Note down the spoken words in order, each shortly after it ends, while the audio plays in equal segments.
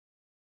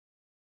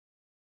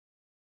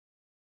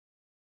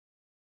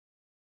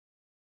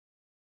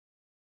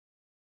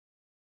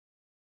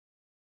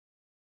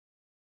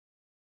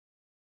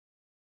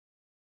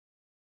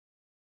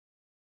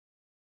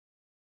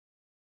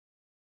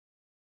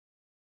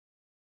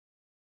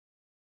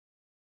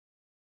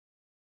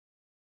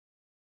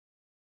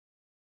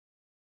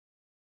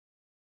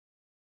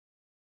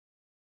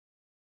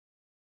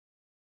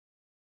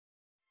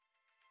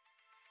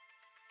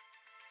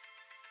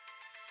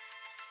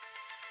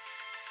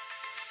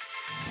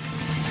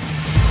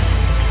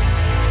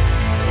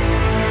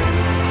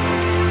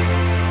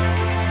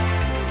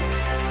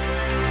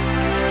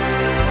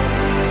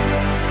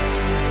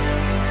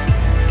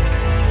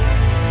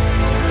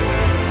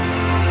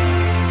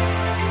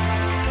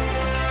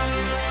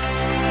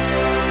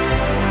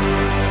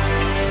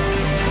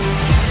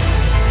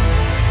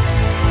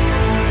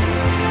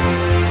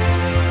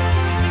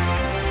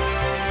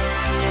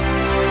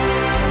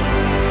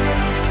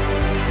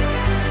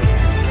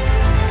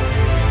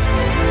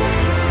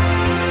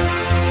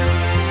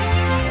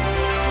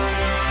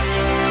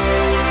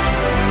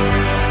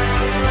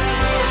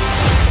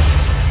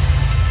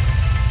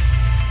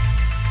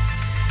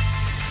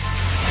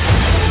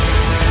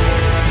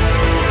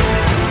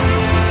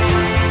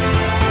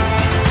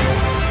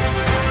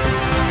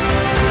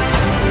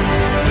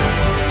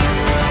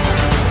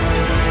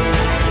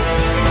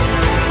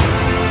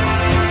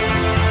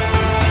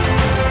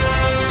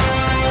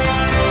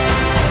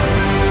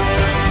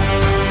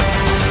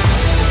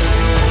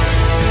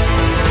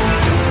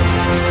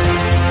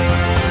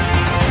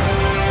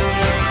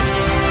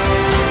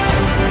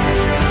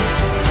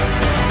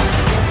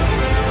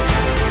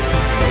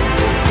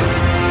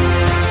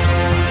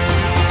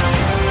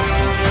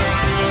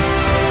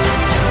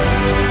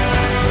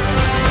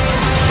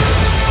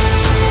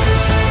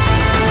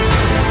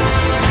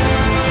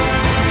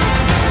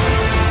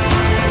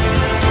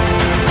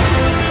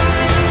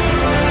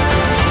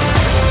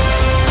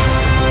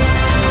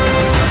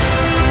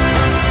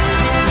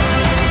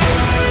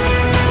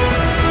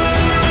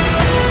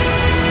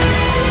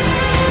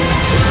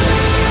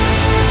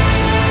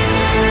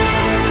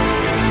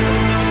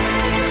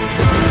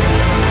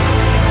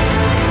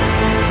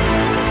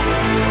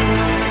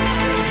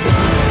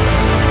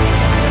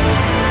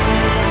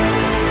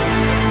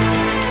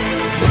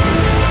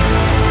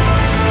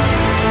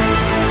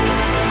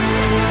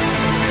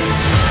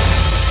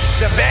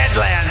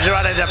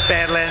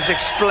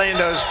explain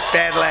those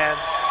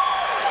Badlands.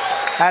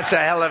 That's a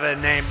hell of a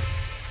name.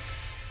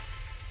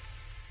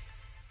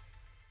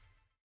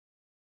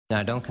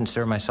 I don't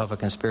consider myself a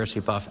conspiracy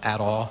buff at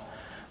all,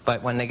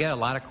 but when they get a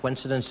lot of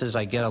coincidences,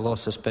 I get a little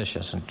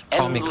suspicious and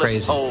call me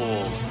crazy.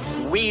 Polls,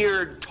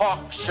 weird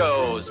talk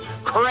shows,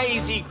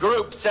 crazy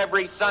groups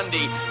every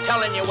Sunday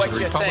telling you what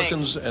you think. The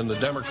Republicans and the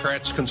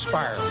Democrats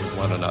conspire with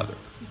one another,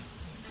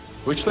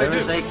 which they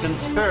do. There is a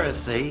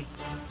conspiracy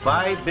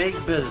by big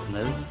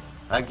business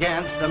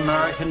against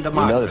American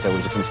democracy. We know that there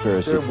was a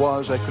conspiracy. There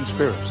was a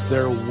conspiracy.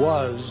 There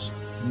was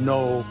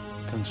no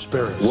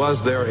conspiracy.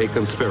 Was there a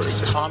conspiracy?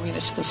 It's a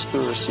communist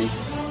conspiracy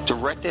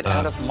directed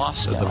out of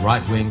Moscow. The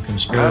right-wing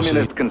conspiracy.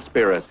 Communist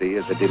conspiracy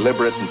is a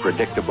deliberate and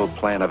predictable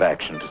plan of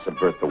action to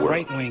subvert the world.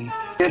 Right-wing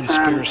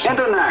conspiracy. It's an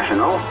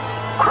international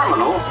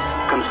criminal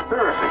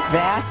conspiracy.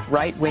 Vast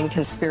right-wing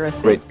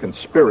conspiracy. Great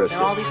conspiracy.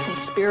 There are all these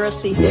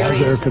conspiracy theories. Was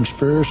there a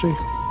conspiracy?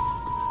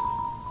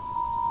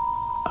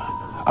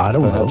 I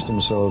don't know. Perhaps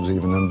themselves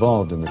even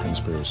involved in the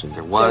conspiracy.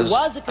 There was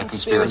a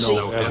conspiracy.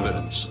 No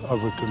evidence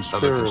of a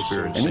conspiracy.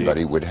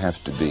 Anybody would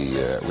have to be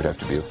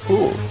a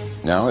fool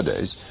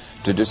nowadays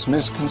to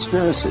dismiss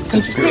conspiracies.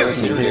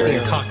 Conspiracy theory.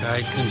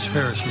 Cockeyed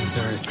conspiracy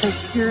theory.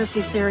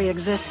 Conspiracy theory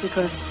exists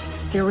because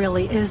there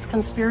really is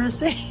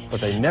conspiracy.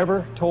 But they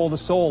never told a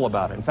soul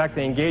about it. In fact,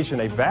 they engaged in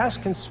a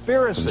vast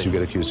conspiracy. Since you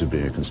get accused of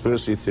being a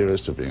conspiracy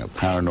theorist, of being a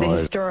paranoid. The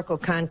historical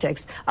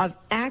context of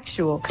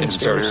actual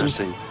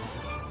Conspiracy.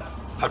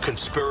 A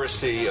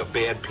conspiracy of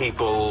bad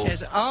people.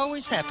 As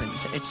always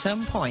happens at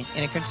some point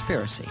in a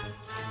conspiracy.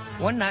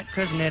 One night,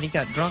 Cousin Eddie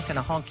got drunk in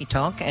a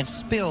honky-tonk and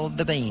spilled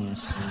the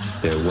beans.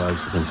 There was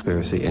a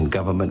conspiracy, and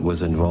government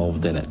was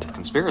involved in it.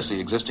 Conspiracy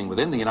existing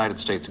within the United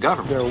States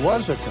government. There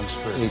was a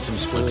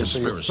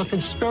conspiracy. A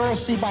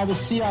conspiracy by the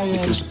CIA.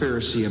 The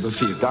conspiracy of a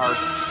few. Dark,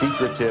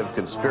 secretive,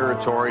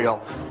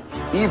 conspiratorial,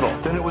 evil.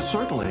 Then it was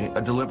certainly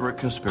a deliberate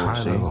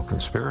conspiracy. High-level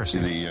conspiracy.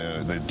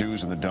 The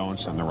do's and the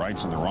don'ts and the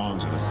rights and the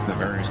wrongs of the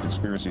various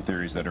conspiracy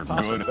theories that are good.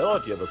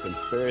 Possibility of a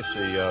conspiracy.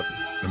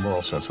 In a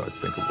moral sense, I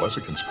think it was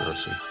a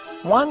conspiracy.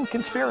 One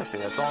conspiracy,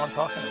 that's all I'm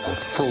talking about.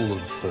 Full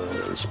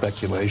of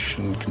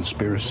speculation,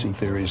 conspiracy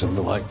theories, and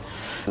the like.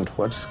 And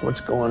what's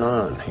going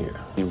on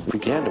here? You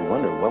began to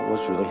wonder what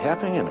was really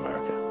happening in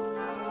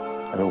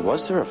America. I mean,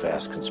 was there a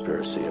vast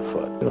conspiracy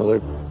afoot? You know,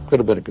 there could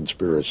have been a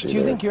conspiracy. Do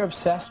you think you're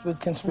obsessed with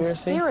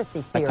conspiracy?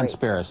 Conspiracy theory. A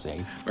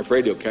conspiracy. I'm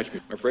afraid you'll catch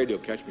me. I'm afraid you'll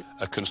catch me.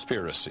 A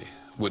conspiracy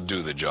would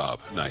do the job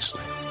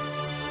nicely.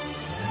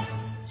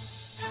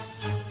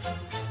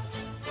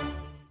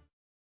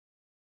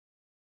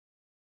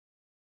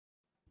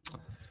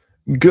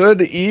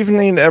 Good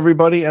evening,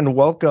 everybody, and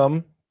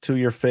welcome to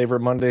your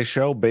favorite Monday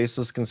show,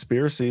 Baseless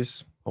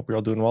Conspiracies. Hope you're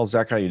all doing well.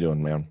 Zach, how you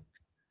doing, man?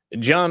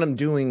 John, I'm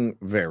doing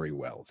very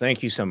well.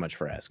 Thank you so much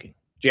for asking.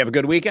 Did you have a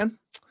good weekend?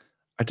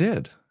 I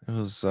did. It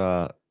was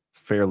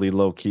fairly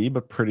low key,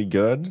 but pretty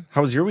good.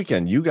 How was your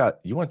weekend? You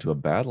went to a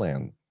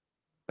Badlands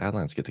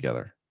get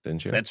together,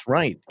 didn't you? That's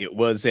right. It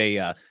was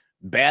a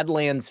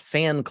Badlands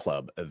fan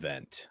club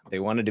event. They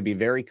wanted to be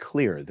very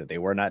clear that they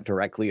were not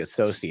directly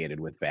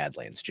associated with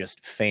Badlands,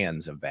 just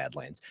fans of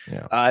Badlands.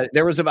 Yeah.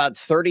 There was about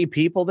 30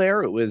 people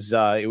there. It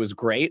was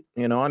great.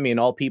 You know, I mean,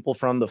 all people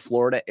from the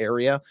Florida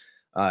area.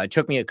 It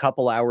took me a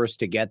couple hours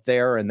to get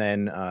there, and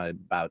then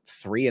about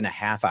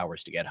 3.5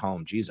 hours to get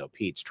home. Geez, oh,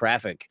 Pete's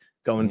traffic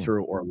going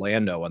through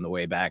Orlando on the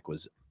way back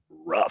was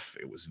rough.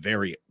 It was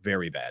very,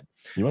 very bad.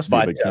 You must be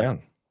a big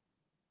fan.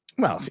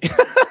 Well,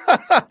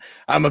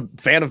 I'm a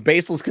fan of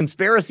Baseless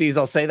Conspiracies.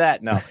 I'll say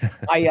that. No,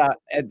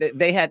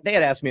 they had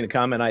asked me to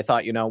come, and I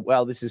thought, you know,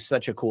 well, this is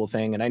such a cool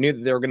thing, and I knew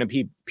that there were going to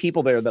be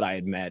people there that I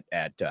had met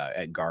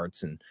at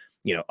Gart's and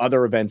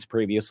other events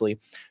previously.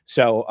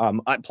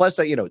 So plus,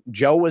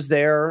 Joe was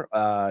there.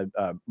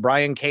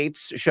 Brian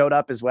Cates showed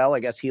up as well. I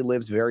guess he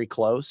lives very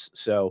close.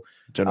 So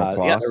General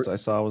Quast I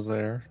saw was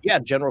there. Yeah,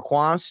 General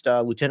Quast,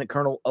 Lieutenant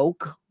Colonel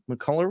Oak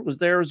McCullough was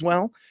there as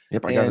well.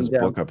 Yep, I got his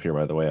book up here,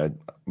 by the way. I'm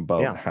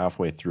about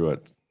halfway through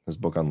it. His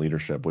book on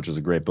leadership, which is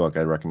a great book.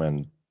 I'd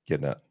recommend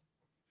getting it.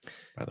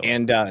 By the way.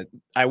 And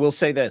I will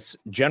say this: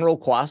 General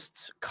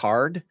Quast's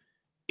card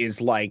is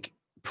like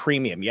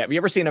premium. Yeah, have you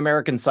ever seen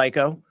American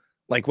Psycho?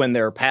 Like when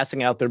they're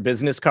passing out their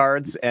business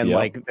cards, and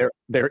like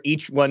they're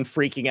each one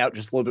freaking out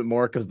just a little bit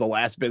more because the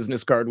last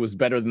business card was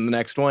better than the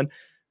next one.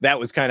 That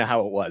was kind of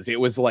how it was. It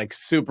was like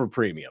super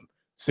premium,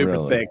 super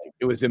thick.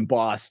 It was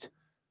embossed,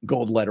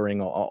 gold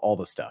lettering, all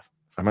the stuff.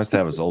 I must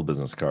have his old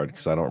business card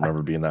because I don't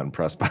remember being that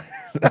impressed by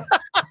it.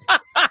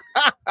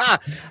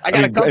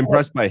 I got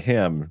impressed by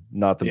him,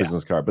 not the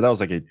business card, but that was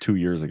like 2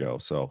 years ago.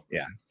 So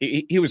yeah,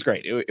 he was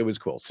great. It was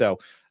cool. So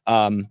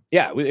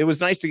it was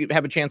nice to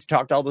have a chance to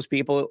talk to all those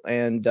people,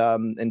 and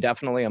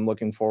definitely I'm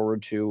looking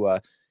forward to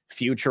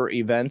future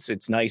events.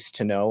 It's nice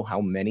to know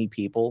how many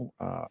people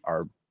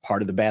are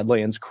part of the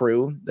Badlands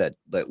crew that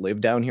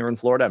live down here in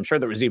Florida. I'm sure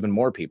there was even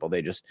more people.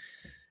 They just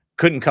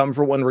couldn't come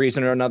for one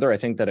reason or another. I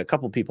think that a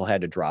couple people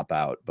had to drop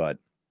out, but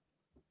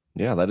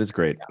yeah, that is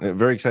great.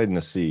 Very exciting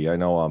to see. I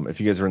know if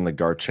you guys are in the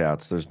GART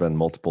chats, there's been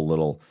multiple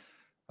little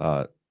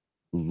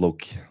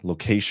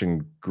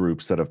location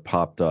groups that have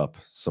popped up.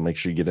 So make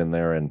sure you get in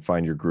there and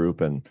find your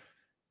group. And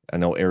I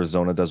know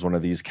Arizona does one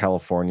of these,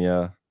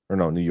 California, or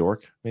no, New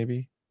York,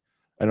 maybe.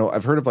 I know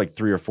I've heard of like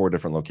 3 or 4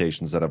 different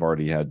locations that have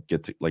already had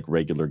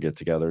regular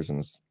get-togethers, and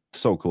it's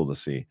so cool to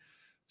see.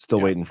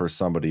 Still waiting for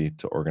somebody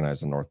to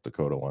organize a North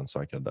Dakota one so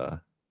I could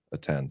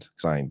attend,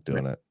 because I ain't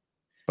doing it.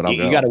 But I'll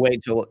go. You got to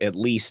wait till at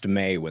least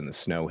May when the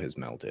snow has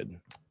melted.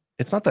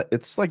 It's not that,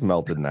 it's like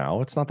melted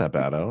now. It's not that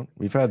bad out.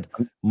 We've had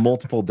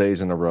multiple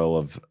days in a row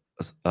of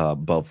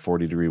above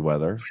 40-degree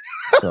weather.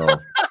 So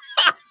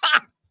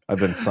I've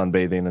been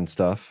sunbathing and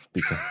stuff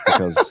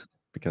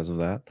because of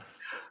that.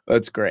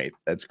 That's great.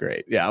 That's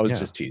great. Yeah, I was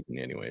just teasing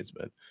anyways,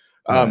 but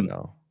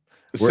no.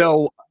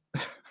 So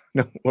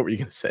no, what were you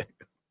gonna say?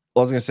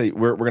 Well, I was gonna say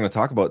we're gonna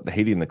talk about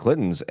Haiti and the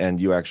Clintons, and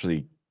you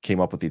actually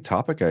came up with the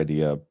topic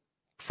idea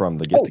from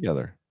the get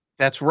together.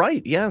 That's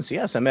right.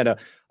 Yes. I met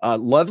a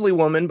lovely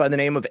woman by the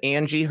name of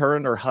Angie. Her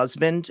and her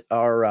husband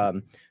are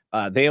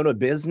they own a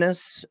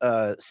business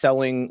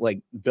selling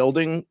like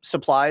building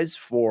supplies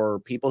for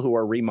people who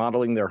are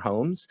remodeling their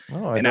homes.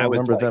 Oh, I don't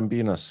remember them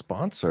being a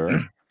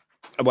sponsor.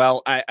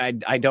 Well, I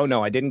don't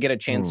know. I didn't get a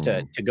chance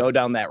to go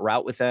down that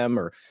route with them,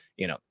 or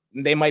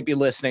they might be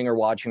listening or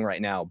watching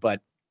right now,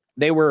 but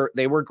they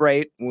were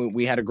great.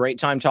 We had a great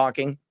time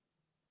talking,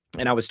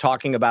 and I was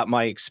talking about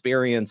my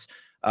experience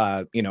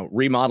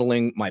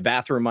remodeling my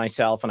bathroom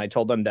myself. And I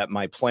told them that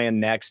my plan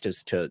next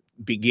is to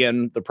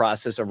begin the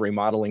process of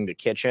remodeling the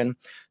kitchen.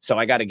 So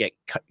I got to get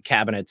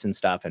cabinets and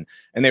stuff. And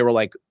they were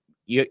like,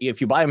 if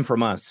you buy them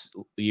from us,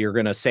 you're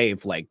going to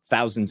save like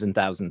thousands and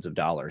thousands of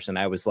dollars. And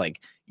I was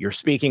like, you're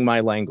speaking my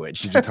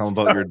language. Did you tell them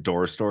about your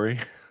door story?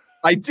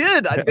 I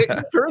did.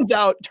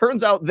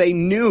 Turns out they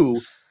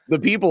knew the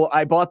people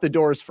I bought the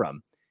doors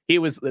from.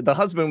 The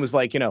husband was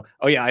like,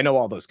 oh yeah, I know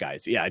all those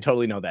guys. Yeah, I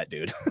totally know that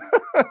dude.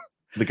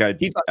 The guy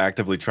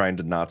actively trying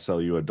to not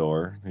sell you a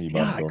door he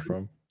bought a door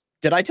from.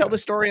 Did I tell the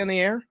story on the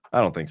air?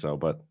 I don't think so,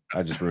 but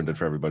I just ruined it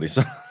for everybody,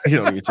 so you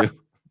don't need to.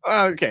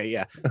 Okay,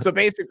 yeah. So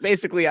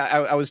basically,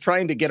 I was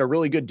trying to get a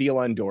really good deal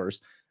on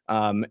doors.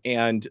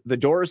 And the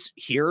doors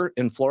here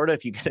in Florida,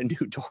 if you get a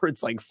new door,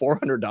 it's like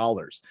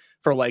 $400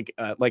 for like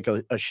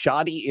a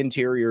shoddy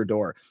interior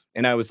door.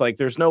 And I was like,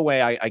 there's no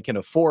way I can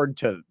afford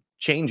to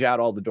change out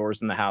all the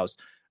doors in the house.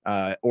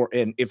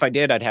 And if I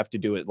did, I'd have to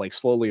do it like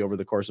slowly over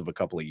the course of a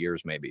couple of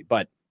years, maybe.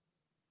 But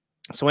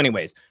so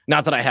anyways,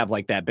 not that I have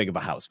like that big of a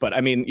house, but I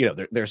mean,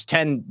 there's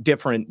 10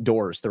 different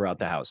doors throughout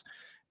the house.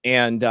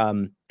 And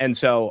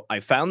so I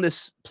found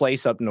this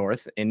place up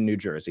north in New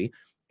Jersey,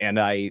 and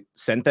I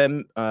sent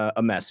them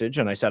a message,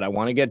 and I said, I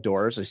want to get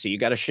doors. I see you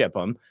got to ship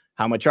them.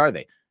 How much are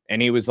they?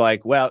 And he was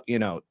like, well,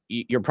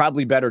 you're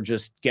probably better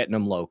just getting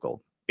them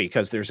local,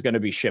 because there's going to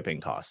be shipping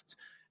costs.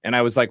 And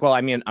I was like, well,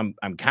 I mean,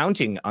 I'm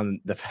counting on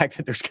the fact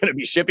that there's going to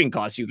be shipping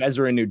costs. You guys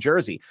are in New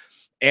Jersey.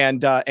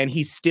 And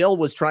he still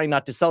was trying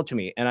not to sell to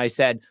me. And I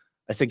said,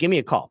 give me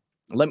a call.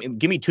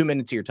 Give me 2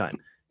 minutes of your time.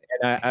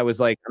 And I was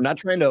like, I'm not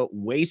trying to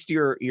waste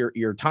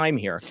your time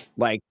here.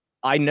 Like,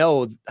 I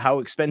know how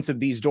expensive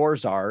these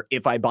doors are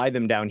if I buy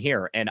them down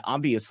here. And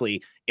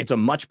obviously it's a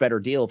much better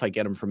deal if I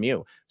get them from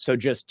you. So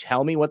just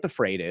tell me what the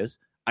freight is.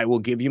 I will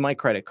give you my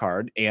credit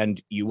card and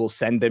you will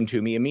send them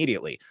to me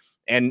immediately.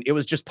 And it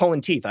was just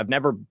pulling teeth. I've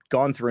never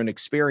gone through an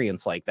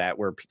experience like that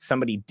where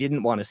somebody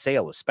didn't want to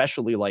sale,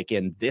 especially like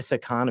in this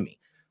economy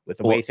with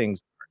the way things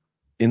are.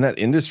 In that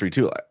industry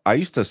too. I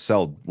used to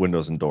sell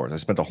windows and doors. I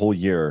spent a whole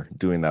year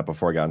doing that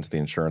before I got into the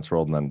insurance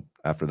world. And then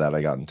after that,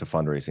 I got into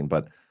fundraising.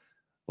 But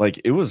like,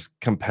 it was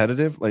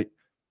competitive. Like,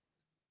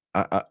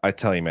 I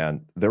tell you,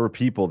 man, there were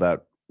people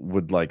that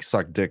would like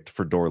suck dick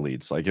for door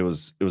leads. Like, it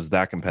was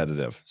that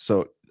competitive.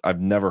 So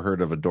I've never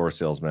heard of a door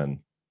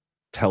salesman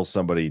tell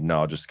somebody,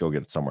 no, just go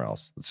get it somewhere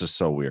else. It's just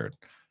so weird.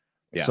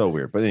 Yeah. So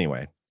weird. But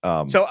anyway.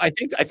 So I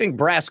think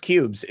Brass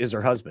Cubes is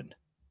her husband.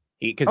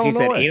 He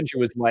said way. Andrew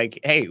was like,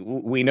 hey,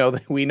 we know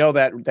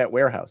that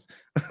warehouse.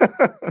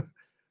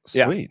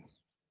 Sweet.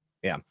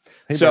 Yeah.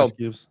 Hey, so Brass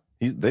Cubes.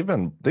 They've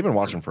been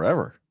watching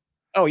forever.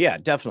 Oh yeah,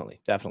 definitely.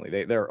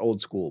 They're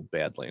old school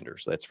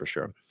Badlanders, that's for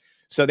sure.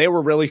 So they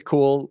were really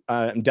cool.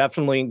 I'm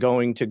definitely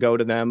going to go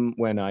to them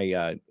when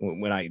I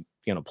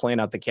plan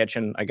out the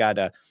kitchen.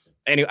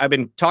 Anyway, I've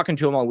been talking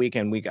to him all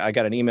weekend. I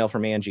got an email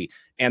from Angie,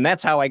 and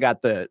that's how I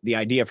got the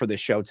idea for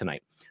this show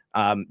tonight.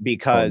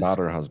 Because not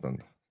her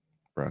husband,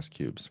 Brass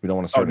Cubes. We don't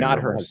want to start.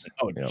 Not her husband.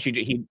 Oh,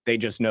 yep. They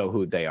just know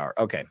who they are.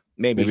 Okay,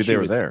 maybe they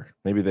were there.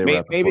 Maybe they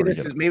were. Maybe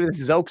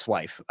this is Oak's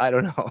wife. I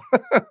don't know.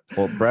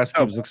 Well, Brass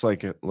Cubes looks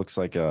like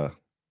a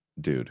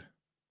dude.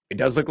 It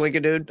does look like a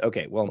dude.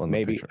 Okay, well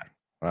maybe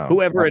wow.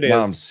 Whoever it is.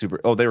 I'm super.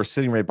 Oh, they were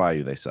sitting right by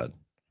you. They said.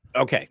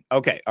 Okay.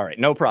 All right.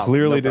 No problem.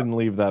 Clearly didn't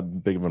leave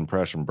that big of an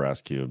impression,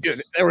 Brass Cubes.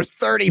 Dude, there was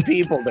 30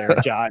 people there,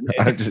 John.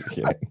 I'm just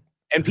kidding.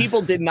 And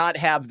people did not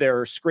have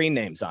their screen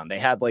names on. They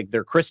had like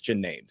their Christian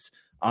names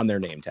on their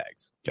name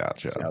tags.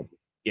 Gotcha. So,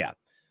 yeah.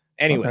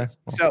 Anyways,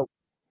 okay.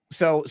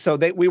 So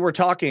we were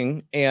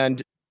talking,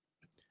 and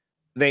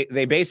they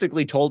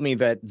basically told me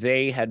that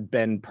they had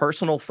been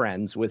personal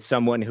friends with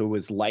someone who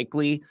was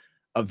likely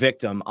a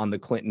victim on the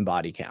Clinton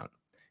body count.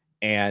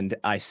 And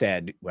I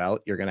said, well,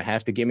 you're going to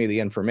have to give me the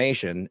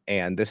information.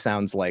 And this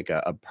sounds like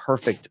a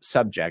perfect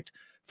subject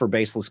for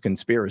Baseless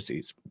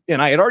Conspiracies.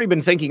 And I had already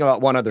been thinking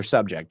about one other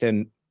subject.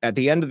 And at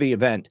the end of the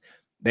event,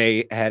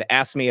 they had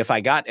asked me if I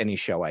got any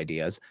show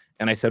ideas.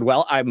 And I said,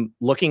 well, I'm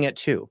looking at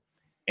 2.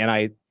 And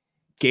I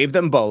gave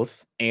them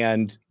both.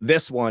 And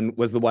this one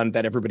was the one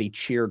that everybody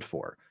cheered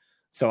for.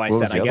 So I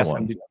said, I guess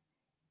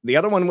the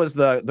other one was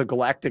the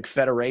Galactic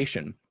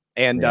Federation.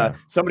 And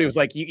somebody was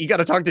like, you got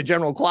to talk to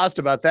General Quast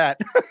about that.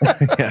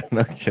 Yeah,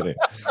 no kidding.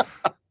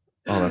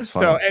 Oh, that's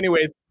funny. So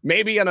anyways,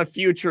 maybe on a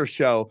future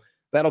show,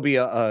 that'll be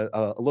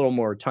a little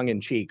more tongue in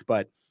cheek,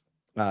 but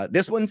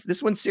this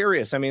one's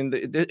serious. I mean,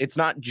 it's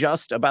not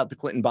just about the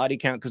Clinton body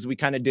count, because we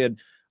kind of did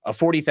a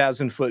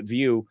 40,000 foot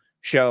view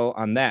show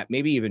on that,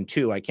 maybe even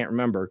 2. I can't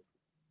remember.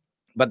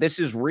 But this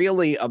is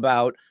really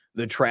about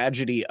the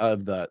tragedy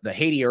of the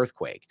Haiti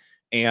earthquake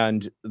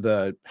and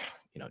the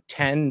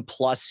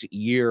 10+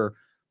 year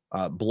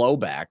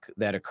blowback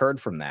that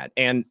occurred from that.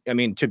 And I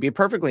mean, to be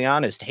perfectly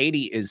honest,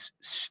 Haiti is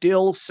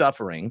still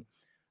suffering.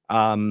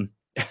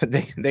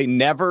 They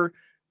never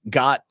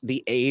got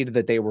the aid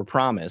that they were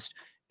promised.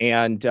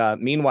 And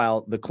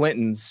meanwhile, the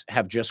Clintons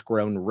have just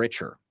grown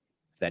richer,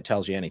 if that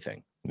tells you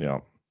anything. Yeah.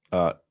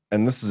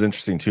 And this is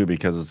interesting too,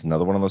 because it's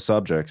another one of those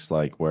subjects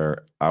like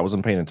where I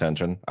wasn't paying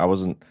attention. I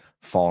wasn't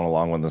following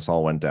along when this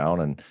all went down.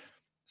 And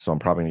so I'm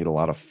probably gonna get a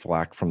lot of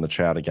flack from the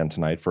chat again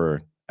tonight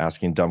for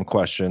asking dumb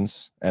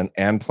questions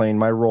and playing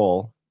my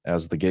role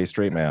as the gay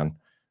straight man.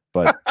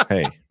 But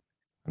hey,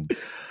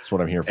 that's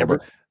what I'm here for.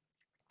 But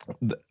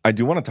I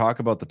do want to talk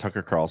about the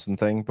Tucker Carlson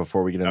thing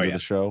before we get into the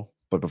show.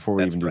 But before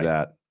we even do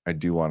that, I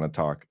do want to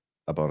talk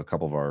about a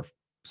couple of our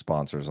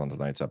sponsors on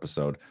tonight's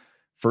episode.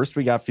 First,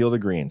 we got Field of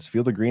Greens.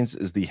 Field of Greens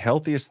is the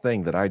healthiest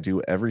thing that I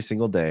do every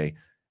single day,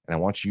 and I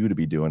want you to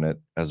be doing it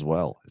as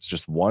well. It's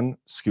just 1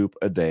 scoop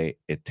a day.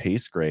 It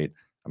tastes great.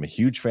 I'm a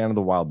huge fan of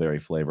the wild berry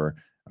flavor.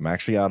 I'm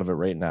actually out of it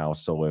right now,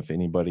 so if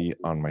anybody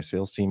on my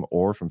sales team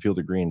or from Field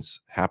of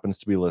Greens happens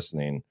to be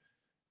listening,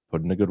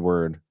 put in a good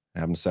word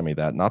and have them send me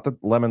that. Not the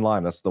lemon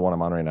lime. That's the one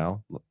I'm on right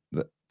now.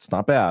 It's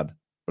not bad,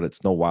 but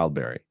it's no wild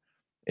berry.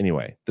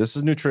 Anyway, this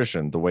is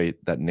nutrition the way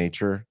that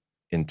nature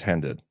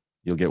intended.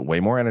 You'll get way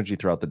more energy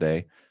throughout the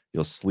day.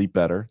 You'll sleep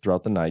better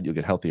throughout the night. You'll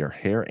get healthier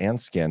hair and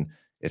skin.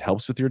 It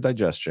helps with your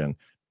digestion,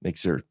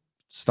 makes your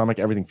stomach,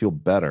 everything feel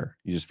better.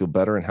 You just feel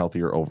better and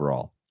healthier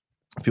overall.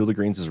 Field of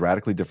Greens is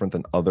radically different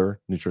than other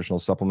nutritional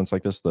supplements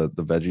like this, the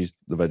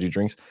veggie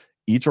drinks.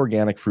 Each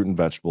organic fruit and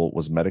vegetable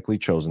was medically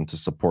chosen to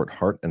support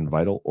heart and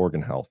vital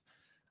organ health.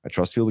 I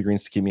trust Field of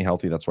Greens to keep me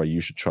healthy. That's why you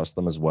should trust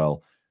them as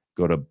well.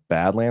 Go to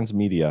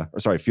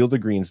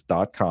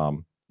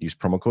fieldofgreens.com. Use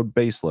promo code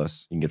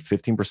BASELESS. You can get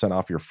 15%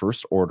 off your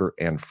first order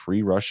and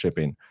free rush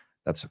shipping.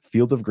 That's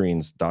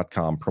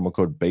fieldofgreens.com, promo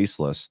code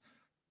BASELESS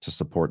to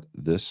support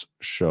this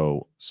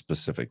show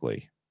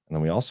specifically. And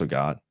then we also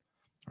got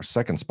our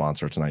second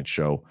sponsor of tonight's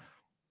show,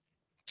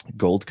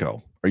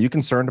 Goldco. Are you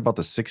concerned about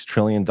the $6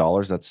 trillion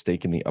at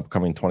stake in the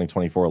upcoming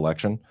 2024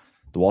 election?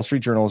 The Wall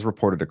Street Journal has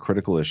reported a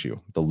critical issue,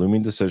 the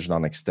looming decision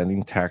on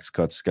extending tax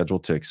cuts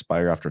scheduled to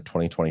expire after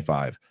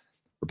 2025.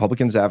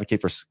 Republicans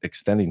advocate for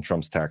extending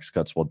Trump's tax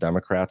cuts, while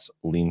Democrats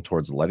lean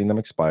towards letting them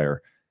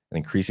expire and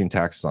increasing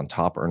taxes on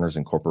top earners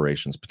and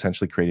corporations,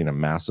 potentially creating a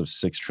massive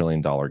 $6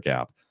 trillion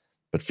gap.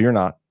 But fear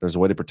not, there's a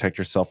way to protect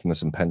yourself from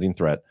this impending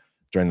threat.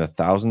 Join the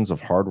thousands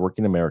of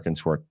hardworking Americans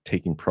who are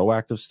taking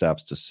proactive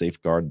steps to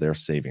safeguard their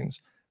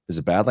savings.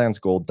 Visit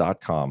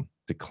badlandsgold.com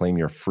to claim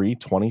your free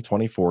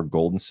 2024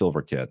 gold and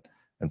silver kit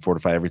and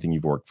fortify everything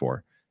you've worked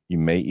for. You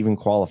may even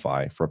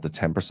qualify for up to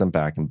 10%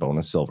 back in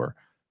bonus silver.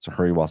 So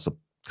hurry while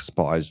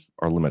supplies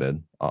are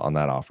limited on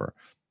that offer.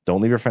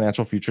 Don't leave your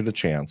financial future to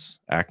chance.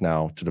 Act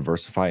now to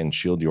diversify and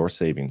shield your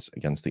savings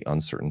against the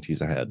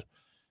uncertainties ahead.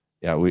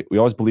 Yeah, we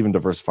always believe in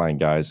diversifying,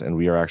 guys, and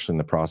we are actually in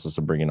the process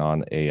of bringing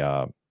on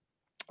a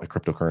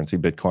cryptocurrency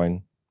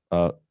Bitcoin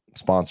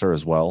sponsor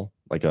as well,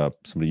 like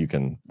somebody you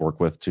can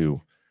work with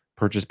to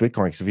purchase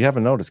Bitcoin. Because if you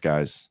haven't noticed,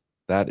 guys,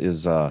 that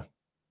is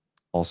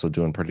also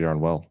doing pretty darn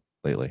well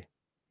lately.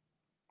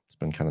 It's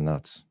been kind of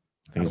nuts.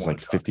 I think it's like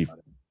 50.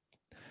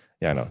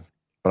 Yeah, I know.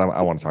 But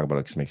I want to talk about it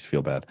because it makes you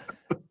feel bad.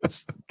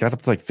 It's got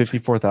up to like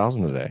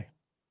 54,000 today.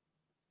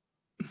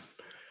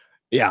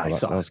 Yeah,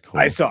 so that was cool.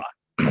 I saw.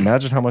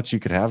 Imagine how much you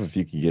could have if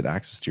you could get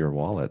access to your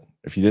wallet.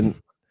 If you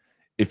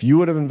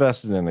would have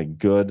invested in a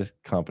good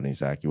company,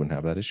 Zach, you wouldn't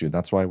have that issue.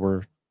 That's why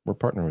we're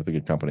partnering with a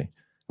good company,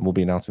 and we'll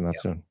be announcing that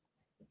soon.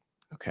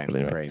 Okay,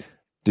 anyway, great.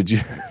 Did you?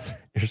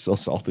 You're so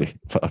salty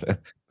about it,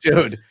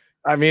 dude.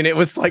 I mean, it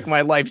was like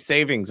my life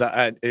savings.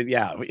 Yeah,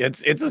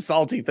 it's a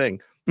salty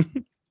thing.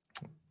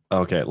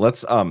 Okay,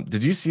 let's.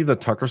 Did you see the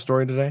Tucker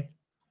story today?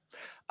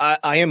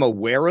 I am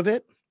aware of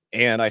it,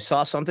 and I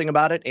saw something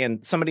about it.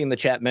 And somebody in the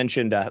chat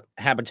mentioned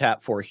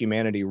Habitat for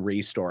Humanity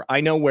Restore. I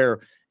know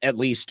where at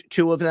least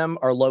 2 of them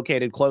are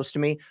located close to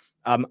me.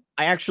 I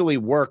actually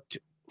worked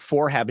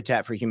for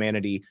Habitat for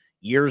Humanity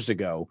years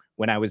ago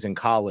when I was in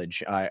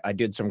college. I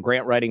did some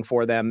grant writing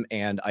for them,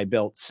 and I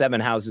built 7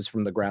 houses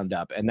from the ground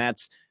up. And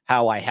that's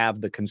how I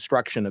have the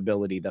construction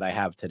ability that I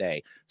have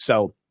today.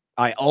 So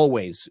I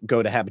always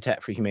go to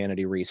Habitat for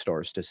Humanity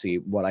restores to see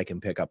what I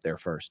can pick up there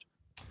first.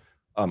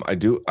 I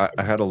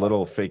had a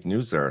little fake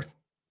news there.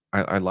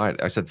 I lied.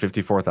 I said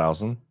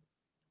 54,000.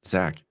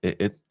 Zach,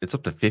 it's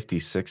up to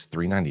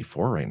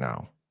 56,394 right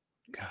now.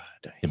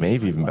 God, it may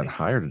have even been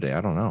higher today.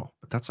 I don't know,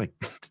 but that's like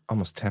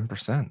almost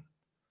 10%.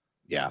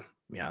 Yeah,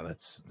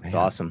 that's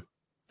awesome.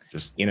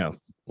 Just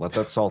let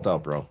that salt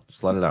out, bro.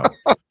 Just let it out.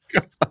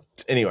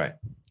 Anyway,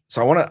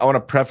 so I want to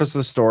preface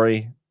this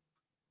story.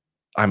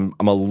 I'm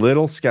a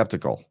little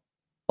skeptical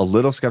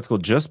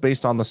just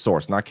based on the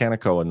source, not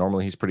Kaneko.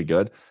 Normally he's pretty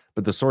good,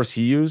 but the source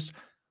he used,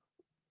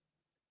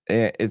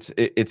 it's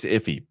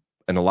iffy.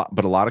 And a lot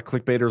of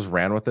clickbaiters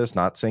ran with this,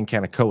 not saying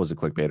Kaneko was a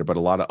clickbaiter, but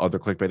a lot of other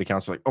clickbait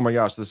accounts are like, oh my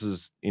gosh, this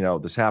is,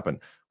 this happened.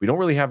 We don't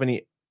really have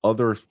any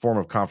other form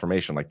of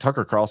confirmation. Like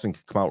Tucker Carlson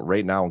could come out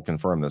right now and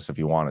confirm this if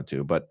he wanted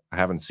to, but I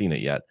haven't seen it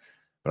yet.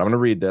 But I'm going to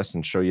read this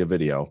and show you a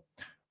video.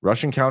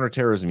 Russian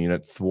counterterrorism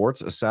unit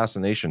thwarts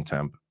assassination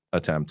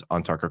attempt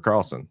on Tucker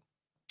Carlson.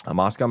 A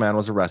Moscow man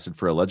was arrested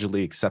for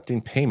allegedly accepting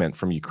payment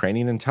from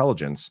Ukrainian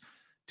intelligence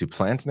to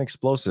plant an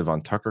explosive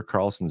on Tucker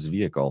Carlson's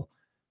vehicle,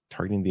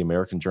 targeting the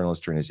American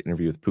journalist during his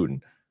interview with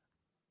Putin.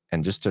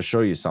 And just to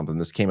show you something,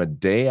 this came a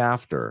day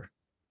after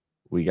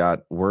we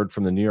got word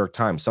from the New York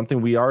Times,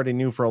 something we already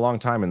knew for a long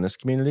time in this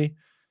community,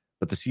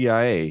 but the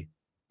CIA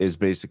is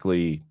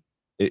basically,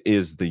 it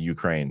is the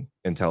Ukraine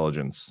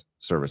intelligence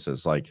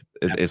services. Like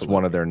it's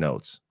one of their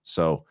notes.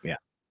 So yeah,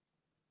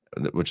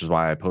 which is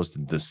why I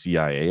posted the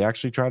CIA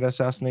actually tried to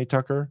assassinate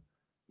Tucker,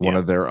 one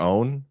of their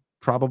own,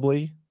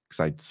 probably, because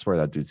I swear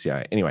that dude's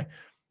CIA. Anyway,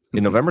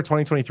 in November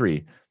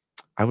 2023,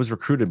 I was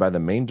recruited by the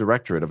main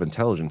directorate of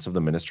intelligence of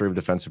the Ministry of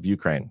Defense of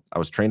Ukraine. I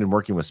was trained in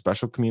working with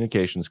special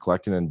communications,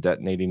 collecting and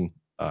detonating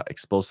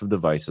explosive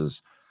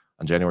devices.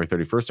 On January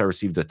 31st, I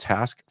received a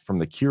task from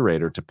the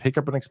curator to pick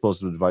up an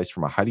explosive device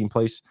from a hiding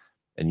place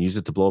and use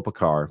it to blow up a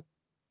car.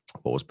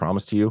 What was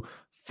promised to you?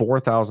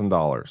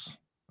 $4,000.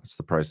 That's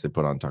the price they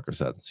put on Tucker's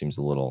head. It seems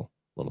a little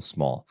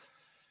small.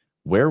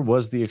 Where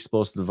was the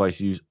explosive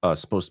device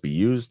supposed to be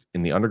used?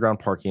 In the underground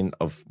parking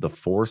of the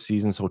Four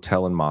Seasons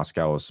Hotel in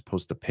Moscow. I was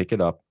supposed to pick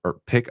up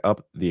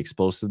the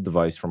explosive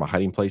device from a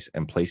hiding place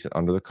and place it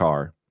under the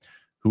car.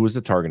 Who was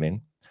it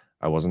targeting?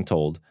 I wasn't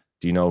told.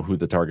 Do you know who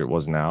the target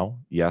was now?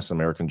 Yes,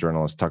 American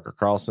journalist Tucker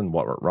Carlson.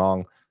 What went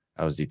wrong?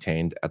 I was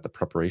detained at the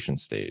preparation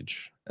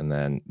stage. And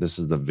then this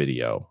is the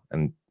video.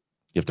 And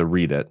you have to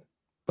read it,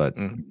 but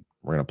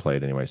we're going to play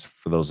it anyways.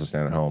 For those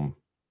listening at home,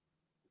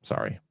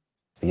 sorry.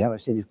 Я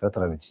Васильев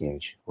Петр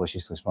Алексеевич,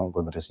 88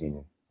 года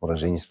рождения,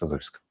 уроженец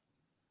Подольска.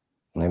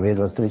 В ноябре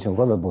 23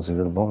 года был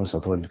завербован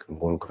сотрудником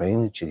ГУР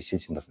Украины через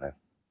сеть интернет.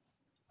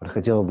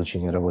 Проходил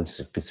обучение работе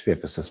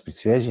спецспека со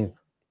спецсвязью,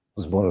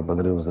 сбора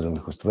подрыва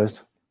взрывных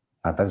устройств,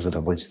 а также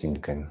работе с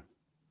тайниками.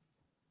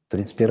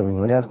 31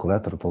 января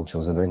куратор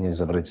получил задание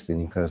забрать с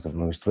тайника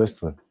взрывное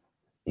устройство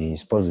и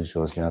использовать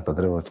его для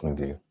подрыва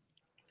автомобиля.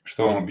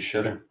 Что вам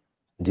обещали?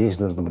 Здесь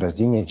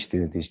вознаграждение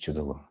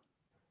 $4000.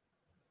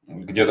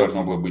 Где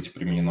должно было быть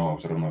применено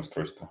взрывное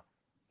устройство?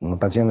 На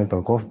подземной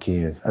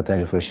парковке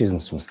отеля «Фашизм»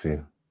 в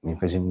Москве.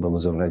 Необходимо было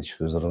забрать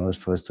взрывное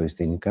устройство из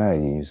тайника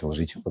и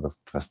заложить его под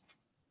транспорт.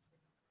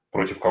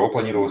 Против кого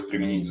планировалось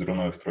применить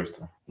взрывное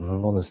устройство?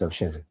 Много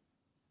сообщили.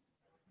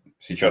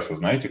 Сейчас вы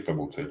знаете, кто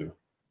был целью?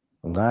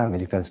 Да,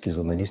 американский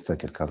журналист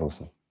Такер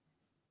Карлсон.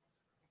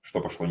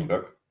 Что пошло не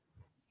так?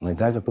 На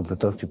этапе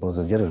подготовки был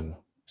задержан,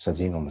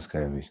 содеянным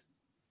раскаиваюсь.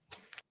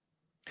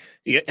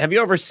 Have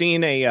you ever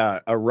seen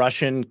a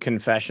Russian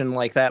confession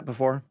like that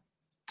before?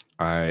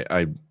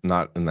 I'm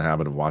not in the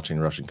habit of watching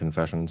Russian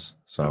confessions,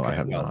 so okay, I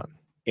have not.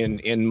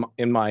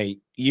 In my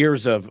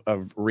years of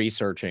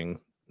researching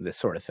this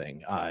sort of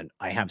thing,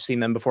 I have seen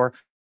them before,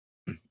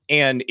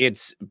 and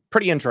it's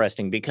pretty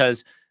interesting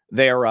because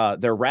they're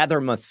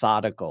rather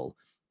methodical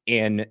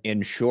in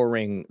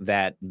ensuring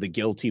that the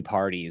guilty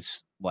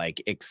parties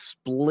like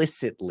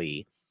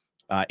explicitly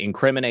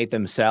incriminate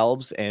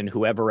themselves and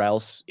whoever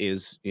else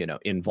is,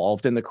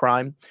 involved in the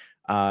crime.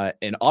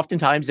 And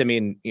oftentimes, I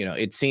mean,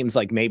 it seems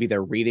like maybe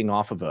they're reading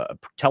off of a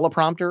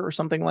teleprompter or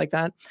something like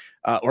that.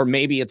 Or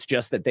maybe it's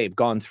just that they've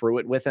gone through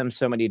it with them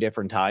so many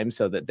different times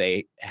so that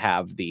they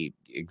have the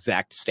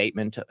exact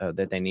statement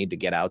that they need to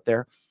get out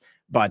there.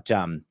 But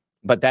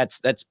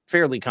that's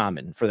fairly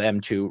common for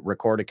them to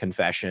record a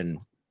confession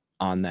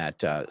on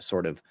that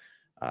sort of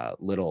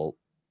little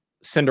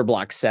cinder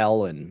block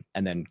cell and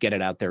then get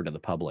it out there to the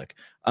public.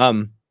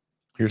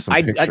 Here's some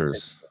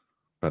pictures,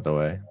 by the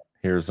way.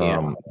 Here's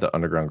the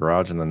underground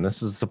garage, and then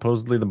this is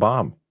supposedly the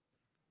bomb.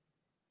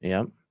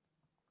 Yeah.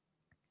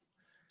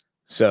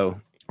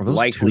 So are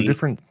those two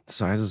different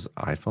sizes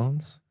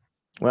iPhones?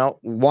 Well,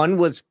 one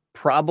was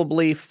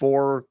probably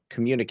for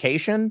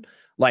communication,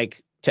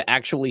 like to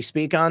actually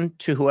speak on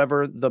to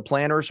whoever the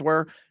planners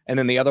were. And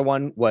then the other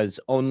one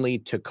was only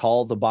to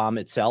call the bomb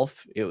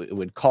itself. It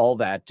would call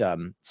that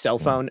cell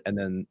phone, and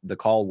then the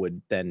call would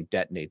then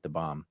detonate the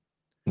bomb.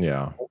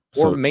 Yeah.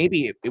 Or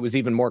maybe it was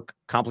even more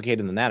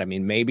complicated than that. I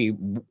mean, maybe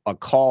a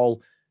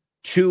call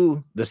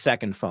to the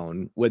second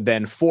phone would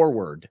then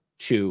forward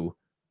to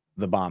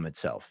the bomb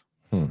itself.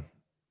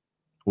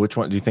 Which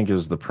one do you think it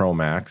was the Pro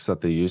Max that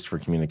they used for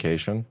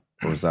communication,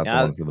 or was that the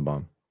one for the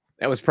bomb?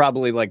 That was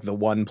probably like the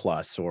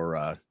OnePlus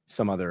or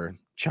some other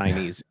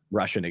Chinese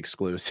Russian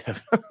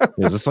exclusive.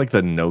 Is this like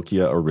the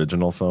Nokia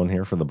original phone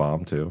here for the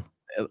bomb too?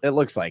 It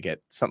looks like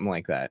it, something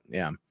like that.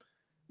 Yeah,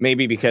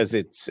 maybe because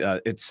it's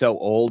so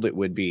old, it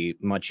would be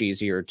much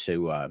easier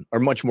to, or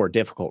much more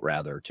difficult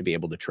rather, to be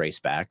able to trace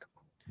back.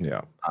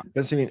 Yeah,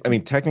 but I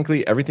mean,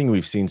 technically, everything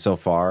we've seen so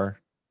far.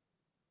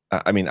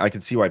 I mean, I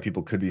could see why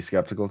people could be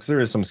skeptical because there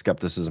is some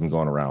skepticism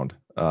going around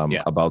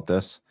about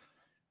this.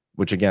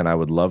 Which again, I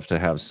would love to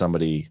have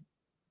somebody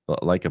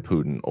like a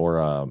Putin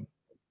or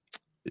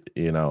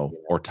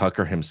or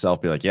Tucker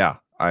himself be like, yeah,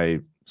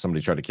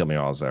 somebody tried to kill me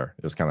while I was there.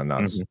 It was kind of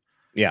nuts.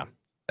 Yeah.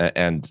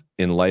 And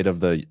in light of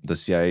the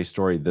CIA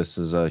story, this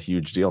is a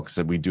huge deal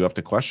because we do have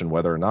to question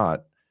whether or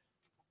not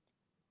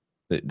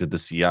did the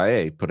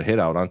CIA put a hit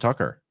out on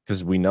Tucker,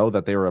 because we know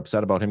that they were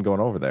upset about him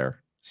going over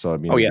there. So I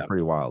mean, it's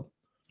pretty wild.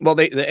 Well,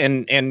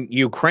 and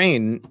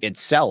Ukraine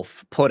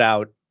itself put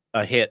out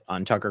a hit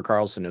on Tucker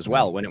Carlson as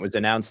well when it was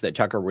announced that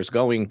Tucker was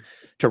going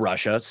to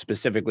Russia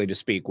specifically to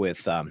speak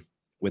with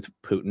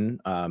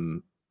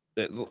Putin.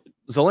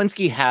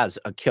 Zelensky has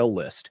a kill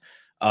list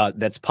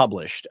that's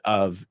published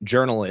of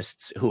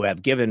journalists who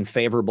have given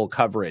favorable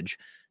coverage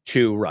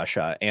to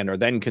Russia and are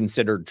then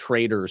considered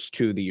traitors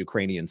to the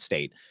Ukrainian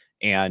state.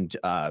 And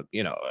gosh,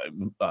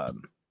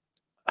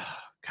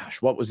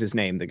 what was his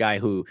name? The guy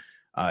who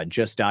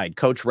just died,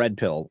 Coach Red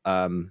Pill.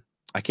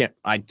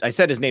 I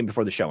said his name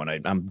before the show,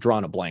 and I'm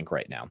drawing a blank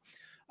right now.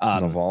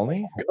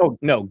 Navalny? Oh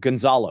no,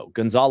 Gonzalo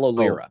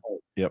Lira.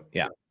 Yep.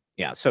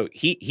 Yeah. So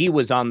he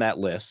was on that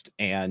list,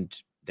 and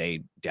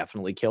they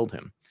definitely killed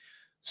him.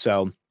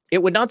 So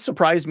it would not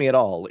surprise me at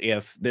all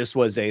if this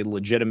was a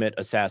legitimate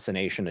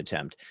assassination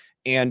attempt,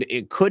 and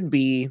it could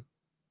be.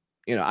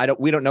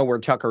 We don't know where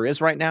Tucker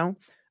is right now.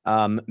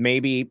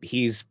 Maybe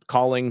he's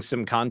calling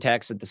some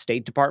contacts at the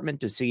State Department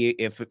to see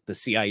if the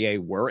CIA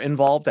were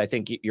involved. I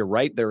think you're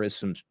right. There is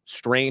some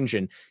strange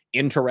and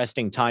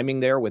interesting timing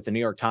there with the New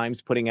York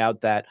Times putting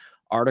out that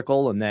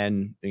article. And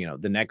then,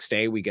 the next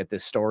day we get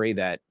this story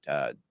that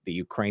the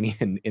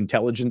Ukrainian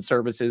intelligence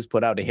services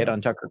put out a hit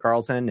on Tucker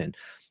Carlson. And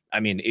I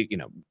mean,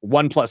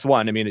 1 +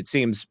 1, I mean, it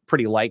seems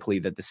pretty likely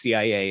that the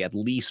CIA at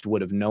least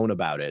would have known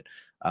about it.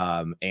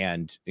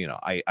 And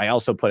I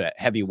also put a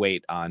heavy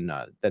weight on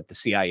that the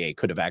CIA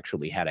could have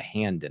actually had a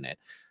hand in it.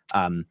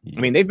 I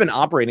mean, they've been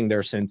operating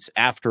there since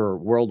after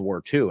World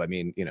War II. I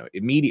mean,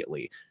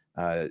 immediately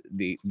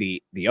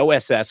the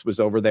OSS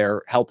was over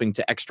there helping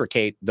to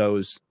extricate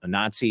those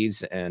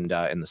Nazis and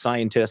the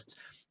scientists.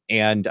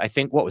 And I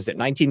think, what was it,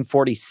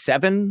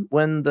 1947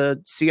 when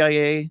the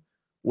CIA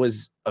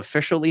was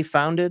officially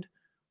founded?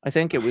 I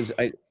think it was.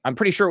 I'm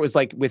pretty sure it was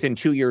like within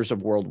 2 years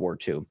of World War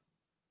II.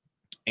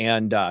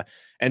 And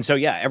so,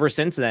 yeah, ever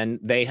since then,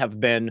 they have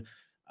been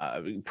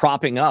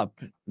propping up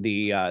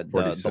the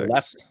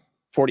left.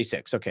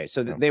 46. Okay.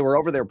 So they were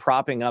over there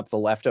propping up the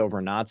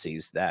leftover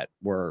Nazis that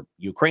were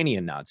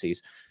Ukrainian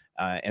Nazis.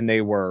 And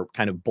they were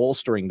kind of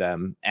bolstering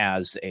them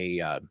as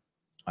a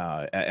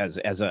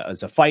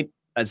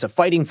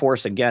fighting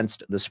force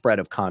against the spread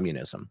of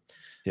communism.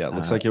 Yeah. It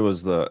looks like it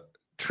was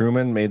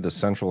Truman made the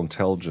Central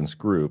Intelligence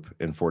Group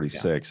in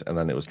 46, and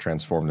then it was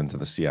transformed into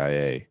the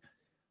CIA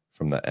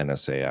from the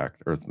NSA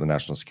Act, or the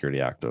National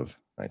Security Act of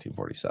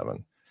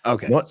 1947.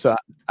 Okay. So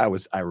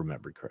I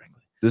remembered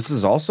correctly. This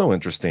is also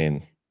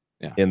interesting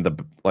in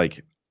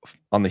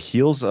on the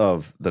heels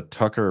of the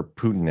Tucker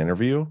Putin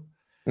interview,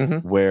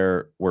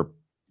 where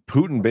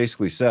Putin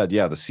basically said,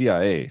 yeah, the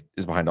CIA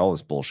is behind all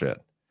this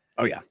bullshit.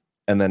 Oh yeah.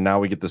 And then now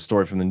we get the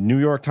story from the New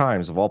York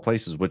Times of all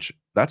places, which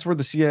that's where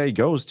the CIA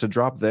goes to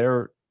drop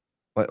their,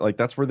 like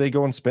that's where they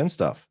go and spin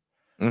stuff.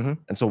 And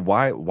so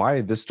why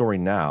this story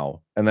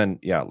now? And then,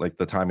 yeah, like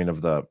the timing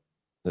of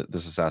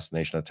this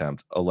assassination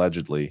attempt,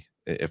 allegedly,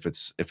 if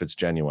it's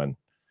genuine,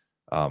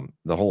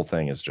 the whole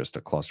thing is just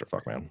a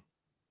clusterfuck, man.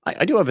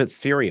 I do have a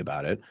theory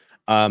about it.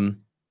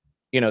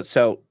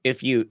 So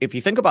if you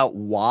think about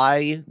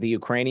why the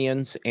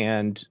Ukrainians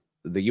and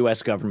the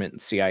U.S. government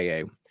and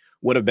CIA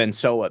would have been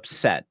so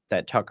upset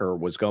that Tucker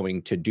was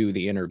going to do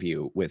the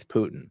interview with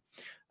Putin,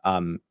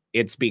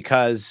 it's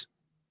because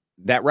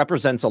that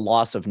represents a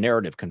loss of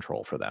narrative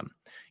control for them.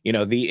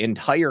 The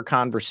entire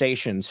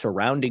conversation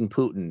surrounding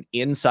Putin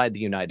inside the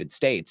United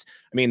States,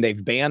 I mean,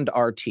 they've banned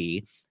RT.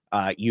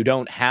 You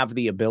don't have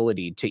the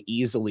ability to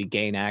easily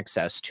gain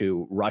access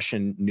to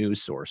Russian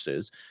news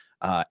sources.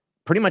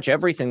 Pretty much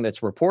everything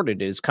that's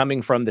reported is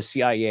coming from the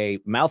CIA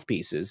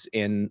mouthpieces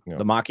in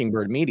the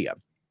Mockingbird media.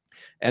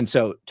 And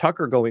so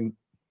Tucker going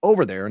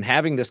over there and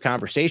having this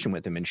conversation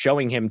with him and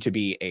showing him to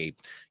be a,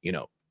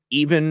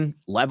 even,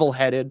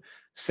 level-headed,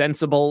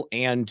 sensible,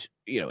 and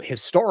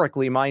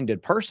historically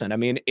minded person. I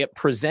mean, it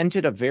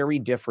presented a very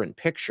different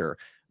picture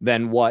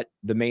than what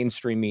the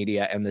mainstream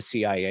media and the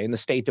CIA and the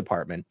State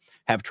Department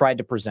have tried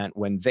to present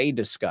when they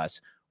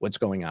discuss what's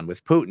going on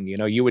with Putin. You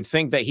know, you would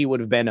think that he would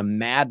have been a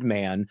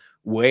madman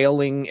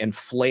wailing and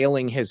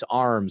flailing his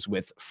arms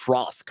with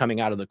froth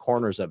coming out of the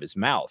corners of his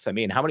mouth. I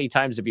mean, how many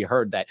times have you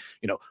heard that,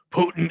 you know,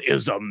 Putin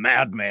is a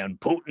madman,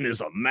 Putin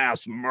is a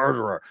mass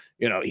murderer,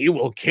 you know, he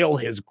will kill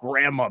his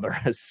grandmother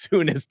as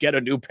soon as get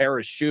a new pair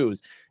of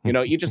shoes. You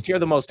know, you just hear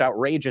the most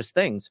outrageous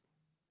things.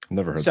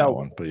 Never heard that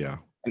one, but yeah.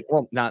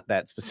 Well, not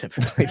that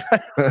specifically.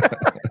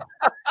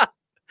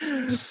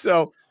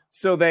 so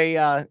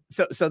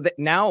that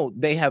now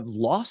they have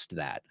lost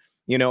that.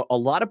 You know, a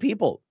lot of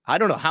people, I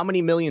don't know how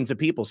many millions of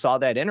people saw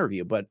that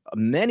interview, but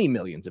many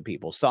millions of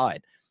people saw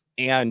it,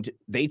 and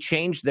they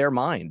changed their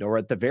mind, or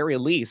at the very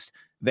least,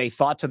 they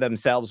thought to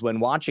themselves when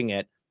watching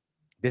it,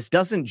 this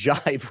doesn't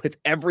jive with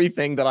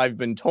everything that I've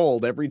been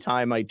told every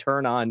time I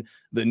turn on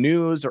the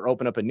news or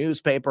open up a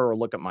newspaper or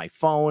look at my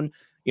phone.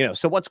 You know,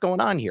 so what's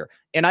going on here?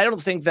 And I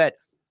don't think that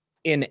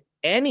in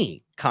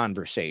any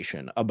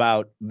conversation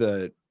about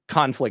the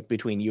conflict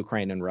between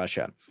Ukraine and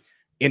Russia,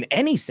 in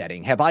any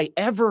setting, have I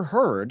ever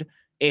heard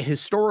a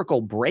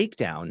historical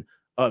breakdown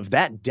of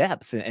that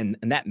depth and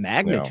that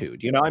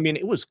magnitude. You know, I mean,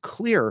 it was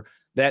clear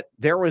that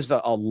there was a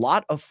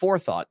lot of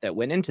forethought that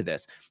went into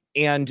this,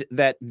 and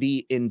that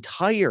the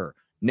entire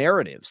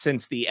narrative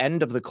since the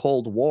end of the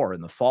Cold War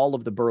and the fall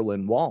of the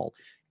Berlin Wall,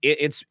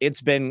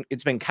 it's been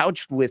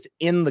couched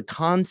within the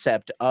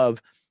concept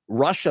of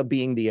Russia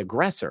being the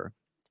aggressor.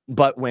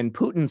 But when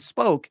Putin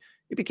spoke,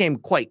 it became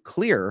quite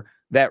clear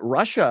that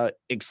Russia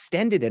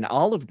extended an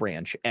olive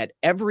branch at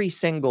every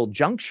single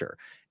juncture,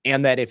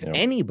 and that if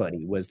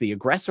anybody was the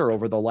aggressor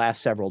over the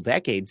last several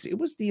decades, it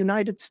was the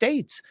United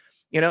States.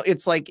 You know,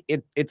 it's like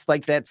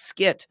that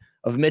skit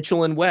of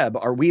Mitchell and Webb.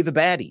 Are we the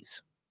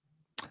baddies?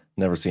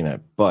 Never seen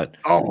it, but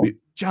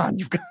John,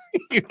 you've got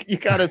you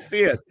got to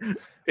see it.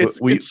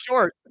 It's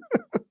short.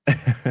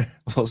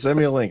 Well, send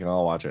me a link and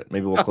I'll watch it.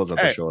 Maybe we'll close out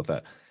the show with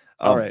that.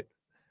 All right.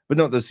 But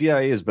no, the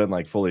CIA has been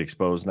like fully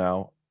exposed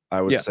now.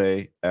 I would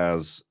say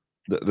as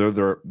they're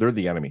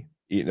the enemy.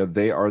 You know,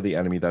 they are the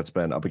enemy that's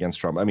been up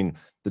against Trump. I mean,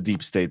 the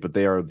deep state, but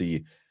they're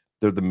the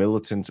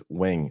militant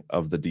wing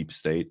of the deep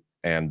state,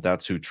 and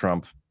that's who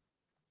Trump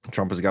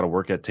has got to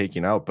work at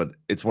taking out. But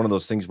it's one of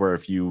those things where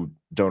if you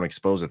don't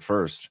expose it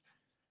first,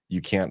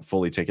 you can't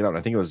fully take it out. And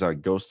I think it was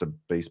Ghost of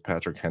Base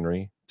Patrick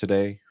Henry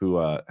today who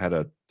had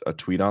a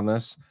tweet on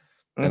this,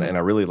 and I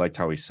really liked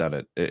how he said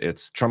it.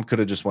 It's Trump could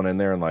have just went in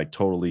there and like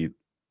totally,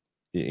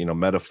 you know,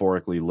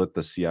 metaphorically lit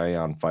the CIA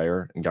on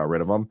fire and got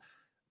rid of them,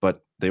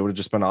 but they would have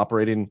just been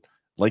operating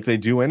like they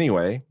do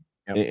anyway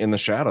in the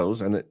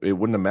shadows, and it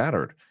wouldn't have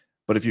mattered.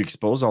 But if you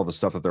expose all the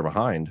stuff that they're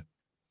behind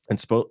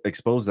and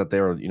expose that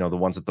they're, you know, the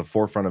ones at the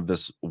forefront of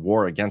this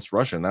war against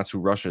Russia, and that's who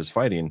Russia is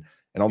fighting,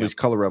 and all these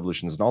color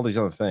revolutions and all these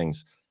other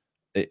things,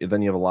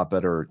 then you have a lot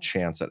better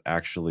chance at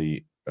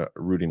actually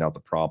rooting out the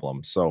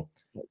problem. So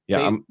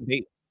yeah,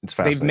 it's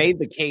fascinating. They've made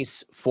the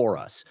case for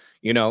us.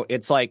 You know,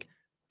 it's like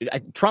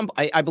Trump,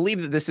 I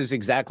believe that this is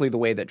exactly the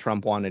way that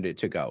Trump wanted it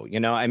to go. You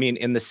know, I mean,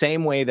 in the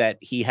same way that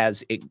he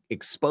has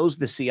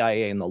exposed the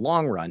CIA in the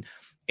long run,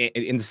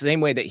 in the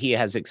same way that he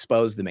has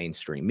exposed the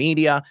mainstream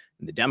media,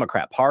 the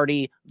Democrat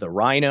Party, the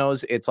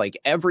rhinos, it's like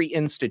every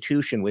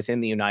institution within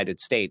the United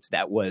States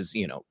that was,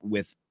 you know,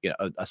 with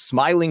a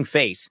smiling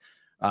face,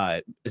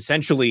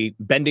 essentially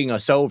bending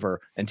us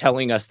over and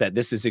telling us that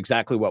this is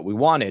exactly what we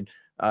wanted.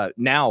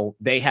 Now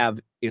they have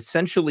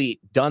essentially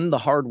done the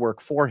hard work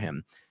for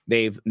him.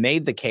 They've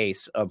made the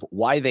case of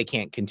why they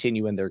can't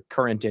continue in their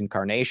current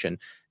incarnation.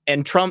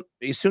 And Trump,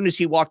 as soon as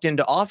he walked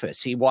into office,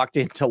 he walked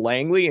into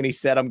Langley and he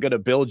said, I'm going to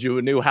build you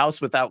a new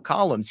house without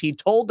columns. He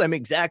told them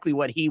exactly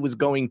what he was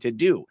going to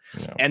do.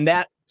 Yeah. And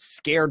that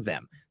scared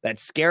them. That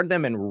scared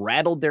them and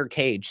rattled their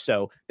cage.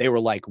 So they were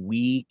like,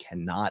 we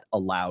cannot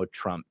allow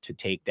Trump to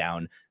take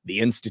down the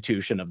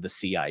institution of the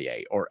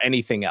CIA or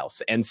anything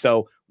else. And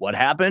so what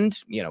happened?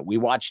 You know, we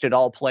watched it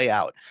all play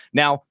out.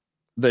 Now,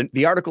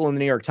 the article in the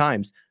New York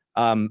Times,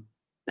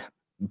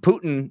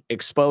 Putin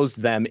exposed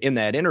them in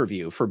that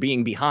interview for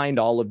being behind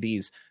all of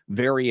these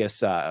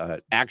various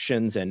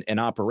actions and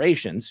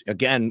operations.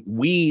 Again,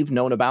 we've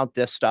known about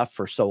this stuff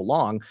for so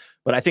long,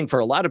 but I think for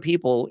a lot of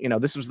people, you know,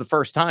 this was the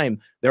first time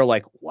they're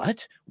like,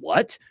 what?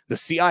 The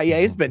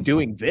CIA has been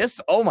doing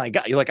this? Oh my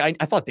God. You're like,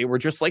 I thought they were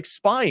just like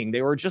spying.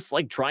 They were just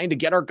like trying to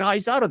get our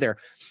guys out of there.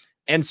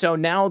 And so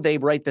now they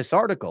write this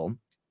article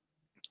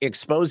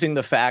exposing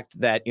the fact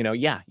that, you know,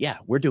 yeah,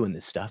 we're doing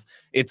this stuff.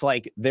 It's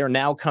like they're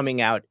now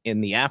coming out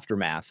in the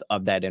aftermath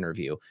of that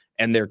interview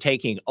and they're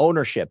taking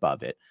ownership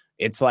of it.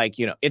 It's like,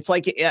 you know, it's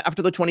like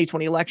after the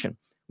 2020 election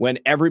when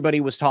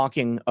everybody was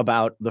talking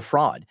about the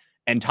fraud,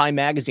 and Time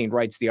Magazine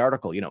writes the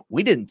article, you know,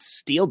 we didn't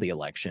steal the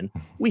election,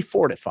 we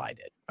fortified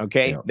it.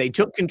 Okay. Yeah. They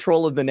took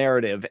control of the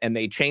narrative and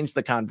they changed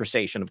the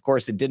conversation. Of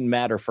course, it didn't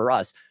matter for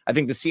us. I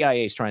think the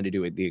CIA is trying to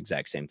do the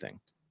exact same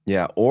thing.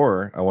 Yeah,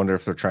 or I wonder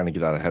if they're trying to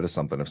get out ahead of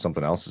something, if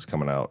something else is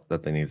coming out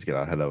that they need to get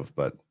out ahead of.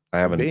 But I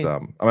haven't.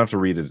 I'm gonna have to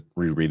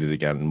reread it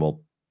again, and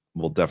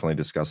we'll definitely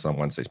discuss it on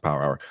Wednesday's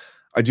Power Hour.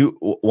 I do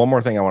one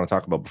more thing I want to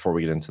talk about before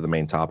we get into the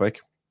main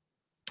topic.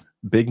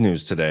 Big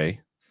news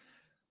today.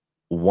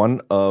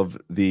 one of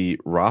the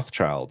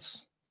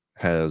Rothschilds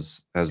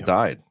has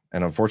died,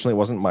 and unfortunately, it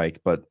wasn't Mike,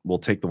 but we'll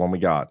take the one we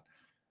got.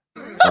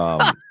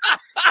 Not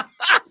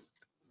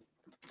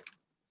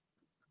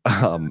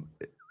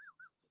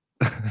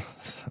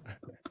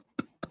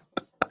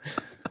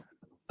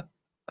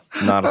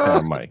a fan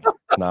of Mike.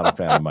 Not a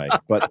fan of Mike.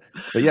 But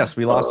yes,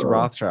 we lost a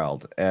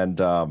Rothschild, and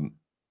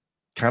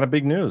kind of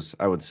big news,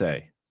 I would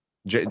say.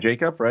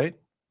 Jacob, right?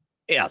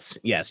 Yes,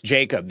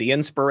 Jacob, the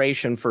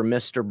inspiration for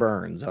Mr.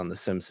 Burns on The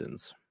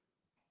Simpsons.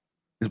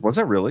 Was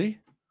that really?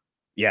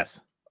 Yes.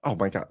 Oh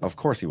my God! Of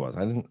course he was.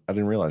 I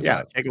didn't realize Yeah,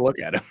 that. take a look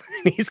at him.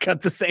 He's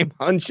got the same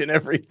hunch and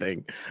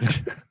everything.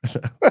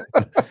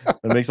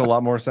 That makes a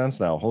lot more sense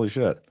now. Holy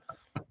shit!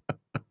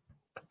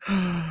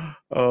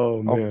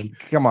 Oh man!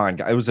 Come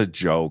on, it was a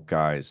joke,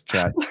 guys.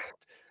 Chat.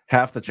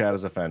 Half the chat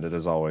is offended,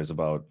 as always,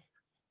 about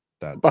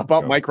that.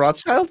 About joke. Mike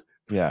Rothschild?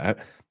 Yeah,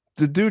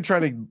 the dude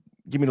tried to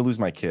get me to lose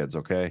my kids.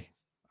 Okay,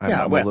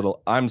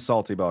 I'm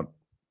salty about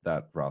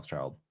that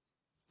Rothschild.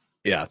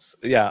 Yes.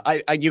 Yeah.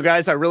 You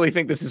guys, I really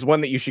think this is one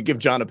that you should give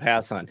John a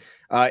pass on.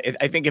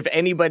 I think if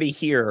anybody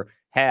here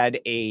had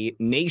a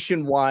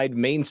nationwide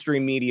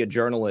mainstream media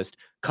journalist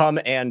come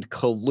and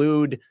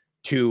collude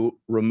to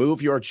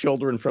remove your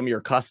children from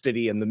your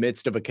custody in the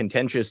midst of a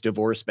contentious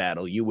divorce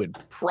battle, you would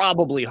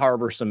probably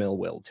harbor some ill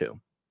will too.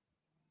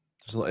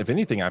 So if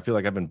anything, I feel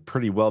like I've been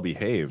pretty well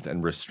behaved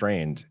and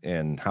restrained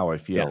in how I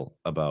feel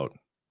about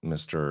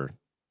Mr.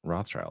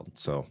 Rothschild.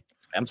 So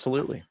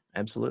absolutely.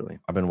 I've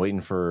been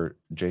waiting for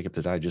Jacob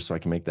to die just so I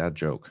can make that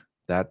joke.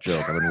 I've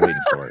been waiting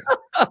for it.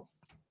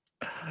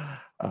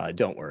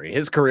 Don't worry.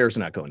 His career's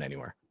not going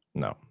anywhere.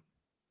 No,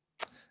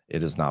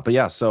 it is not. But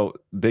yeah, so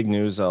big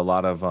news. A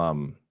lot of I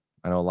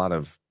know a lot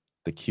of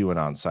the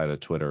QAnon side of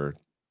Twitter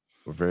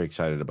were very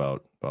excited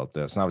about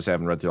this. And obviously I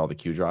haven't read through all the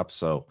Q drops.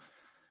 So,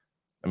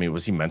 I mean,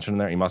 was he mentioned in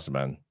there? He must have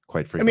been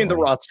quite frequently. I mean, the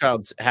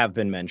Rothschilds have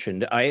been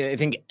mentioned. I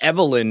think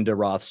Evelyn de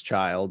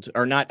Rothschild,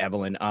 or not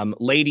Evelyn,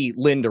 Lady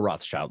Linda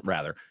Rothschild,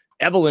 rather.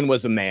 Evelyn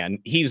was a man.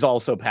 He's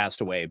also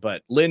passed away,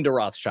 but Linda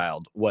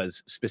Rothschild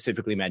was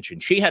specifically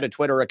mentioned. She had a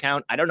Twitter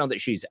account. I don't know that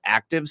she's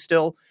active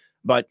still,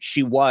 but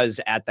she was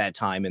at that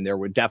time, and there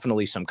were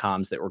definitely some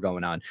comms that were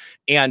going on.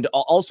 And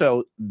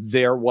also,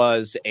 there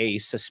was a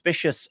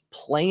suspicious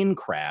plane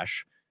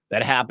crash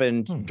that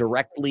happened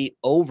directly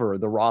over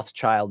the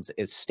Rothschilds'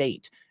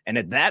 estate. And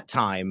at that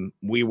time,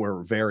 we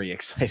were very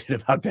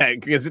excited about that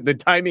because the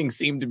timing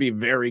seemed to be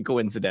very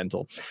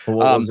coincidental. Well,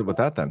 what was it with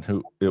that then?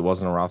 It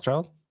wasn't a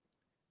Rothschild?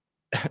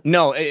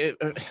 No,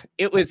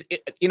 it was,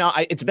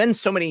 it's been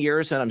so many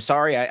years, and I'm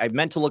sorry, I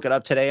meant to look it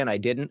up today and I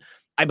didn't.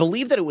 I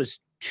believe that it was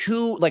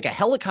like a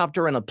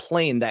helicopter and a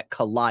plane that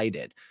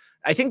collided.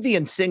 I think the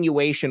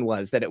insinuation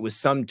was that it was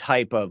some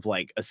type of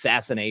like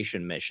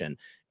assassination mission,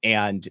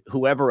 and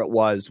whoever it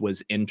was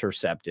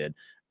intercepted.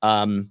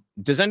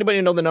 Does anybody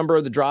know the number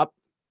of the drop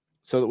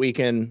so that we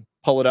can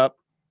pull it up?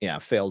 Yeah,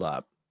 failed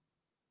up.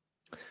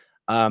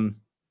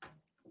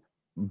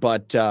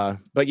 But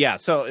yeah,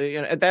 so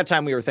at that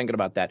time we were thinking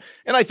about that.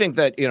 And I think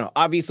that,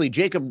 obviously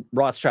Jacob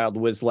Rothschild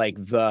was like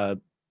the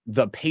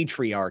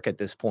patriarch at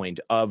this point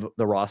of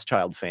the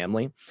Rothschild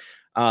family.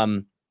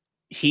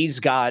 He's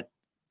got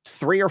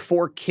 3 or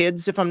 4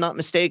 kids, if I'm not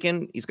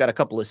mistaken. He's got a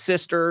couple of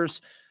sisters.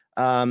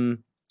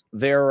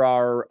 There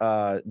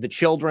are the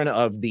children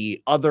of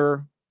the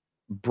other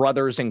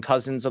brothers and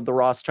cousins of the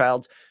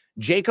Rothschilds.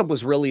 Jacob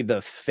was really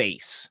the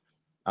face,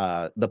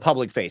 the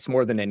public face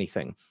more than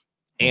anything.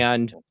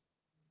 And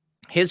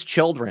his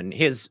children,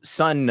 his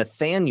son,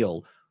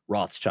 Nathaniel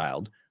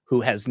Rothschild,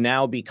 who has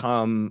now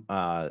become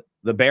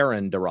the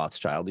Baron de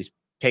Rothschild. He's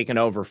taken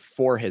over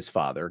for his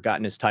father,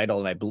 gotten his title,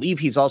 and I believe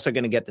he's also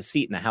going to get the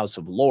seat in the House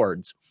of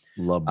Lords.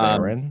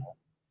 Baron?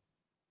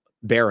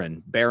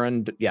 Baron.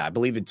 Yeah, I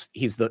believe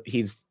he was the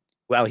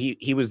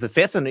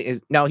 5th, and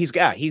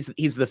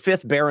he's the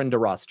 5th Baron de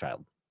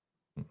Rothschild.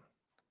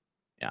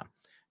 Yeah.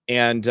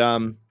 And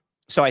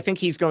so I think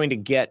he's going to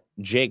get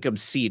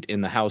Jacob's seat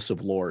in the House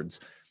of Lords.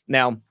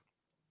 Now,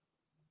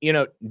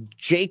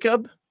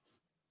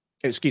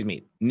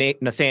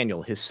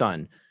 Nathaniel, his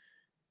son,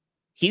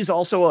 he's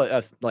also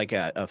a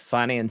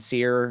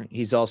financier.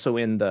 He's also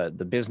in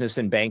the business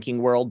and banking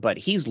world, but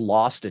he's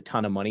lost a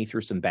ton of money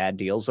through some bad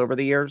deals over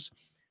the years.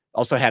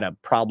 Also had a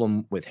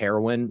problem with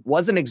heroin.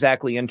 Wasn't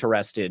exactly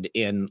interested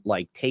in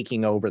like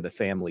taking over the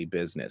family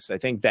business. I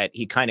think that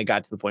he kind of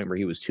got to the point where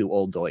he was too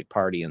old to like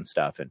party and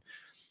stuff, and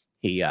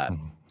he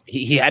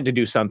had to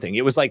do something.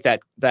 It was like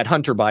that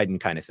Hunter Biden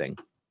kind of thing.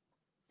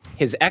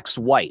 His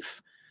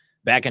ex-wife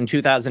back in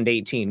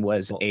 2018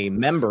 was a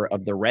member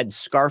of the Red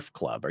Scarf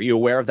Club. Are you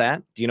aware of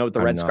that? Do you know what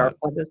the Red Scarf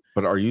Club is?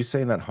 But are you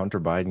saying that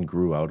Hunter Biden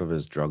grew out of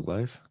his drug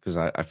life? Because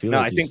I feel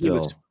I think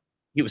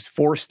he was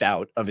forced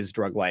out of his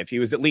drug life. He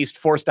was at least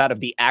forced out of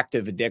the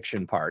active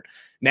addiction part.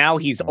 Now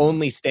he's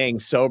only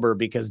staying sober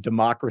because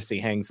democracy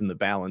hangs in the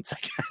balance, I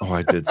guess. Oh,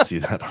 I did see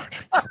that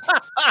article.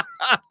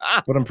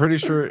 But I'm pretty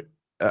sure,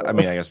 I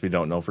mean, I guess we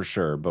don't know for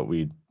sure, but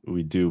we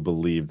do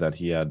believe that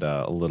he had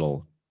a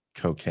little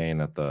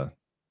cocaine at the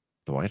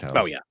White House.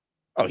 Oh, yeah.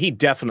 Oh, he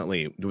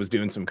definitely was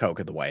doing some coke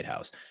at the White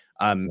House.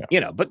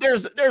 But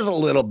there's a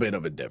little bit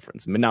of a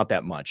difference, but not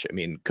that much. I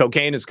mean,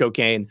 cocaine is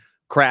cocaine.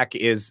 Crack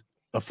is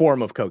a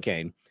form of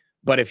cocaine.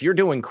 But if you're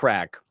doing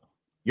crack,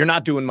 you're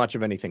not doing much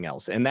of anything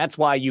else. And that's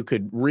why you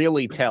could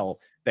really tell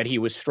that he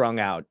was strung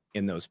out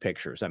in those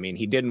pictures. I mean,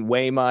 he didn't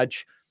weigh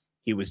much.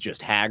 He was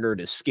just haggard.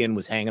 His skin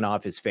was hanging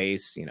off his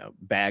face,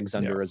 bags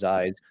under his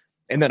eyes.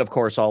 And then, of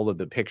course, all of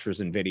the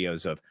pictures and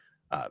videos of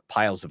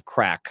piles of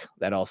crack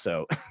that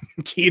also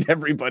keyed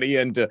everybody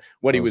into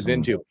what he was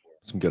into.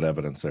 Some good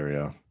evidence there,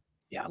 yeah.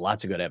 Yeah,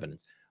 lots of good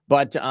evidence.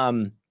 But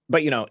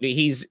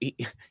he's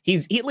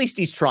at least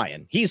he's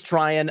trying. He's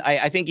trying.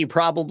 I think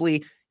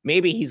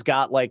maybe he's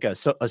got like a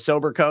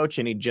sober coach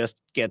and he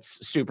just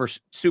gets super,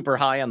 super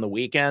high on the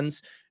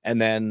weekends and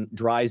then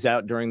dries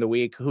out during the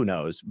week. Who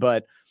knows?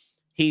 But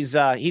he's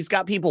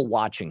got people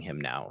watching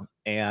him now.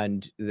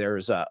 And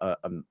there's a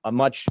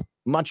much,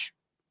 much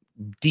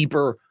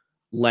deeper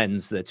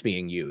lens that's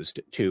being used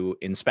to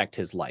inspect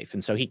his life.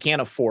 And so he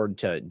can't afford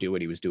to do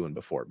what he was doing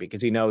before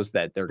because he knows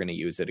that they're going to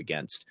use it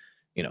against,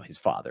 his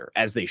father,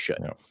 as they should.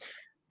 Yeah.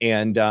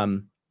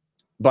 And,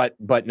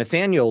 but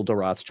Nathaniel de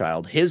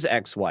Rothschild, his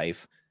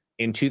ex-wife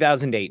in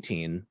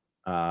 2018,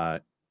 now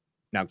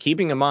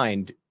keeping in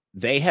mind,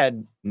 they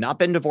had not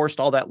been divorced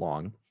all that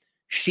long.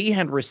 She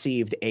had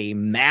received a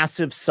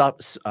massive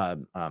settlement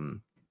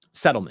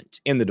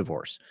in the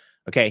divorce.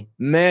 Okay.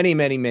 Many,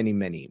 many, many,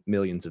 many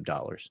millions of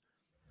dollars.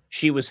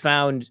 She was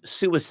found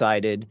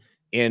suicided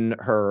in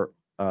her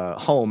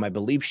home. I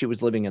believe she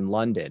was living in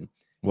London.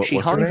 She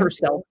hung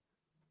herself.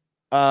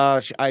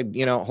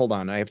 Hold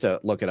on. I have to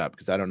look it up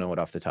because I don't know it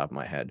off the top of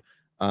my head.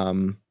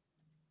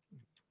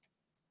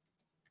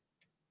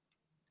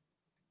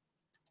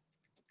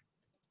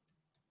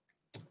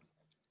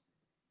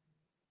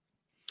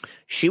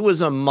 She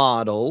was a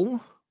model.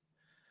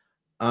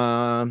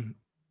 I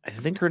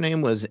think her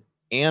name was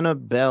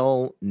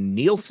Annabelle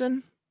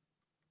Nielsen.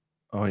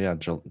 Oh, yeah.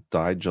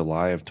 Died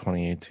July of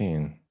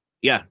 2018.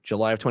 Yeah,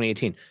 July of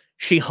 2018.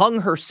 She hung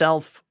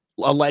herself,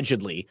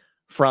 allegedly,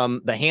 from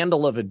the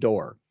handle of a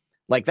door.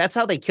 Like, that's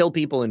how they kill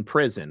people in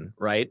prison,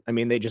 right? I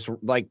mean, they just,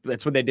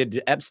 that's what they did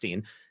to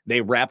Epstein.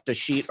 They wrapped a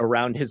sheet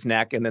around his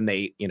neck, and then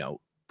they,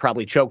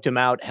 probably choked him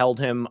out, held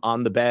him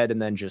on the bed,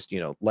 and then just,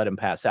 let him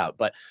pass out.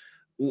 But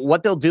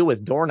what they'll do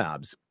with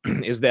doorknobs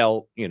is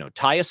they'll,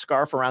 tie a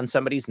scarf around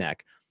somebody's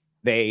neck.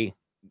 You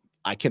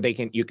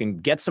can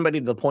get somebody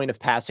to the point of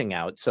passing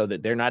out so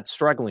that they're not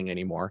struggling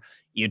anymore.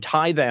 You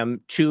tie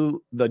them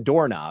to the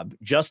doorknob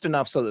just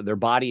enough so that their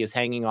body is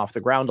hanging off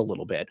the ground a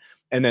little bit.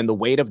 And then the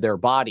weight of their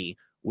body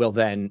will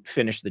then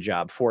finish the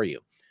job for you.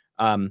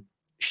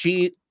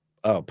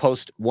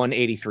 Post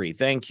 183.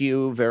 Thank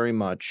you very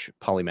much,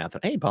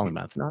 Polymathon. Hey,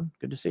 Polymathon.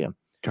 Good to see you.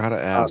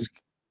 Gotta ask,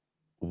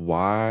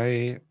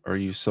 why are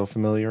you so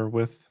familiar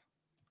with?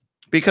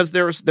 Because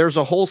there's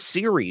a whole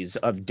series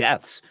of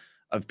deaths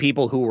of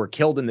people who were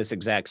killed in this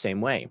exact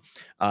same way.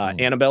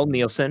 Annabelle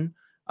Nielsen,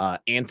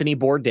 Anthony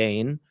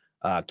Bourdain,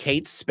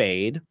 Kate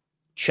Spade,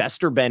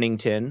 Chester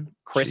Bennington,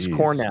 Chris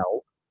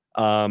Cornell.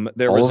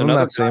 There was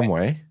another same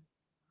way.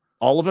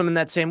 All of them in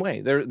that same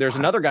way. There's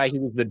another guy. He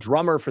was the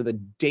drummer for the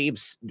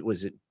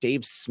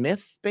Dave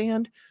Smith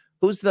band?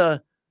 Who's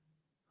the?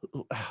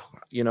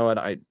 You know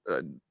what?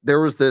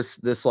 There was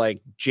this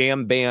like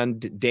jam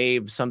band,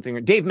 Dave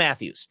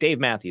Matthews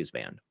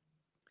band.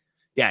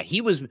 Yeah,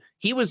 he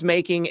was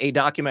making a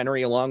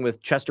documentary along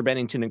with Chester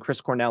Bennington and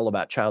Chris Cornell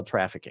about child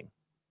trafficking.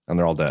 And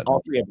they're all dead.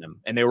 All three of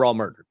them. And they were all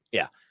murdered.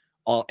 Yeah.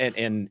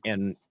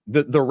 And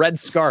the red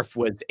scarf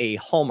was a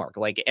hallmark.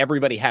 Like,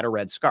 everybody had a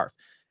red scarf.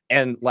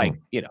 And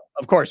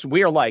of course,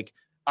 we are like,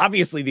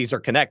 obviously these are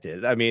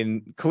connected. I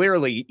mean,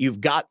 clearly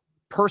you've got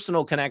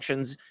personal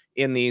connections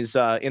in these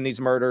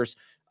murders.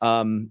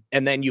 And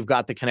then you've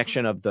got the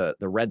connection of the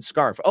red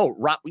scarf. Oh,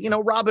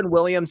 Robin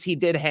Williams, he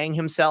did hang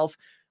himself,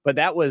 but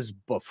that was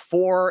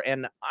before.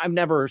 And I've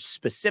never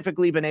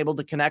specifically been able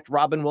to connect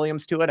Robin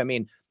Williams to it. I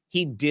mean,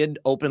 he did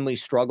openly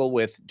struggle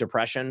with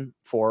depression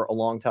for a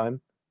long time.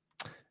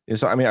 Yeah,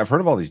 so, I mean, I've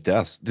heard of all these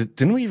deaths.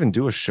 Didn't we even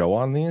do a show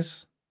on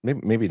these?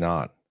 Maybe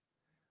not.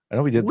 I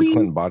know we did the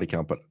Clinton body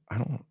count, but I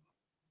don't.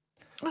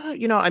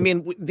 I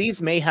mean,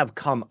 these may have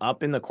come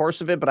up in the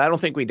course of it, but I don't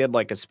think we did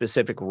like a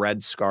specific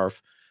red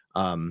scarf.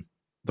 The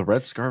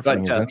red scarf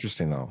thing is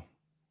interesting, though.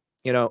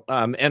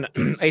 And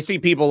I see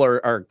people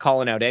are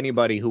calling out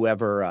anybody who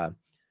ever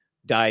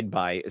died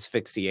by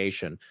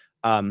asphyxiation.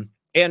 And,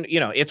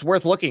 it's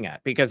worth looking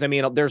at because, I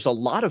mean, there's a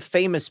lot of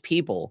famous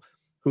people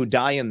who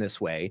die in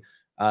this way,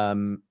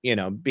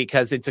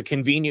 because it's a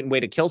convenient way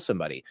to kill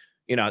somebody.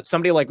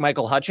 Somebody like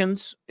Michael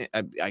Hutchins,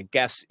 I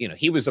guess,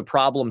 he was a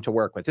problem to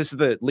work with. This is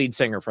the lead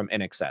singer from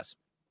NXS.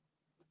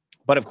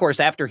 But of course,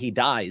 after he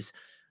dies,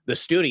 the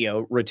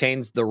studio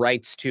retains the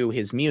rights to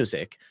his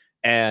music,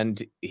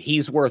 and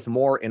he's worth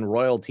more in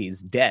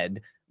royalties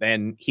dead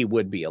than he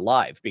would be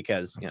alive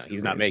because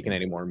he's not making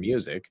any more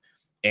music.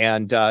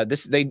 And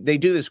they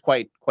do this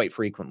quite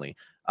frequently.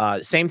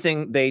 Same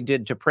thing they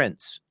did to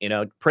Prince.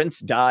 Prince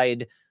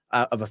died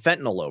of a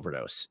fentanyl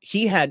overdose.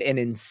 He had an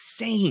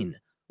insane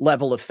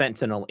level of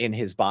fentanyl in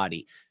his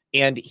body.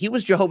 And he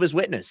was Jehovah's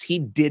Witness. He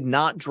did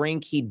not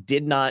drink. He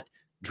did not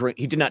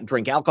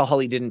drink alcohol.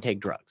 He didn't take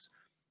drugs.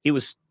 He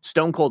was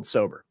stone cold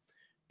sober.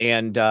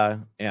 And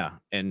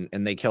and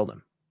they killed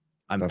him.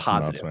 That's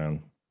positive. Nuts,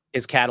 man.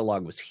 His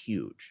catalog was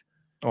huge.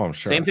 Oh, I'm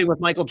sure. Same thing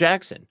with Michael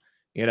Jackson.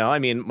 I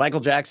mean,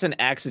 Michael Jackson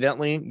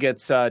accidentally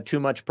gets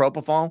too much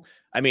propofol.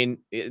 I mean,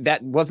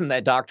 that wasn't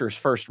that doctor's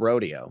first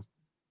rodeo.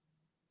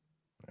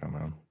 Yeah,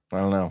 man.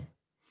 I don't know.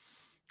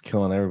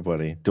 Killing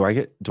everybody. Do I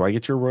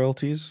get your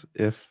royalties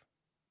if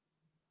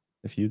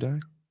you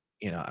die?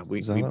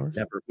 We've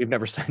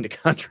never signed a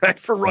contract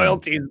for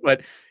royalties,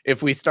 but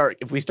if we start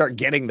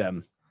getting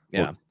them,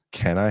 yeah. Well,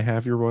 can I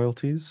have your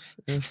royalties?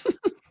 Allow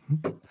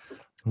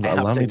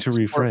me to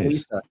rephrase.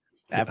 Lisa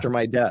after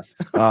my death.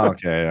 Oh,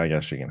 okay, I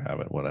guess you can have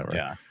it.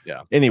 Whatever.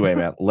 Yeah. Anyway,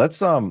 man, let's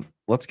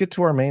get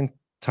to our main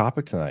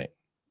topic tonight.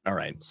 All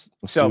right.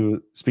 Let's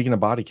do, speaking of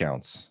body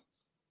counts.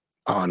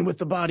 On with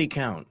the body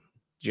count.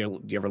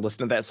 Did you ever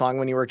listen to that song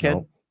when you were a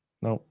kid?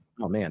 Nope.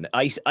 Oh man,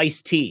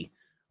 Ice-T.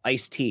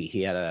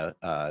 He had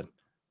a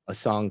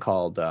song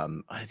called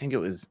I think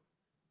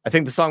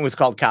the song was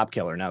called Cop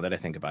Killer. Now that I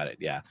think about it,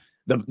 yeah.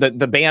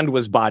 The band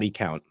was Body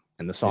Count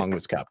and the song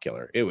was Cop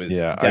Killer. It was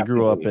I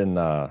grew up in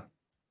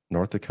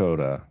North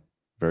Dakota,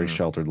 very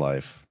sheltered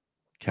life,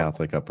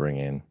 Catholic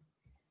upbringing.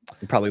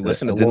 You probably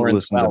listened to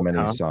Lawrence Welk, to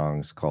many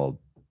songs called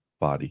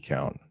Body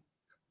Count.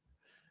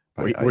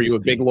 Were you a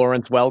big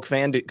Lawrence Welk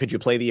fan? Could you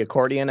play the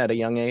accordion at a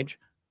young age?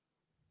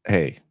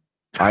 Hey,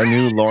 I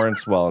knew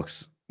Lawrence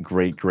Welk's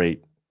great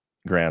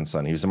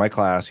grandson. He was in my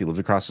class. He lived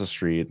across the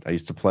street. I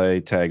used to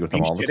play tag with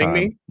him all the time.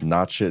 Me?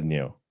 Not shitting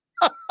you.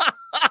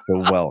 The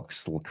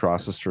Welks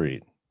across the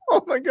street.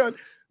 Oh my God.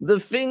 The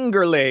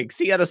Finger Lakes.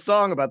 He had a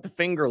song about the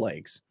Finger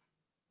Lakes.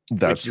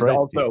 That's which is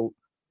also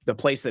the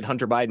place that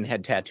Hunter Biden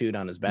had tattooed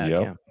on his back.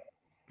 Yep. Yeah.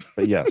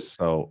 But yes,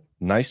 so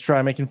nice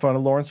try making fun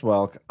of Lawrence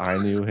Welk. I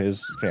knew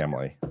his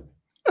family.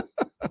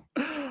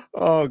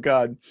 Oh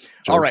God.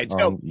 Jokes all right.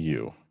 So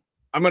you.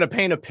 I'm going to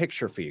paint a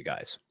picture for you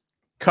guys.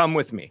 Come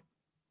with me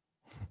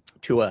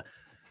to a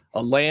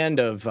land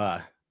of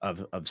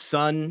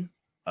sun,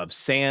 of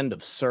sand,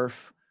 of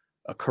surf,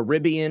 a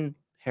Caribbean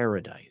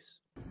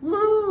paradise.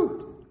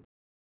 Woo!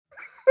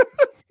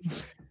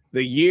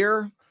 The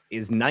year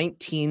is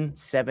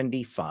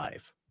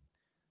 1975,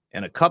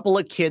 and a couple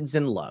of kids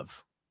in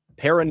love, a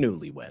pair of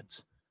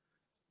newlyweds,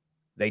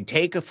 they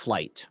take a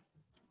flight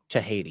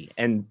to Haiti,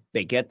 and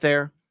they get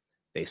there.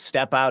 They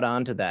step out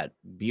onto that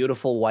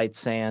beautiful white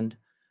sand.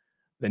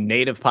 The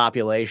native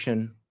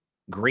population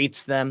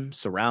greets them,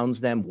 surrounds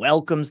them,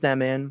 welcomes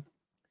them in,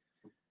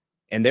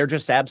 and they're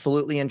just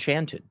absolutely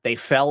enchanted. They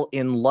fell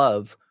in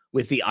love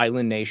with the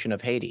island nation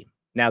of Haiti.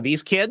 Now,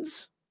 these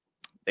kids,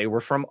 they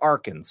were from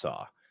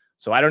Arkansas,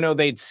 so I don't know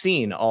they'd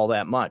seen all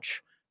that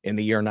much in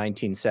the year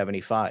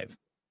 1975.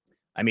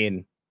 I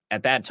mean,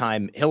 at that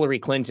time, Hillary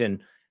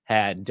Clinton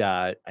had,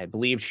 I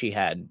believe she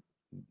had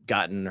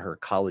gotten her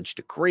college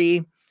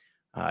degree.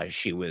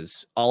 She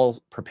was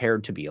all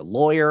prepared to be a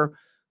lawyer.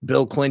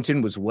 Bill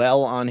Clinton was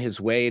well on his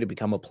way to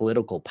become a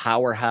political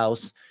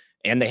powerhouse,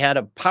 and they had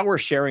a power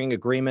sharing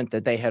agreement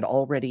that they had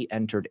already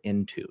entered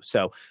into.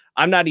 So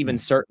I'm not even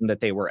certain that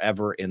they were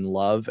ever in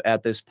love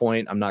at this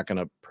point. I'm not going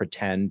to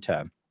pretend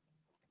to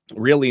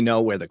really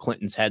know where the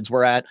Clintons' heads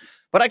were at,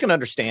 but I can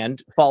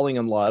understand falling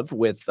in love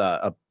with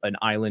an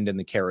island in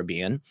the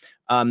Caribbean.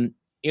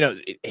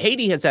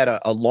 Haiti has had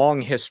a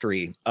long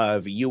history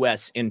of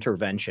U.S.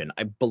 intervention.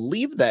 I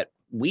believe that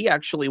we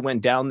actually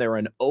went down there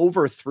and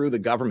overthrew the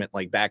government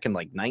back in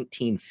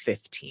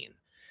 1915.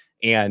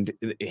 And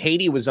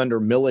Haiti was under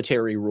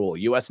military rule,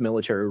 U.S.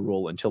 military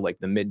rule until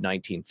the mid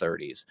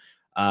 1930s.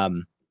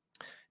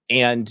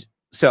 And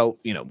so,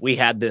 we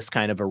had this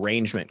kind of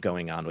arrangement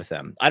going on with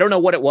them. I don't know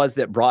what it was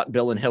that brought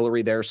Bill and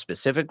Hillary there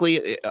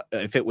specifically,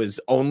 if it was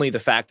only the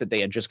fact that they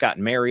had just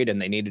gotten married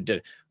and they needed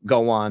to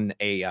go on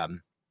a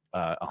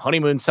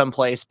honeymoon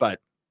someplace,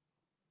 but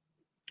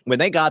when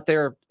they got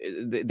there,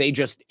 they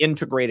just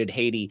integrated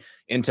Haiti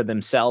into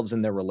themselves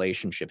and their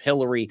relationship.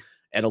 Hillary,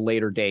 at a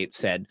later date,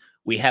 said,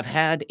 "We have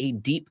had a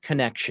deep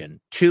connection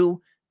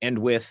to and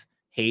with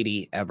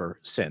Haiti ever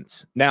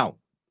since." Now,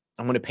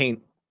 I'm going to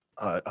paint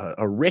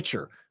a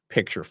richer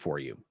picture for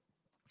you.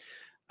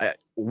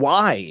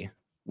 Why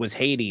was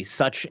Haiti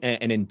such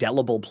an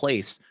indelible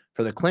place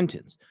for the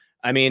Clintons?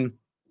 I mean,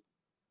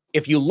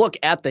 if you look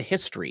at the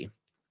history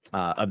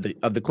of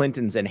the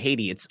Clintons and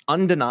Haiti, it's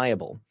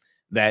undeniable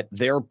that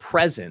their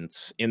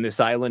presence in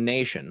this island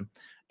nation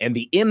and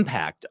the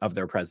impact of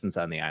their presence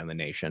on the island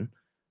nation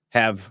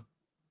have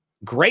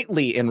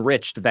greatly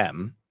enriched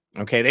them.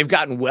 Okay, they've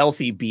gotten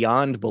wealthy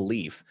beyond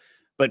belief,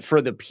 but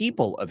for the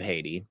people of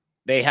Haiti,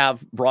 they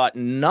have brought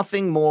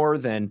nothing more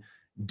than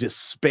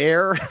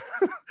despair,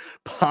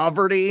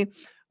 poverty,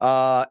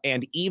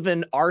 and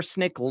even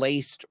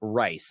arsenic-laced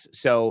rice.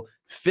 So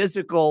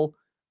physical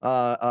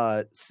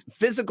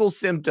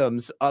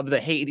symptoms of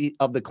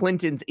the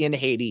Clintons in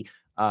Haiti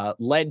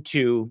led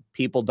to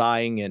people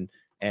dying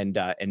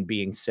and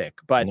being sick.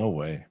 But no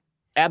way.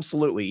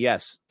 Absolutely,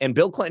 yes. And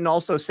Bill Clinton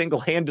also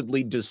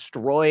single-handedly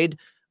destroyed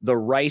the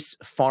rice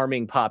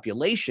farming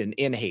population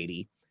in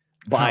Haiti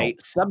by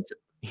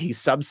he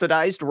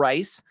subsidized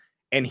rice,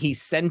 and he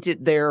sent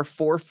it there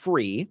for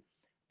free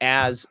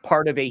as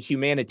part of a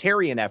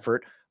humanitarian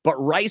effort. But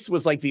rice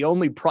was like the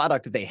only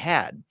product they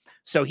had.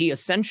 So he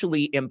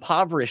essentially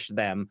impoverished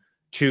them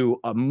to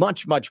a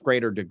much, much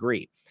greater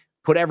degree,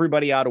 put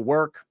everybody out of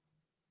work.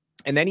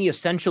 And then he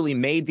essentially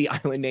made the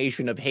island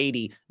nation of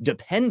Haiti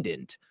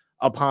dependent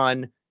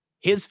upon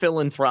his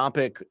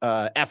philanthropic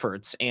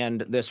efforts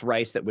and this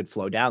rice that would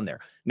flow down there.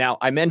 Now,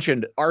 I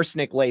mentioned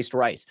arsenic-laced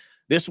rice.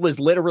 This was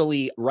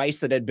literally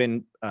rice that had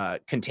been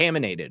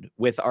contaminated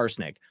with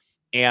arsenic.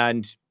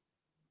 And,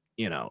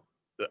 you know,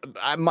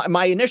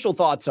 my initial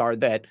thoughts are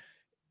that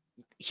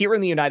here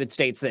in the United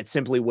States, that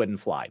simply wouldn't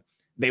fly.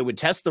 They would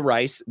test the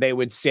rice. They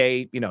would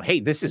say, you know, hey,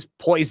 this is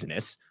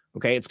poisonous.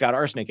 Okay, it's got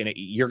arsenic in it.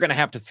 You're going to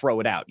have to throw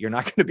it out. You're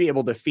not going to be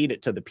able to feed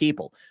it to the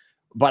people.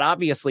 But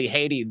obviously,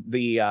 Haiti,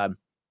 the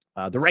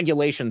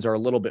regulations are a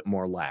little bit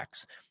more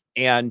lax.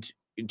 And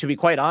to be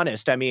quite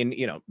honest, I mean,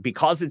 you know,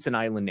 because it's an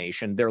island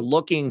nation, they're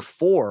looking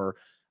for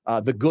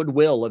the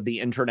goodwill of the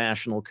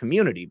international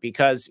community.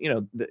 Because, you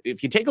know,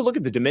 if you take a look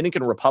at the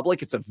Dominican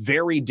Republic, it's a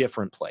very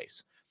different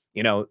place.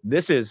 You know,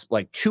 this is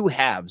like two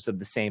halves of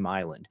the same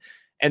island.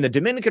 And the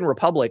Dominican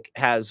Republic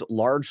has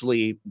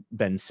largely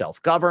been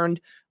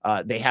self-governed.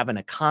 They have an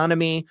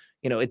economy.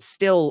 You know, it's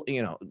still,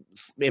 you know,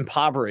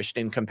 impoverished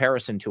in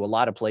comparison to a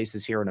lot of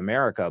places here in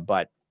America.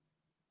 But,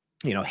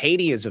 you know,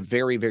 Haiti is a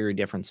very, very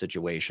different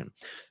situation.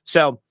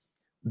 So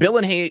Bill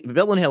and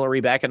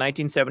Hillary back in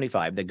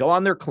 1975, they go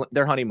on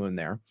their honeymoon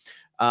there.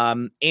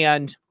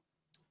 And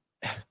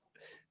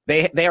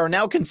they are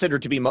now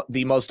considered to be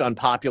the most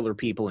unpopular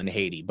people in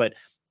Haiti. But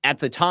at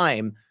the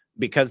time,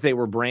 because they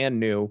were brand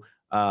new,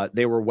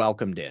 they were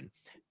welcomed in.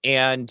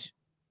 And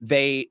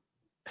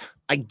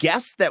I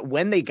guess that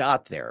when they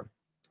got there,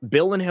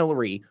 Bill and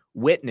Hillary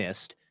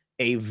witnessed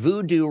a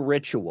voodoo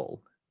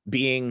ritual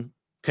being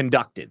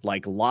conducted,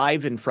 like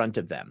live in front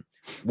of them,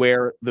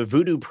 where the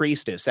voodoo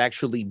priestess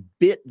actually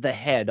bit the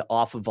head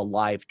off of a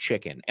live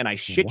chicken. And I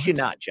shit you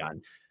not,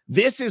 John,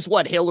 this is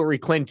what Hillary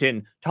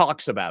Clinton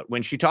talks about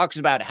when she talks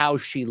about how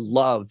she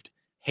loved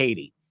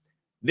Haiti.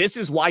 This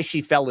is why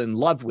she fell in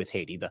love with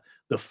Haiti,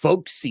 the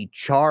folksy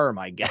charm,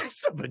 I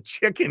guess, of a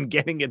chicken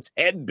getting its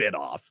head bit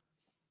off.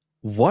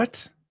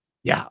 What?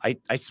 Yeah,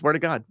 I swear to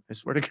God. I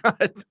swear to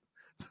God.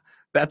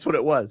 That's what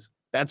it was.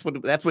 That's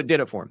what did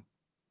it for him.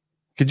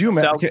 Could you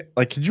imagine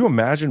could you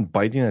imagine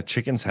biting a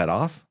chicken's head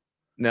off?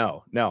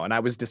 No. And I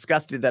was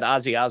disgusted that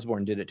Ozzy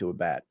Osbourne did it to a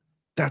bat.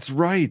 That's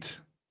right.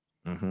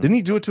 Mm-hmm. Didn't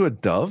he do it to a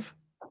dove?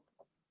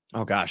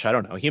 Oh gosh, I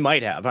don't know. He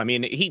might have. I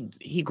mean,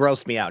 he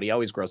grossed me out. He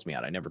always grossed me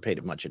out. I never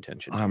paid much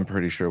attention. I'm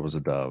pretty sure it was a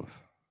dove.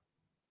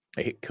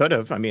 It could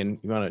have. I mean,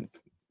 you want to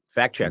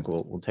fact check?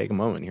 We'll take a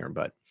moment here,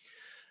 but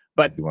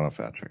you want to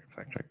fact check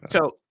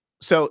that.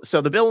 So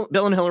the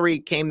Bill and Hillary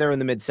came there in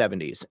the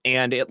mid-70s,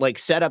 and it like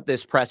set up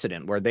this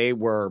precedent where they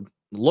were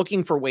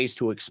looking for ways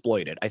to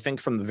exploit it, I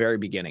think, from the very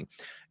beginning.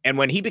 And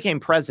when he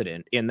became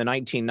president in the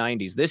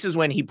 1990s, this is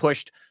when he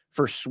pushed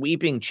for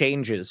sweeping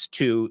changes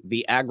to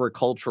the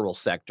agricultural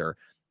sector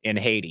in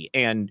Haiti.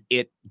 And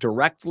it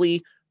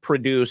directly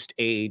produced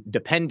a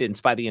dependence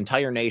by the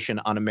entire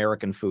nation on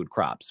American food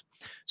crops.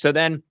 So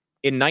then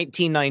in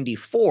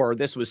 1994,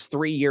 this was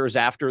 3 years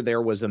after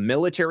there was a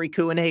military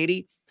coup in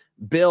Haiti,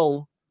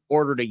 Bill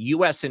ordered a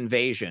U.S.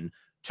 invasion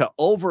to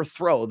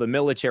overthrow the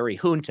military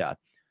junta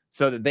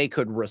so that they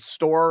could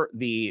restore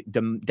the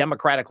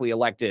democratically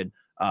elected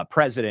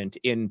president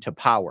into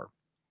power.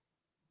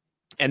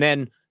 And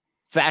then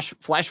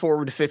flash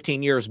forward to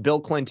 15 years, Bill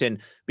Clinton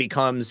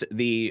becomes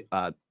the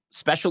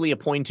specially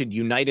appointed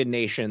United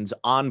Nations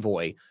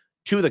envoy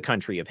to the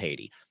country of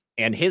Haiti.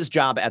 And his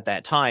job at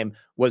that time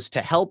was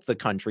to help the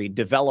country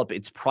develop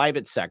its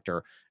private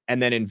sector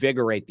and then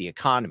invigorate the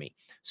economy.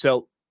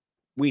 So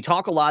we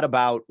talk a lot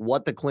about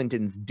what the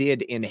Clintons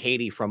did in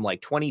Haiti from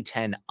like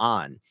 2010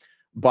 on.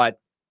 But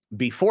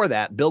before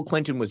that, Bill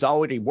Clinton was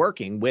already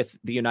working with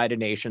the United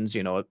Nations,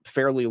 you know, a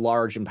fairly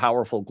large and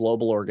powerful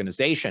global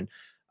organization,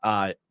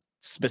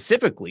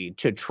 specifically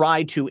to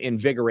try to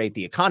invigorate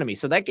the economy.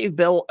 So that gave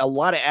Bill a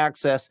lot of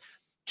access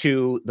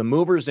to the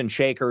movers and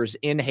shakers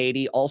in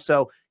Haiti,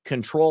 also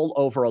control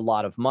over a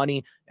lot of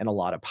money and a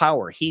lot of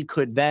power. He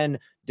could then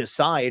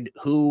decide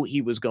who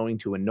he was going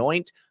to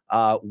anoint,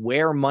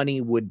 where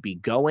money would be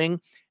going.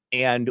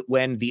 And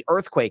when the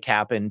earthquake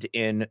happened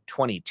in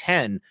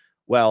 2010,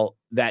 well,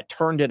 that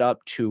turned it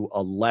up to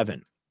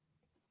 11.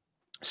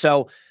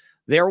 So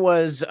there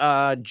was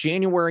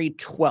January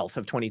 12th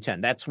of 2010.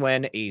 That's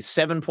when a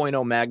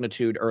 7.0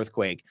 magnitude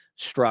earthquake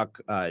struck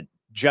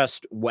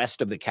just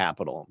west of the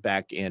capital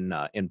back in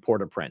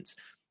Port-au-Prince.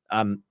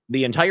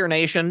 The entire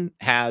nation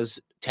has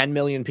 10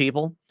 million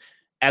people.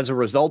 As a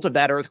result of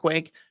that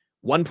earthquake,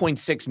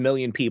 1.6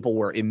 million people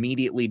were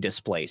immediately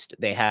displaced.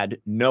 They had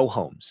no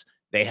homes.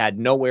 They had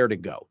nowhere to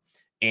go.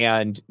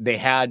 And they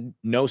had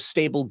no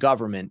stable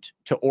government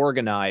to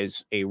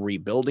organize a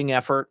rebuilding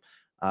effort.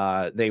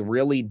 They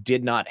really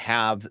did not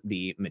have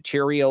the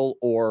material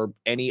or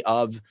any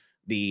of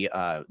the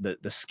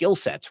skill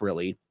sets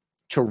really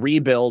to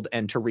rebuild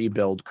and to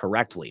rebuild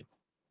correctly.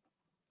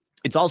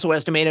 It's also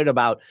estimated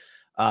about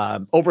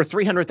over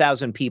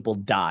 300,000 people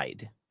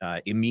died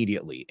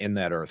immediately in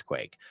that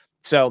earthquake.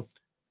 So,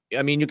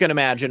 I mean, you can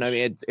imagine. I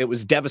mean, it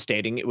was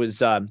devastating. It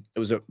was a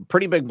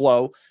pretty big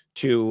blow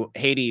to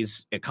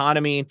Haiti's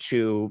economy,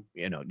 to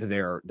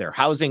their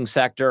housing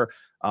sector,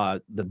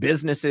 the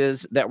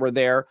businesses that were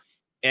there,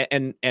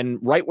 and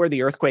right where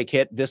the earthquake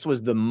hit, this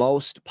was the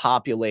most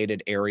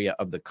populated area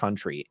of the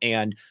country,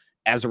 and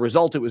as a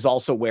result, it was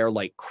also where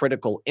like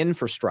critical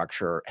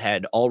infrastructure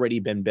had already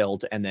been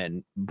built, and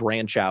then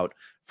branch out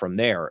from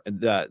there.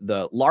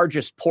 The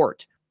largest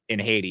port in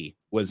Haiti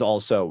was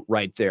also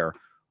right there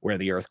where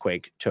the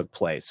earthquake took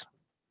place.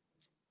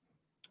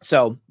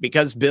 So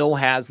because Bill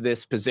has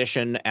this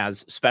position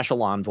as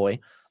special envoy,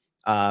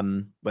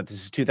 but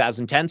this is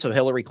 2010, so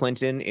Hillary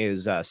Clinton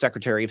is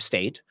Secretary of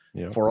State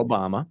for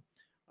Obama.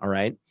 All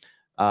right.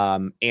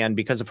 And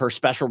because of her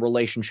special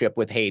relationship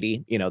with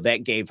Haiti,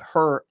 that gave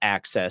her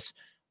access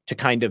to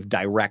kind of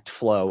direct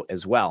flow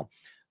as well.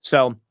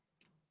 So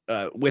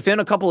within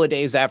a couple of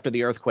days after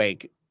the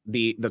earthquake,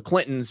 the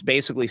Clintons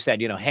basically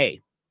said,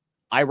 hey,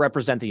 I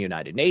represent the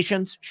United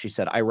Nations. She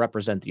said, I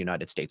represent the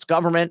United States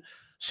government.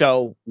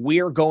 So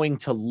we're going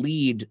to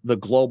lead the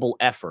global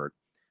effort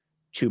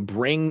to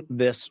bring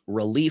this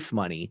relief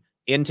money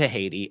into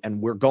Haiti, and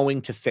we're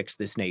going to fix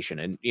this nation.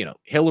 And,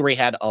 Hillary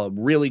had a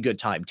really good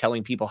time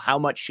telling people how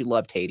much she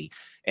loved Haiti.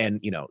 And,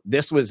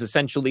 this was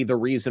essentially the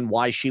reason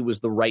why she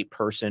was the right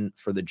person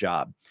for the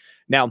job.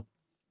 Now,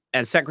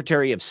 as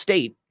Secretary of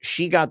State,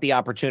 she got the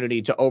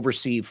opportunity to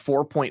oversee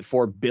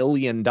 $4.4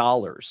 billion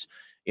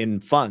in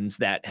funds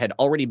that had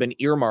already been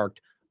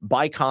earmarked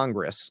by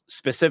Congress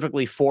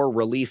specifically for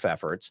relief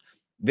efforts.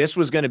 This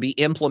was going to be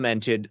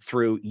implemented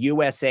through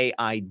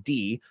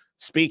USAID.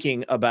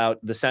 Speaking about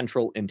the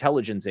Central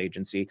Intelligence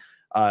Agency,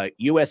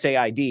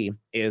 USAID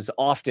is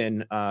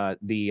often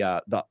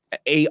the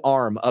A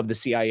arm of the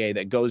CIA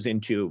that goes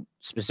into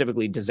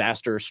specifically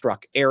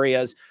disaster-struck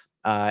areas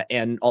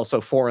and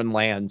also foreign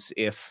lands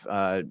if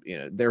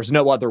there's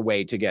no other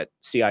way to get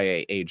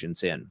CIA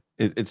agents in.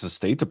 It's the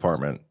State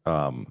Department.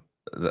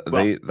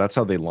 That's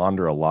how they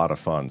launder a lot of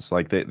funds.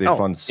 Like they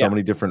fund so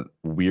many different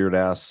weird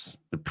ass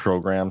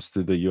programs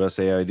through the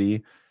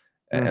USAID,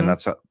 and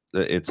that's how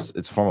it's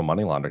a form of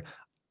money laundering.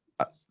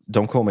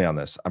 Don't quote me on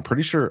this. I'm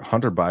pretty sure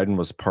Hunter Biden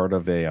was part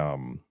of he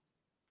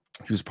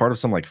was part of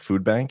some like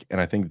food bank, and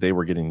I think they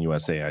were getting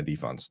USAID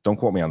funds. Don't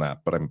quote me on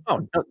that, but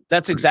no,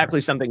 that's exactly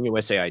something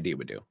USAID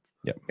would do.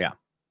 Yeah.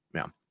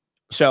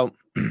 So,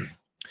 all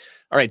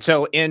right.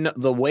 So in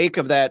the wake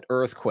of that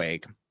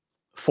earthquake,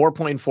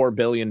 $4.4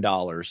 billion,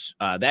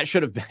 that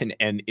should have been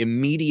an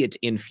immediate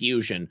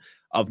infusion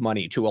of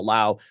money to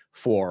allow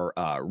for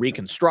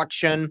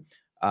reconstruction,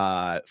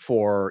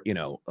 for,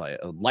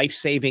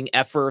 life-saving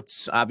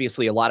efforts.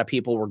 Obviously, a lot of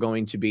people were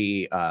going to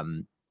be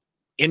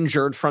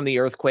injured from the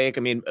earthquake.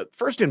 I mean,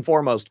 first and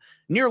foremost,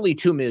 nearly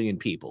 2 million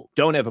people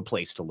don't have a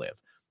place to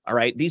live. All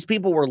right. These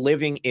people were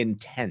living in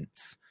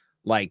tents,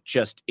 like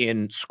just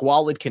in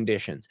squalid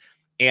conditions.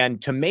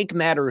 And to make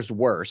matters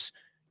worse,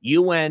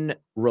 UN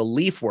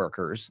relief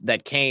workers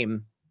that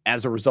came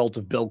as a result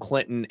of Bill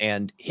Clinton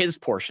and his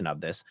portion of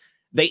this,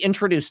 they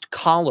introduced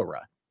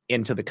cholera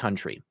into the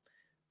country.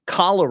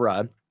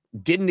 Cholera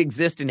didn't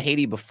exist in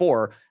Haiti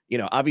before.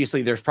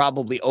 Obviously there's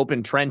probably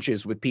open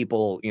trenches with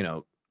people,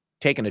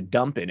 taking a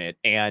dump in it,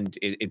 and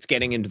it's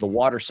getting into the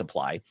water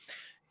supply.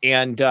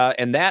 And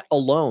that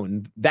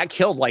alone, that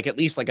killed like at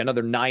least like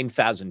another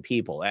 9,000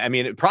 people. I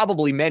mean,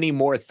 probably many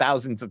more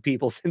thousands of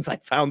people since I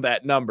found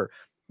that number,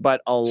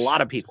 but a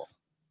lot of people.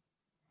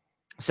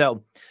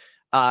 So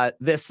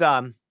this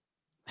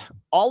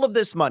all of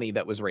this money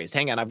that was raised,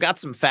 hang on, I've got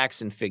some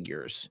facts and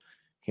figures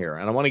here,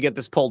 and I want to get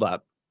this pulled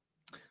up.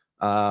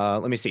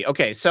 Let me see.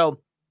 Okay, so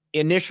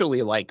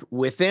initially, like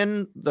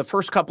within the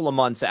first couple of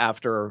months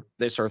after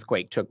this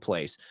earthquake took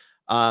place,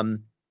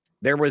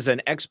 there was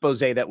an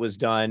expose that was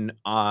done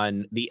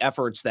on the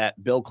efforts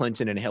that Bill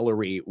Clinton and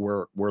Hillary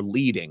were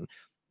leading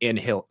in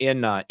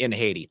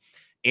Haiti.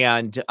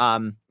 And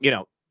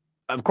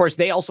of course,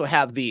 they also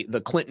have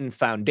the Clinton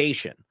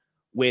Foundation,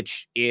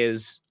 which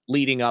is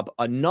leading up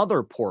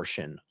another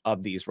portion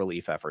of these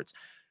relief efforts.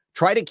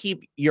 Try to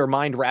keep your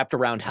mind wrapped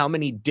around how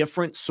many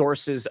different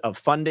sources of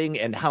funding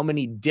and how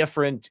many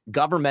different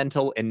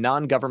governmental and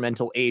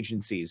non-governmental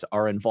agencies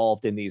are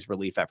involved in these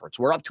relief efforts.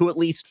 We're up to at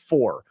least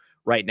 4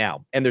 right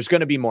now, and there's going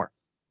to be more.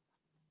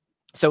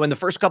 So in the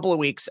first couple of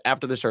weeks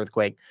after this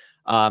earthquake,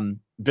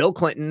 Bill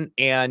Clinton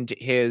and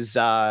his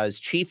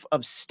chief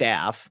of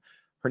staff,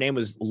 her name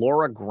was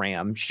Laura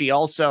Graham. She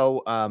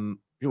also,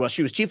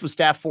 she was chief of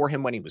staff for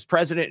him when he was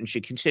president, and she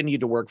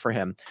continued to work for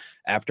him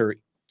after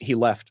he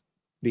left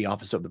the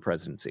office of the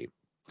presidency.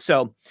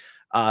 So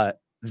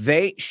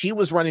she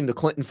was running the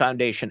Clinton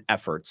Foundation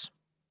efforts.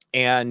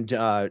 And,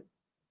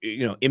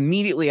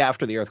 immediately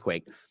after the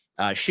earthquake,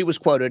 she was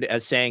quoted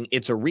as saying,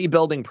 "It's a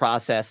rebuilding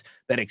process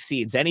that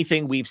exceeds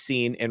anything we've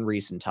seen in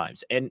recent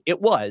times." And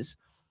it was,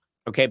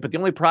 okay, but the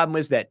only problem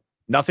is that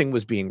nothing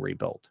was being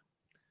rebuilt.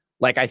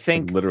 Like, I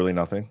think literally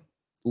nothing.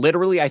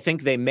 Literally, I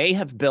think they may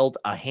have built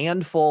a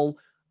handful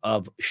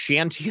of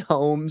shanty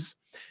homes,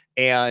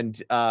 and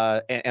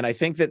I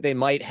think that they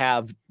might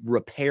have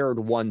repaired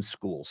one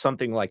school,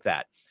 something like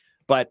that.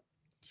 But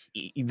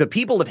the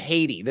people of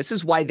Haiti, this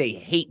is why they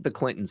hate the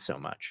Clintons so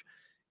much,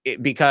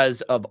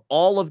 because of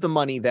all of the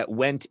money that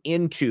went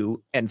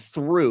into and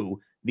through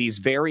these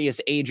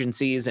various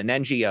agencies and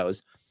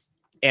NGOs,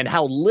 and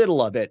how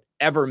little of it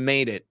ever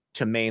made it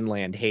to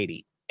mainland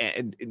Haiti.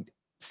 And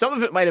some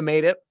of it might have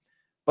made it,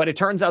 but it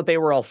turns out they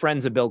were all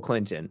friends of Bill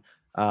Clinton,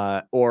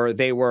 or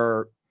they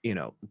were,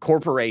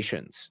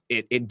 corporations.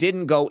 It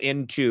didn't go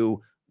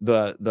into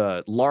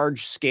the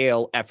large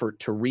scale effort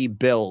to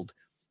rebuild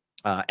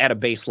at a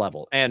base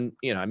level. And,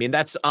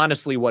 that's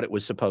honestly what it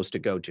was supposed to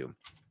go to.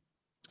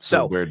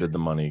 So where did the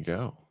money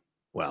go?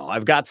 Well,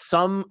 I've got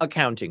some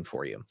accounting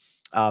for you.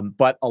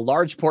 But a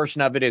large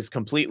portion of it is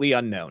completely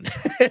unknown.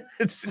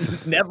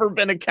 It's never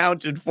been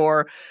accounted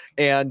for,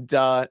 and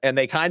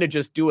they kind of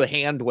just do a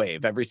hand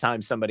wave every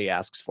time somebody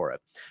asks for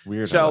it.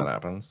 Weird how that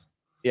happens.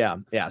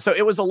 Yeah. So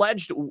it was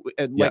alleged, on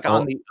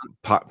the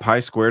Pi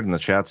Squared in the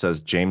chat says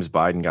James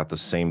Biden got the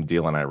same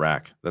deal in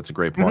Iraq. That's a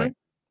great point.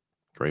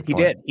 Great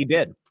point. He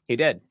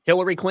did.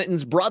 Hillary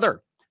Clinton's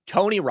brother,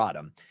 Tony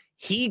Rodham,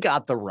 he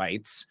got the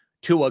rights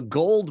to a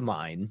gold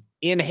mine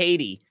in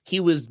Haiti.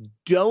 He was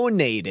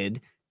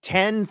donated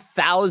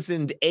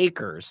 10,000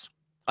 acres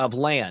of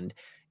land,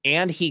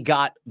 and he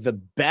got the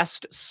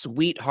best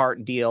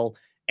sweetheart deal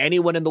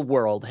anyone in the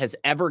world has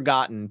ever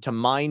gotten to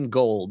mine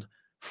gold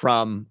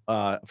from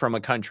a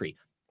country.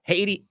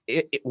 Haiti,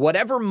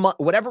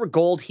 whatever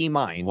gold he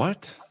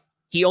mined,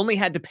 he only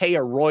had to pay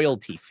a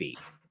royalty fee.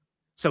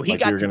 So he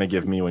you're going to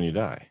give me when you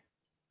die.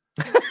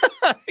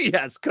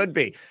 Yes, could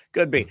be.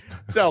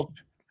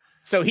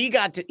 So he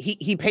got to,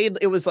 he paid,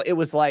 it was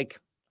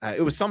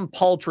some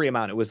paltry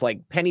amount. It was like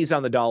pennies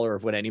on the dollar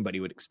of what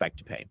anybody would expect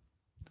to pay.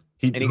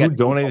 Who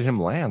donated him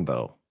land,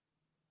 though?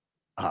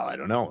 I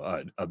don't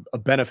know. A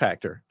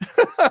benefactor.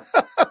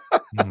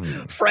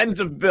 Friends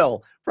of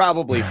Bill,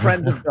 probably.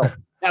 Friends of Bill.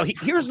 Now,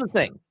 here's the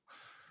thing.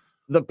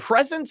 The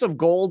presence of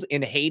gold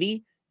in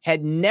Haiti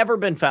had never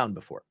been found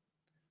before.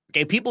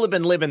 Okay, people have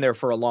been living there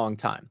for a long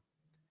time.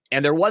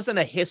 And there wasn't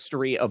a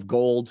history of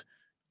gold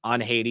on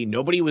Haiti.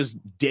 Nobody was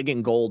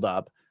digging gold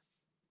up.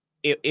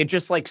 It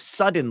just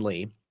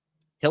suddenly,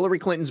 Hillary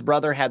Clinton's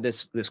brother had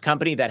this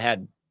company that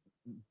had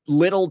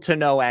little to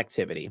no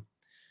activity.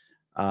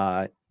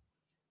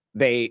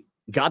 They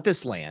got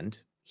this land.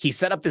 He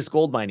set up this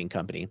gold mining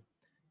company,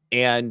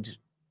 and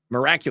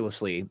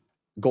miraculously,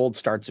 gold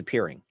starts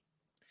appearing.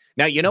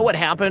 Now, you know what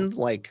happened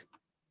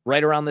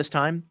right around this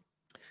time?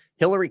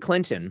 Hillary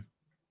Clinton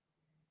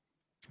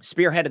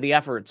spearheaded the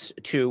efforts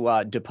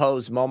to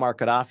depose Muammar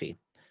Gaddafi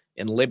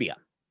in Libya.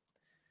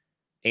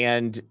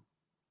 And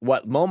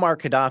what Muammar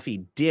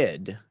Gaddafi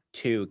did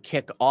to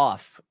kick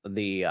off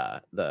the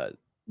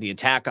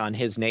attack on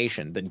his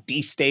nation, the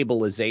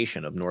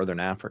destabilization of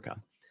Northern Africa,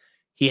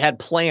 he had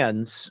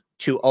plans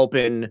to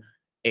open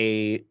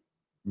a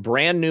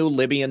brand new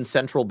Libyan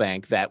central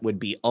bank that would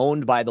be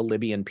owned by the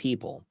Libyan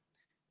people,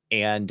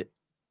 and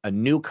a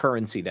new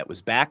currency that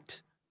was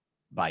backed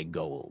by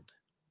gold.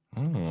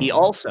 He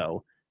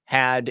also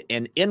had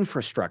an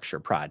infrastructure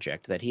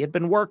project that he had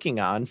been working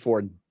on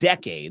for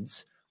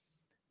decades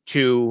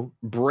to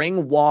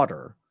bring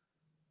water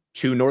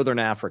to Northern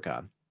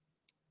Africa,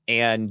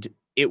 and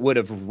it would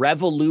have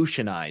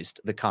revolutionized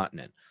the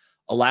continent,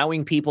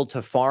 allowing people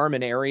to farm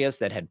in areas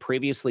that had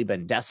previously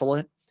been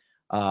desolate,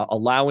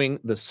 allowing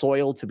the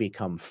soil to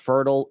become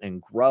fertile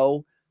and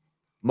grow.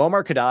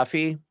 Muammar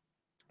Gaddafi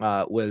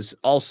was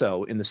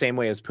also, in the same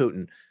way as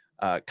Putin,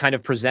 kind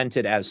of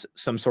presented as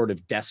some sort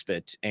of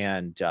despot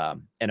and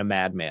a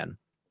madman.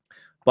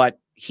 But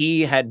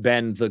he had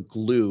been the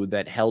glue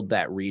that held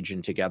that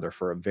region together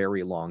for a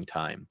very long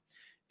time.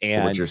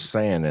 And what you're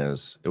saying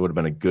is it would have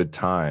been a good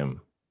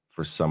time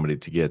for somebody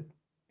to get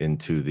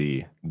into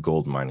the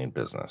gold mining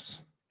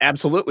business.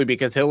 Absolutely,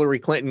 because Hillary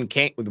Clinton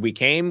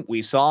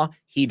we saw,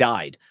 he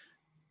died.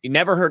 You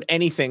never heard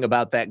anything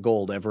about that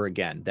gold ever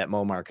again that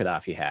Muammar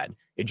Gaddafi had.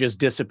 It just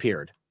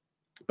disappeared.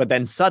 But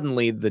then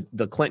suddenly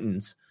the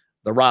Clintons,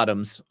 the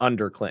Rodhams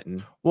under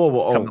Clinton.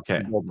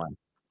 Okay.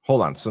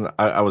 Hold on. So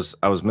I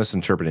was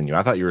misinterpreting you.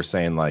 I thought you were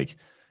saying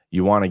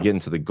you want to get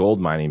into the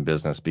gold mining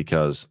business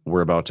because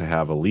we're about to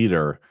have a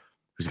leader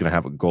who's going to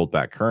have a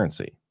gold-backed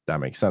currency. That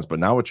makes sense. But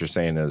now what you're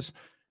saying is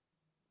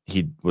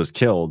he was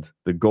killed,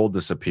 the gold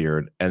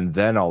disappeared, and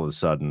then all of a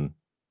sudden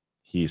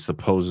he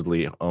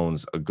supposedly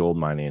owns a gold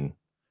mine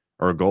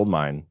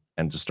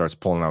and just starts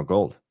pulling out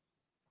gold.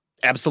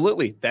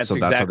 Absolutely. That's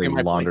exactly how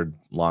they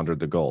laundered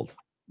the gold.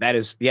 That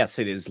is, yes,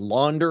 it is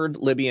laundered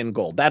Libyan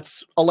gold.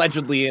 That's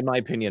allegedly, in my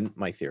opinion,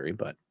 my theory,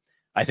 but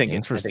I think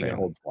it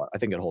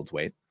holds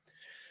weight.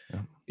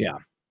 Yeah.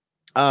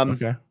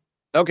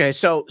 Okay.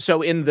 So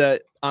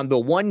on the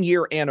 1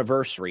 year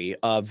anniversary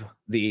of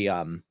the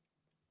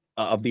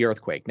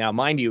earthquake. Now,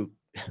 mind you,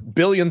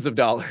 billions of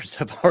dollars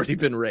have already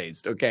been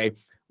raised. Okay.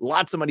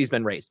 Lots of money's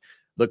been raised.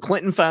 The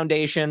Clinton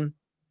Foundation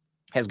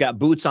has got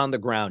boots on the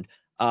ground.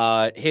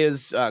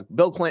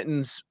 Bill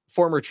Clinton's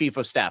former chief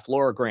of staff,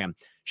 Laura Graham,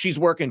 she's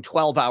working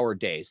 12-hour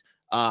days.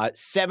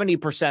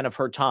 70% of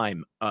her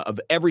time of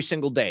every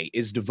single day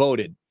is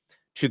devoted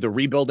to the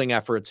rebuilding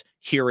efforts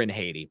here in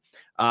Haiti.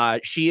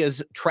 She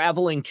is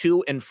traveling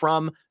to and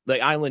from the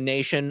island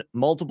nation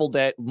multiple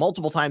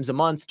times a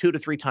month, 2 to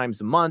 3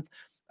 times a month.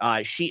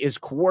 She is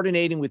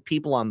coordinating with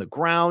people on the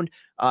ground.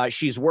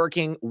 She's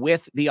working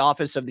with the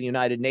Office of the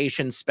United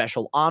Nations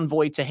Special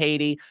Envoy to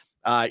Haiti.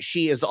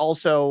 She is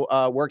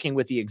also working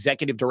with the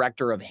executive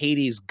director of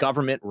Haiti's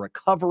Government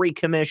Recovery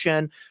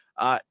Commission.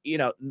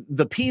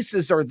 The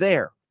pieces are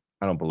there.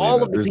 I don't believe All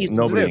it. of the There's pieces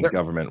nobody are in there.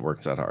 government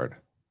works that hard.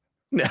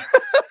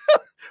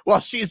 Well,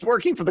 she's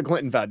working for the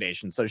Clinton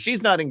Foundation, so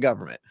she's not in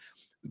government.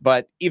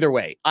 But either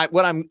way,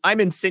 I'm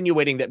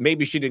insinuating that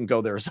maybe she didn't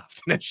go there as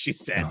often as she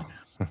said.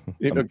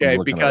 Okay,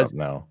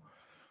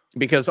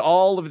 because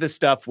all of this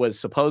stuff was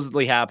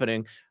supposedly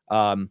happening.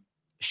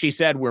 She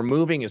said we're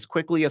moving as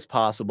quickly as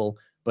possible,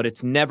 but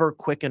it's never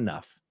quick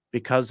enough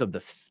because of the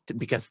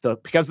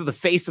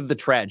face of the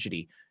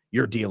tragedy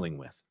you're dealing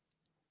with.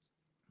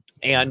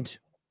 And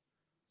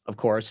of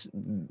course,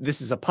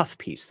 this is a puff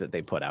piece that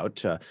they put out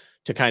to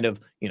kind of,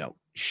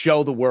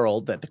 show the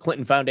world that the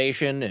Clinton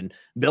Foundation and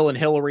Bill and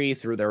Hillary,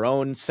 through their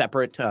own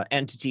separate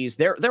entities,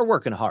 they're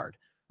working hard.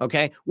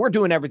 Okay, we're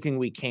doing everything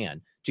we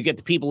can to get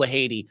the people of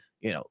Haiti,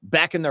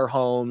 back in their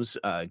homes,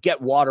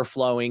 get water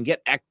flowing,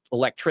 get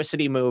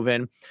electricity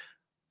moving.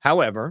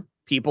 However,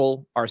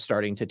 people are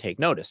starting to take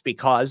notice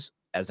because,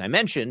 as I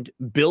mentioned,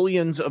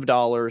 billions of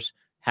dollars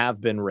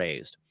have been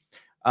raised.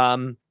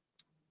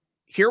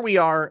 Here we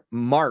are,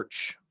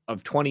 March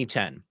of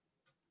 2010.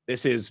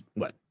 This is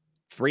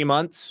 3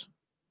 months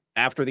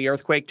after the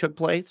earthquake took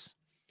place.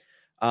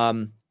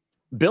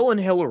 Bill and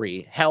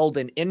Hillary held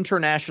an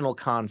international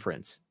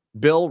conference,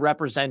 Bill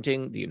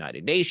representing the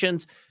United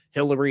Nations,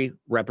 Hillary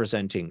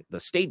representing the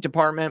State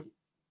Department.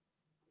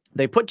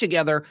 They put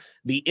together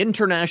the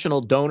International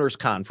Donors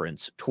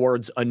Conference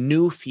towards a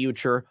new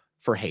future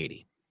for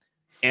Haiti.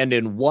 And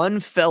in one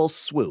fell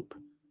swoop,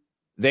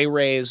 they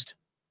raised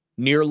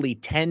nearly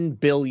 $10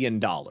 billion.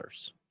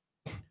 What?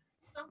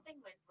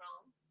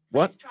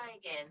 Let's try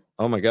again.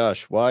 Oh my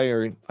gosh,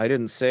 I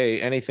didn't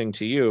say anything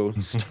to you.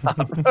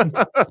 Stop.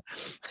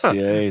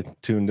 CIA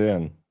tuned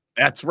in.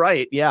 That's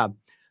right. Yeah.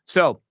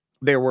 So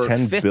there were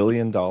 $10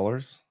 billion.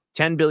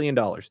 $10 billion,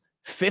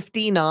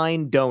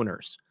 59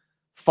 donors,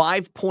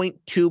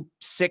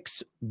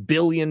 $5.26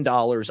 billion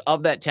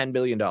of that $10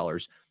 billion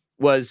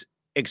was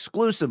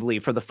exclusively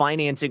for the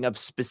financing of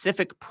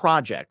specific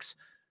projects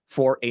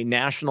for a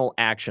national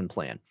action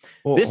plan.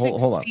 Well,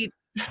 hold on.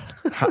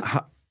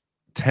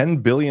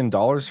 $10 billion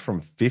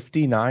from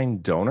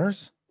 59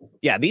 donors?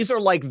 Yeah, these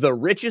are like the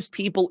richest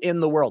people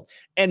in the world.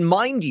 And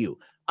mind you,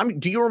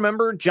 do you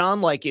remember,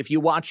 John, like if you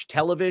watch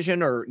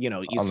television or, you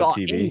saw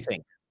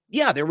anything,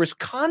 yeah, there was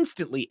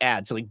constantly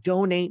ads like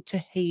donate to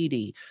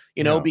Haiti,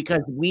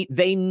 because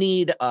they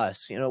need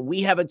us.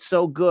 We have it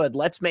so good.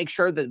 Let's make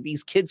sure that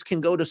these kids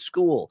can go to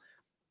school.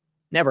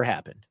 Never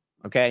happened.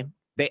 Okay.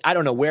 I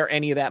don't know where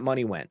any of that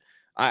money went.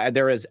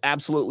 There is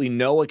absolutely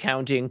no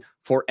accounting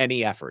for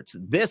any efforts.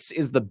 This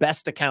is the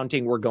best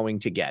accounting we're going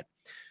to get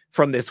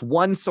from this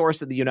one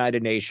source of the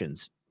United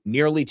Nations,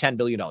 nearly $10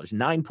 billion,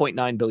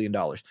 $9.9 billion.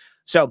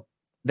 So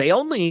they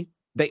only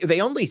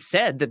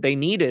said that they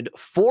needed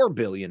 $4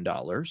 billion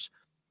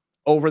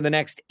over the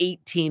next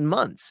 18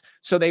 months.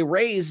 So they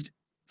raised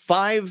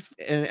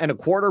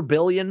 $5.25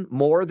 billion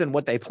more than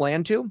what they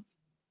planned to.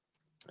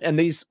 And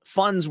these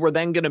funds were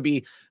then going to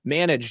be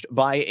managed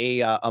by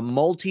a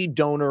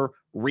multi-donor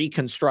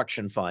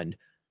reconstruction fund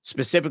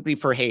specifically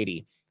for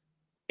Haiti.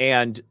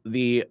 And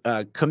the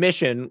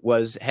commission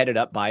was headed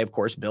up by, of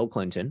course, Bill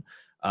Clinton,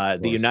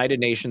 the United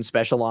Nations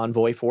Special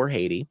Envoy for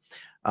Haiti.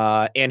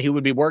 And he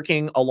would be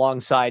working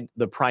alongside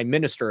the Prime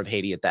Minister of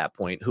Haiti at that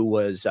point, who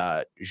was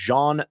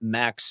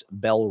Jean-Max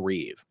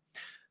Bellerive.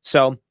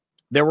 So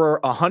there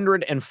were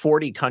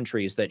 140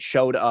 countries that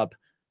showed up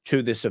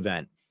to this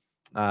event.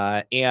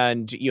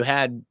 And you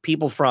had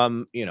people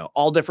from,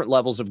 all different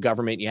levels of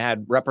government. You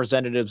had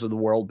representatives of the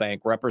World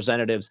Bank,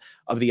 representatives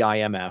of the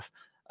IMF.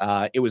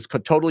 It was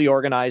totally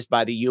organized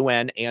by the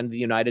UN and the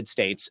United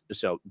States.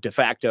 So de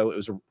facto, it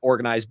was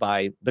organized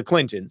by the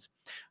Clintons,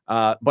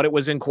 but it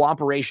was in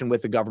cooperation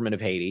with the government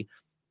of Haiti.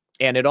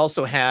 And it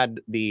also had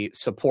the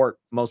support,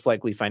 most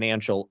likely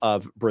financial,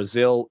 of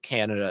Brazil,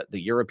 Canada,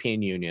 the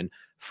European Union,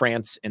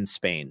 France, and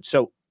Spain.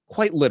 So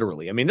quite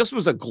literally, this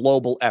was a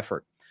global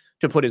effort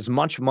to put as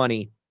much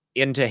money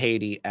into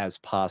Haiti as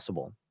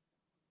possible.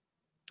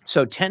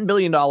 So $10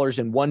 billion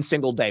in one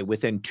single day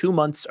within 2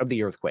 months of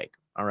the earthquake.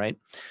 All right.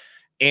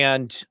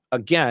 And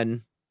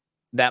again,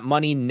 that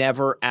money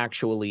never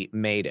actually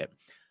made it.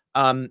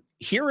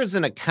 Here is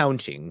an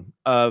accounting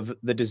of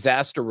the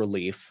disaster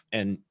relief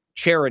and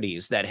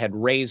charities that had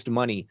raised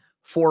money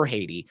for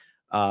Haiti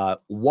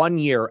 1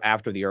 year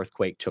after the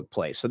earthquake took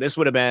place. So this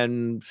would have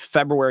been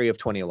February of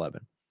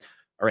 2011.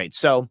 All right.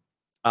 So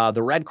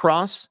the Red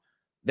Cross,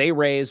 they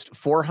raised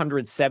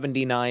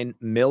 $479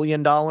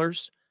 million.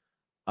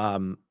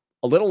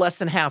 A little less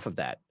than half of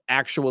that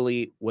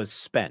actually was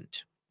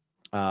spent,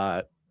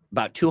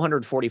 about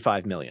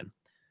 245 million.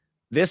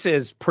 This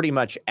is pretty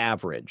much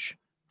average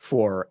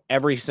for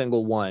every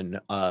single one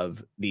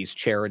of these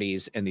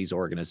charities and these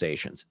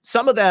organizations.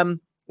 Some of them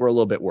were a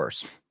little bit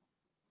worse.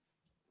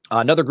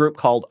 Another group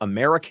called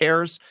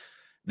AmeriCares,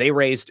 they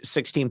raised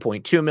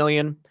 16.2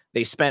 million.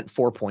 They spent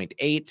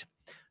 4.8.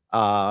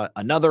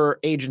 Another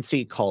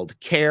agency called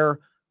CARE,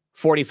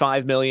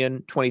 45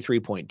 million,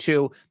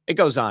 23.2. It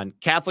goes on.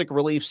 Catholic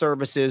Relief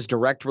Services,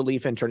 Direct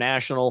Relief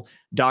International,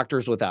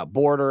 Doctors Without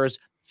Borders,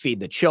 Feed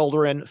the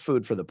Children,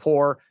 Food for the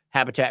Poor,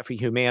 Habitat for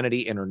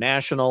Humanity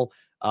International,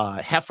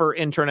 Heifer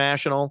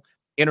International,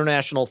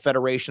 International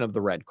Federation of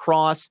the Red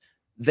Cross.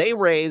 They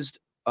raised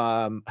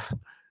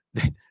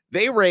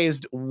they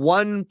raised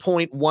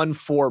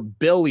 1.14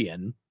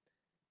 billion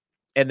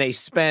and they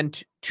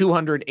spent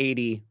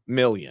 280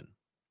 million.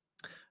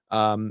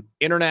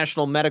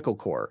 International Medical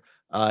Corps,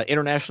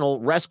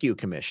 International Rescue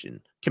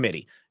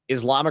Committee,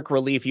 Islamic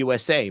Relief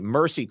USA,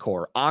 Mercy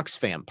Corps,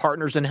 Oxfam,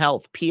 Partners in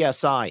Health,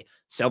 PSI,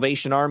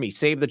 Salvation Army,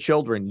 Save the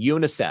Children,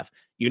 UNICEF,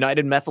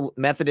 United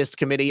Methodist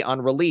Committee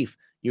on Relief,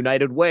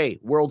 United Way,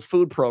 World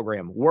Food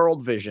Program,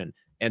 World Vision,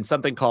 and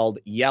something called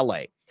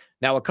YELE.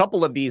 Now, a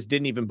couple of these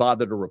didn't even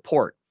bother to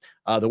report.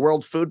 The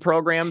World Food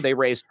Program, they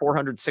raised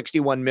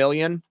 461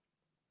 million,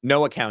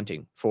 no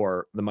accounting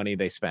for the money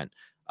they spent.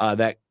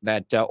 That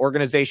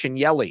organization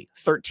YELE,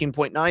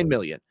 13.9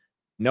 million,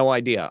 no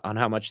idea on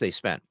how much they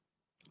spent.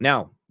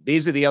 Now,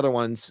 these are the other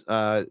ones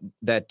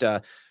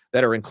that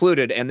are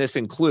included, and this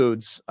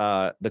includes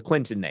the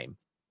Clinton name.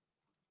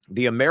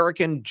 The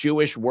American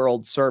Jewish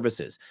World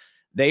Services,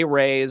 they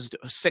raised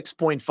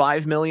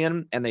 6.5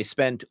 million and they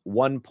spent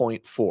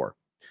 1.4.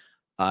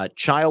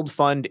 Child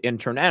Fund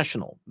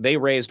International, they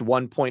raised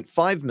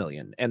 1.5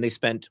 million and they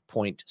spent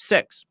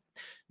 0.6.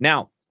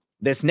 Now,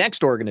 this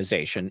next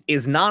organization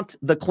is not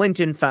the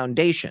Clinton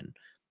Foundation.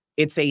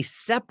 It's a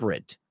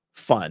separate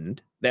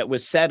fund that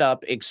was set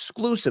up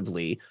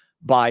exclusively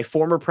by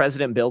former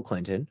President Bill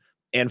Clinton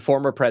and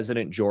former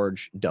President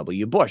George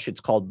W. Bush.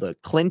 It's called the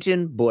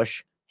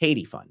Clinton-Bush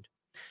Haiti Fund.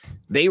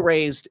 They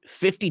raised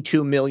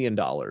 $52 million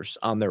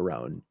on their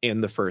own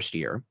in the first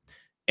year,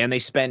 and they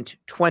spent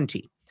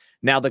 20.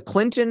 Now, the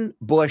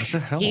Clinton-Bush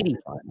Haiti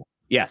Fund,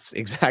 yes,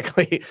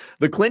 exactly.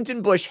 The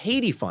Clinton-Bush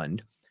Haiti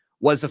Fund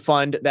was a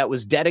fund that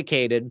was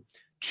dedicated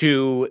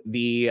to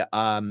the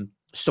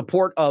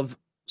support of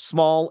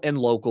small and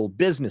local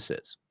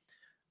businesses.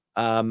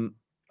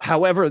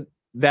 However,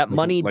 that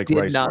money like did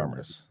rice not.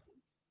 Farmers.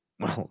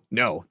 Well,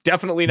 no,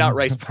 definitely not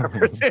rice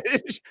farmers.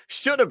 It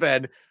should have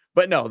been,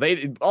 but no,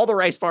 all the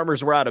rice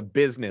farmers were out of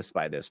business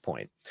by this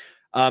point.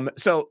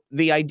 So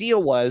the idea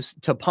was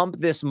to pump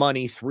this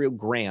money through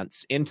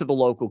grants into the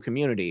local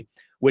community,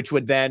 which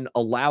would then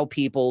allow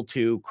people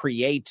to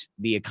create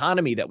the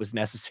economy that was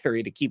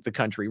necessary to keep the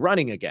country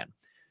running again.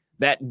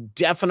 That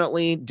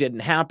definitely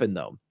didn't happen,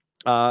 though.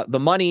 The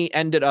money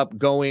ended up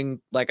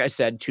going, like I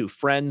said, to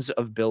friends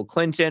of Bill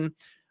Clinton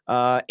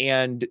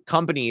and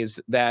companies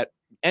that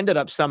ended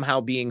up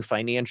somehow being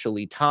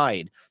financially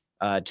tied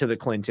to the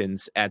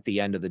Clintons at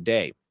the end of the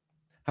day.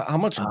 How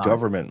much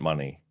government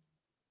money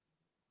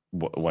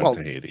went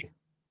to Haiti?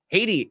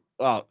 Haiti,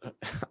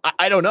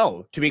 I don't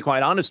know, to be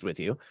quite honest with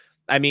you.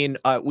 I mean,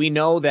 we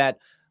know that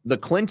the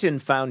Clinton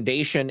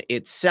Foundation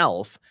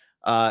itself,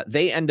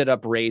 they ended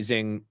up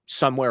raising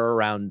somewhere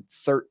around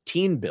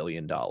 $13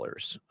 billion,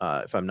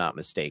 if I'm not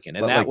mistaken.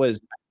 And But, that like,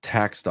 was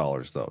tax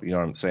dollars, though. You know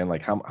what I'm saying?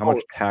 Like, how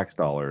much tax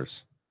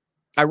dollars?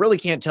 I really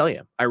can't tell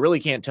you.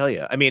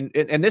 I mean,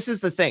 and this is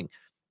the thing,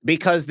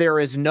 because there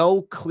is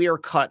no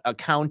clear-cut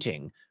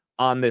accounting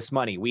on this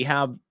money. We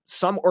have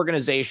some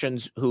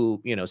organizations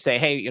who, say,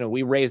 hey,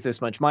 we raised this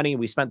much money,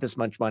 we spent this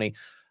much money.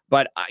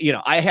 But,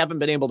 I haven't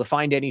been able to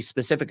find any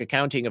specific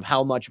accounting of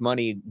how much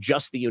money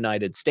just the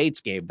United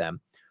States gave them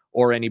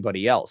or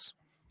anybody else.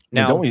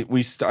 Now, don't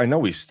we I know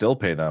we still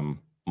pay them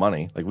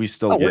money. Like, we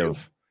still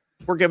give.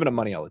 We're giving them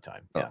money all the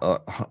time. Yeah.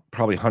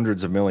 Probably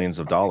hundreds of millions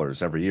of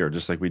dollars every year,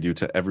 just like we do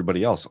to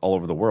everybody else all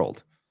over the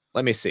world.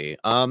 Let me see.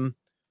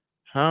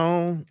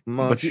 How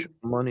much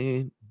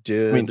money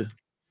did? I mean,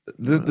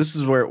 this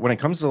is where, when it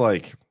comes to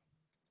like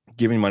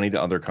giving money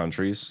to other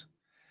countries,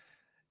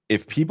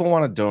 if people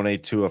want to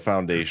donate to a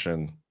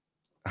foundation,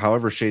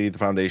 however shady the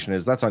foundation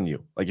is, that's on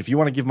you. Like, if you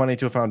want to give money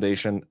to a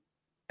foundation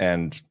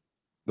and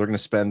they're going to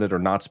spend it or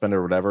not spend it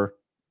or whatever,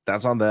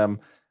 that's on them.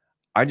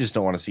 I just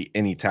don't want to see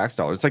any tax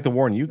dollars. It's like the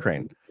war in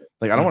Ukraine.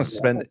 Like, I don't want to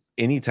spend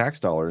any tax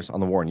dollars on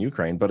the war in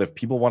Ukraine, but if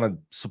people want to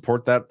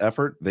support that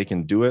effort, they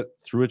can do it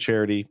through a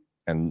charity,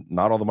 and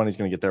not all the money's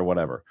going to get there,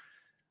 whatever.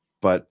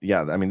 But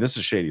yeah, I mean, this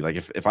is shady. Like,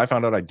 if I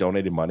found out I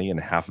donated money and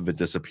half of it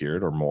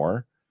disappeared or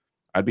more,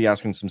 I'd be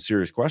asking some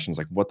serious questions.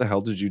 Like, what the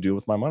hell did you do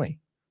with my money?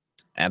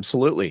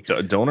 Absolutely.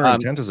 Donor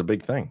intent is a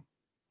big thing.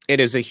 It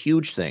is a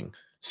huge thing.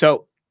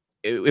 So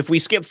if we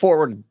skip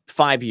forward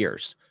 5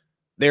 years,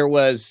 There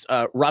was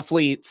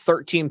roughly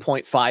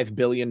 $13.5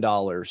 billion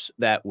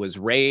that was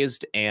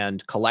raised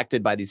and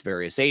collected by these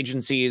various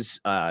agencies,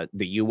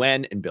 the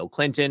UN and Bill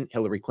Clinton,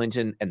 Hillary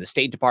Clinton, and the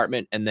State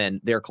Department, and then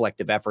their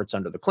collective efforts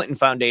under the Clinton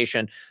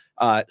Foundation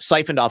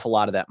siphoned off a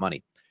lot of that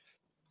money.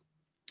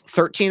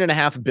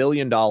 $13.5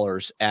 billion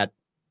at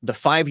the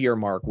 5-year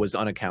mark was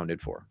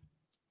unaccounted for.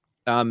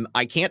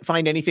 I can't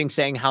find anything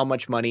saying how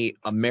much money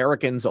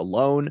Americans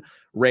alone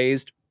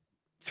raised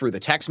through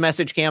the text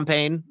message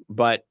campaign,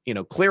 but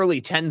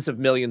clearly tens of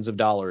millions of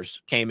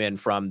dollars came in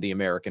from the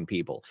American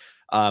people.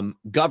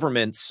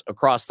 Governments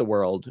across the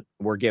world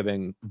were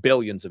giving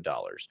billions of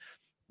dollars,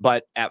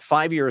 but at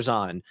 5 years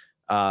on,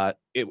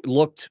 it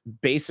looked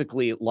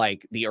basically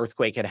like the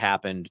earthquake had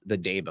happened the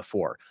day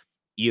before.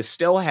 You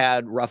still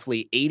had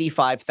roughly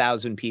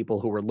 85,000 people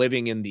who were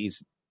living in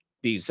these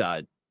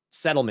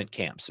settlement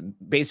camps,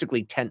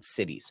 basically tent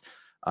cities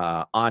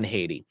on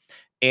Haiti,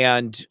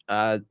 and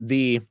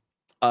the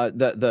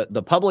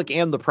public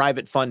and the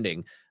private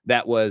funding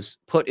that was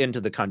put into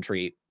the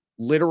country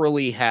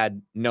literally had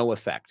no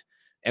effect.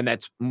 And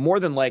that's more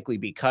than likely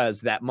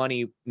because that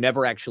money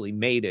never actually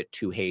made it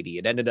to Haiti.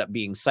 It ended up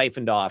being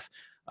siphoned off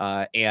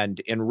and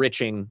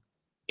enriching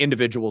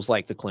individuals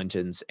like the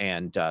Clintons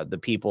and the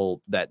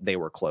people that they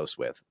were close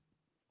with.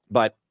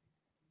 But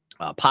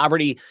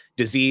poverty,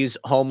 disease,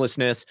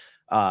 homelessness,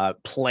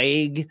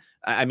 plague,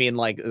 I mean,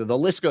 like the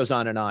list goes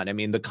on and on. I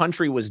mean, the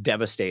country was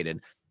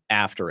devastated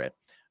after it.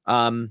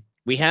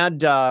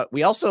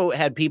 We also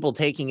had people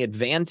taking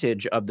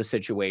advantage of the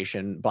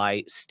situation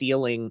by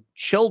stealing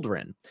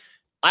children.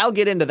 I'll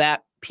get into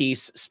that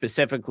piece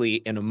specifically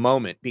in a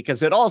moment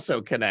because it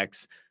also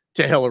connects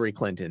to Hillary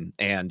Clinton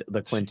and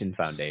the Clinton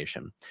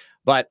Foundation.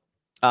 But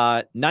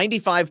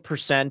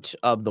 95%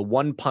 of the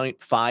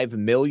 1.5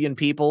 million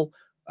people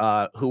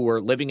who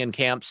were living in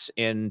camps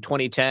in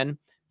 2010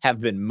 have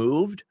been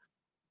moved,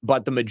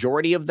 but the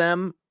majority of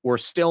them were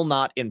still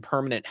not in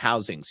permanent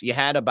housings. You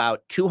had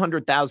about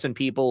 200,000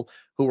 people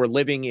who were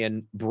living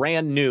in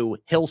brand new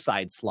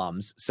hillside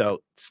slums,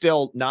 so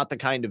still not the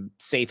kind of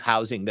safe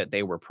housing that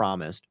they were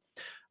promised.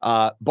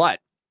 But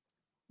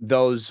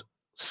those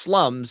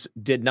slums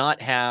did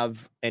not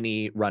have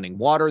any running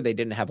water. They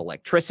didn't have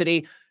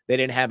electricity. They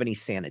didn't have any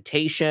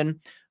sanitation.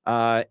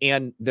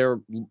 And they're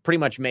pretty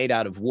much made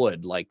out of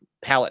wood, like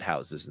pallet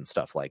houses and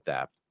stuff like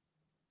that.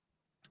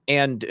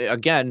 And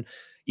again,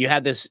 you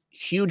had this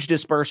huge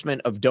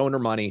disbursement of donor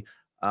money,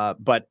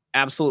 but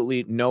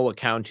absolutely no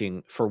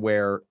accounting for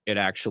where it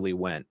actually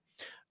went.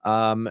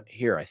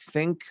 Here, I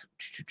think,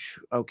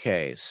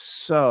 okay,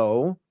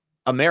 so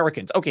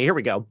Americans, okay, here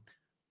we go.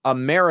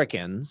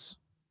 Americans,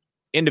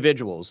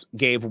 individuals,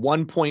 gave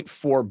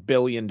 $1.4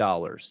 billion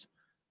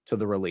to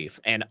the relief.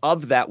 And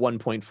of that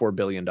 $1.4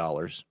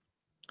 billion,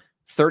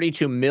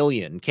 32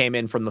 million came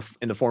in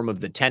in the form of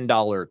the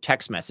 $10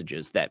 text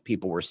messages that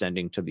people were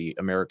sending to the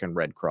American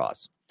Red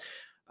Cross.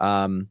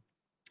 And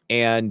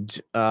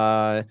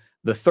the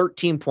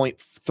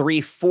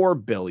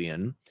 13.34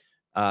 billion,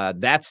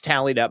 that's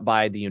tallied up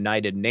by the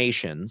United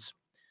Nations.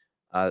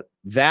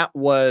 That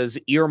was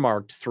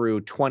earmarked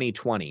through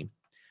 2020.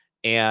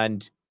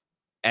 And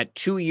at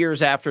 2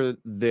 years after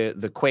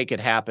the quake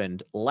had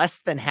happened, less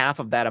than half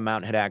of that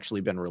amount had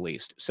actually been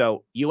released.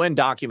 So UN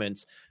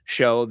documents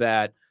show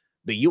that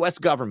the US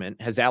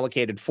government has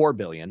allocated $4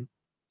 billion,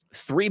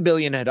 $3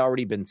 billion had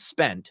already been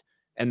spent,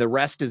 and the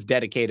rest is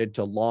dedicated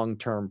to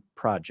long-term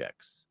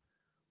projects.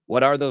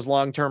 What are those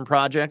long-term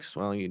projects?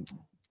 Well, you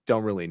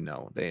don't really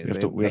know. We have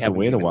to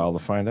wait a while to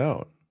find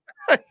out.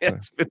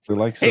 it's we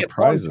like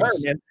surprises.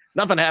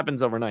 Nothing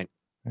happens overnight.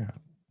 Yeah.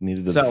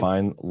 Needed to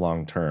define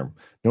long-term. You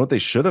know what they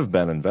should have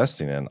been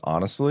investing in,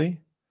 honestly,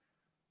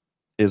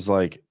 is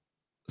like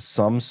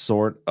some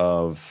sort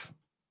of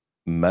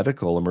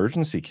medical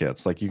emergency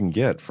kits like you can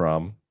get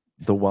from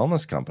the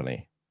wellness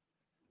company.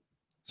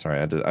 Sorry,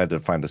 I had to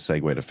find a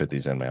segue to fit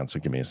these in, man.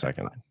 So give me a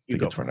second to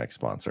get to our next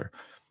sponsor.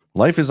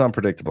 Life is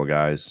unpredictable,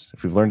 guys.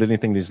 If we've learned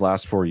anything these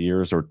last 4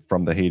 years or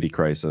from the Haiti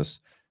crisis,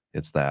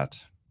 it's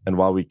that. And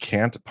while we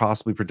can't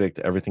possibly predict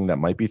everything that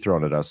might be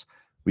thrown at us,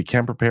 we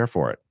can prepare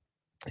for it.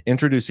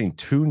 Introducing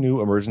 2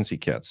 new emergency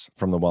kits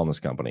from the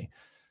wellness company.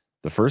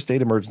 The first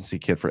aid emergency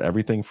kit for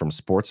everything from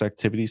sports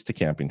activities to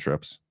camping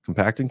trips.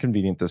 Compact and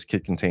convenient, this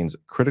kit contains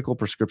critical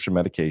prescription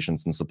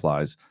medications and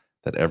supplies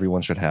that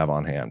everyone should have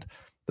on hand.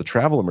 The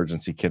travel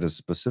emergency kit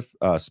is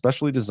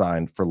specially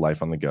designed for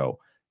life on the go.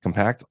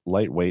 Compact,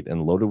 lightweight,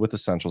 and loaded with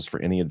essentials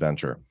for any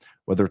adventure.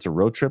 Whether it's a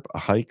road trip, a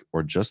hike,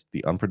 or just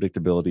the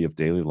unpredictability of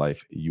daily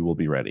life, you will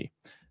be ready.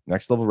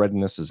 Next level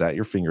readiness is at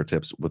your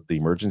fingertips with the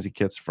emergency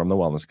kits from the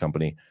wellness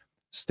company.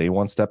 Stay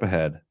one step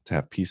ahead to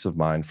have peace of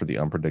mind for the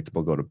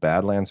unpredictable. Go to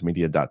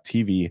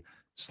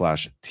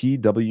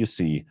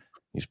badlandsmedia.tv/TWC.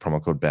 Use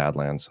promo code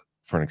Badlands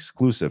for an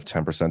exclusive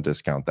 10%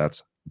 discount.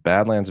 That's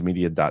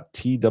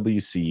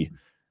badlandsmedia.twc,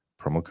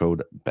 promo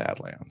code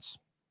Badlands.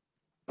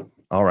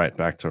 All right,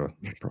 back to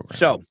the program.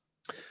 So,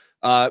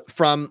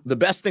 from the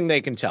best thing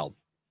they can tell,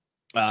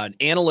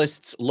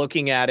 analysts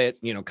looking at it,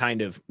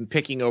 kind of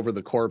picking over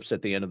the corpse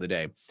at the end of the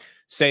day,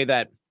 say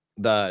that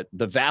the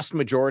vast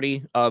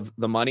majority of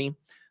the money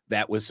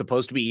that was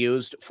supposed to be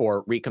used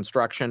for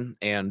reconstruction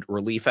and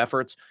relief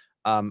efforts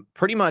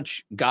pretty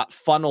much got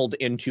funneled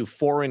into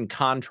foreign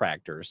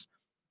contractors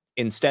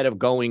instead of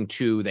going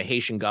to the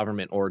Haitian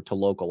government or to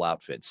local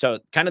outfits. So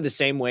kind of the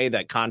same way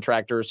that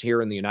contractors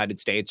here in the United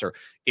States or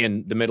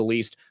in the Middle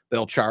East,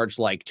 they'll charge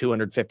like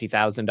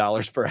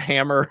 $250,000 for a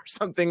hammer or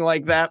something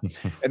like that.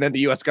 And then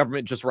the US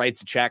government just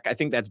writes a check. I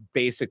think that's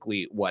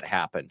basically what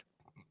happened.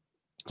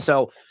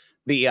 So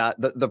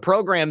the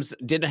programs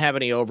didn't have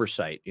any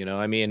oversight, you know,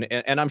 I mean,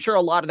 and I'm sure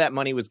a lot of that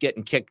money was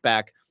getting kicked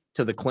back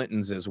to the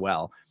Clintons as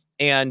well.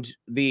 And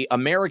the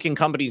American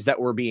companies that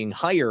were being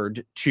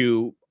hired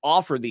to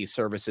offer these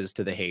services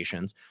to the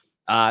Haitians,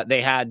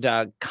 they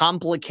had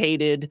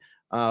complicated,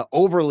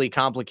 overly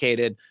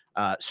complicated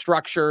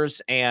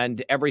structures,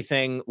 and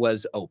everything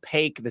was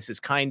opaque. This is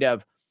kind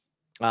of,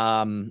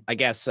 I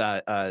guess,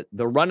 the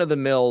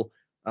run-of-the-mill.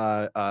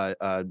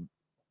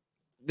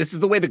 This is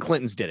the way the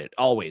Clintons did it.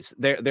 Always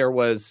there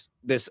was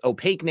this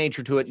opaque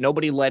nature to it.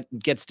 Nobody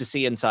gets to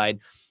see inside.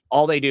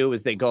 All they do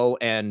is they go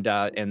and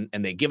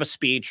they give a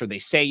speech, or they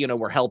say, you know,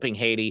 we're helping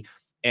Haiti,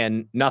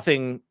 and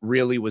nothing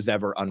really was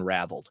ever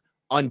unraveled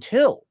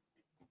until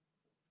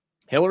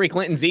Hillary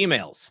Clinton's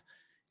emails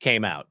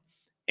came out.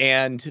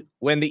 And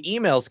when the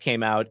emails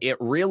came out, it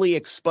really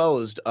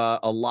exposed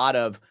a lot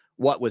of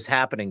what was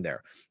happening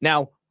there.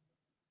 Now,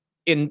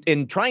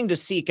 in trying to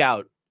seek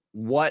out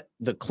what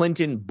the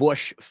Clinton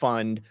Bush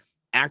Fund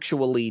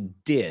actually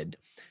did,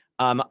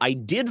 I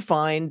did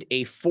find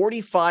a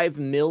 $45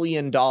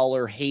 million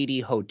Haiti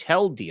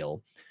hotel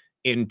deal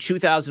in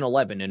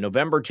 2011, in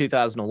November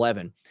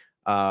 2011,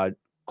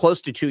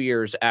 close to 2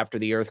 years after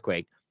the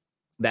earthquake,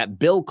 that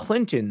Bill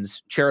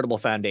Clinton's charitable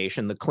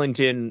foundation, the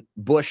Clinton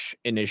Bush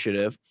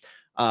Initiative,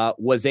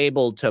 was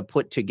able to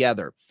put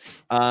together.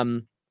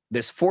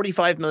 This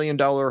 $45 million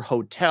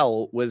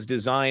hotel was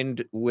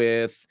designed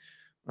with,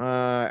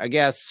 I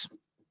guess,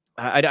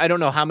 I don't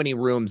know how many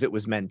rooms it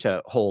was meant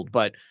to hold,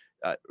 but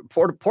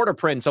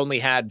Port-au-Prince only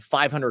had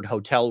 500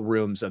 hotel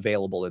rooms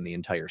available in the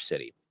entire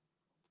city.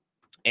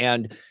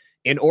 And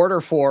in order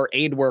for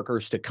aid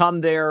workers to come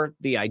there,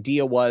 the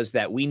idea was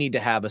that we need to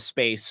have a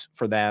space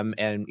for them.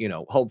 And, you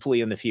know,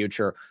 hopefully in the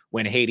future,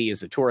 when Haiti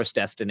is a tourist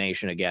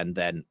destination again,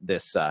 then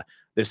this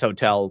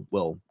hotel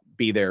will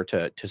be there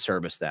to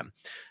service them.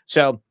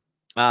 So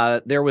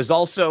there was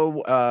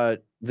also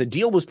the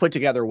deal was put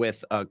together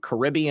with a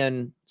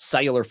Caribbean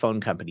cellular phone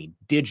company,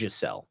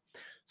 Digicel.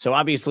 So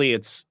obviously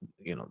it's,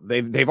 you know,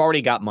 they've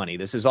already got money.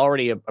 This is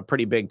already a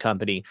pretty big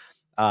company.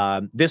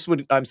 This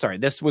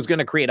was going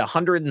to create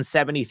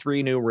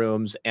 173 new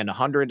rooms and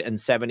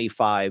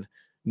 175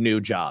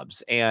 new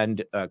jobs.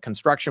 And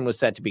construction was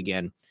set to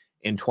begin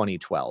in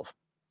 2012.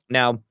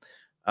 Now,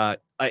 I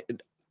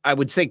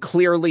would say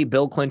clearly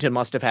Bill Clinton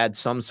must have had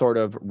some sort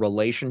of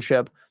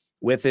relationship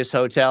with this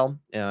hotel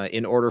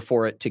in order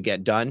for it to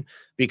get done.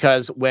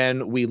 Because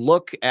when we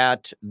look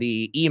at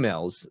the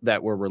emails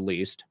that were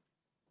released,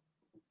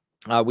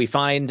 we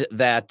find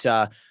that,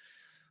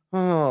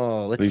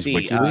 let's see.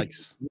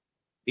 WikiLeaks?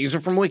 These are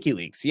from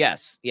WikiLeaks.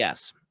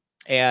 Yes.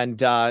 And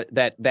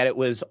that it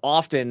was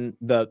often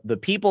the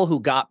people who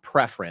got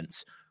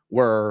preference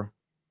were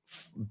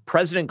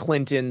President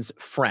Clinton's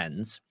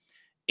friends,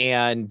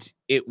 and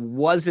it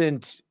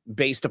wasn't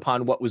based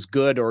upon what was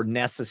good or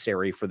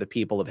necessary for the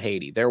people of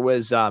Haiti. There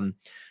was an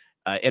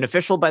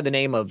official by the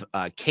name of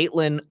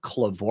Caitlin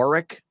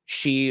Klavoric.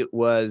 She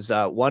was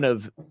one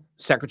of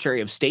Secretary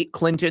of State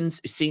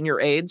Clinton's senior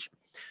aides.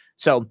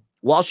 So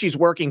while she's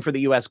working for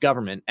the U.S.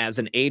 government as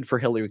an aide for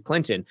Hillary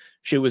Clinton,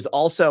 she was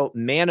also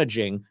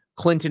managing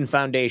Clinton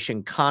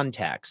Foundation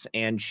contacts,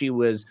 and she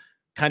was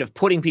kind of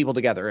putting people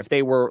together. If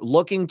they were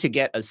looking to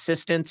get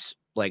assistance,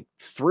 like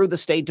through the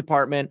State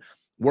Department,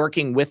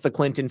 working with the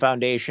Clinton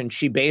Foundation,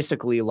 she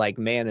basically like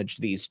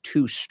managed these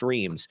two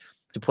streams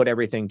to put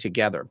everything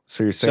together.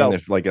 So you're saying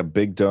if like a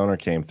big donor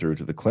came through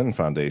to the Clinton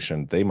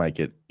Foundation, they might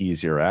get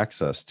easier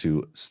access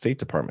to State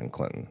Department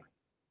Clinton.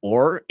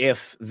 Or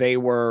if they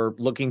were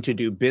looking to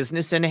do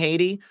business in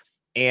Haiti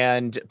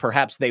and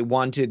perhaps they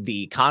wanted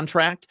the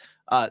contract,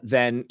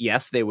 then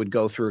yes, they would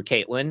go through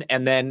Caitlin.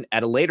 And then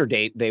at a later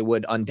date, they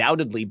would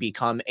undoubtedly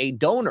become a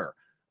donor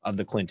of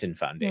the Clinton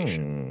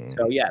Foundation.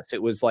 So yes,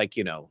 it was like,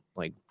 you know,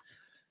 like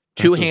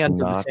two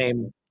hands of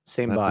the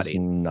same body. Does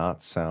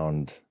not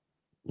sound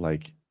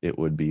like it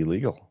would be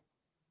legal.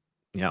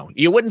 No,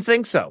 you wouldn't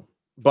think so.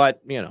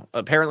 But, you know,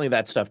 apparently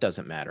that stuff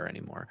doesn't matter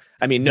anymore.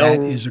 I mean, that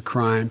is a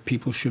crime.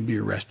 People should be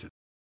arrested.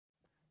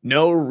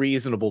 No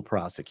reasonable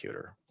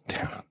prosecutor.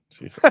 Yeah.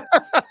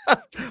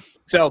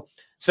 So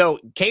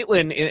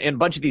Caitlin, in a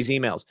bunch of these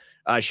emails,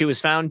 she was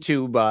found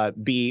to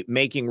be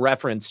making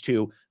reference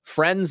to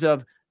Friends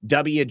of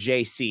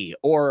WJC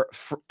or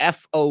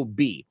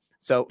FOB.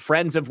 So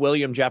Friends of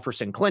William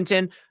Jefferson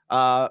Clinton,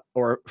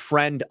 or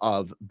Friend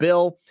of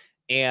Bill.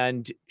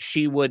 And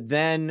she would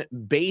then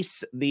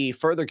base the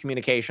further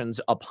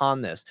communications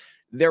upon this.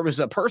 There was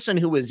a person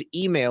who was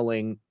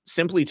emailing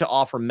simply to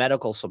offer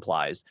medical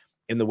supplies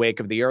in the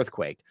wake of the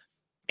earthquake.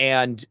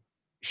 And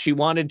she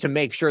wanted to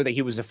make sure that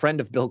he was a friend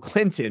of Bill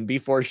Clinton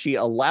before she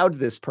allowed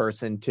this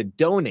person to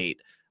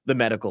donate the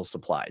medical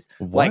supplies.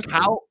 What?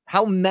 Like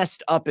how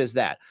messed up is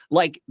that?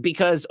 Like,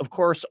 because of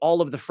course,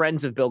 all of the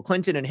friends of Bill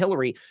Clinton and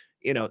Hillary,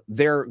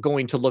 they're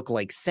going to look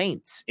like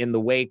saints in the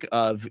wake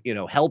of,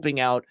 helping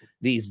out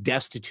these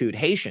destitute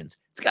Haitians.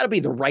 It's got to be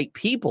the right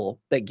people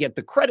that get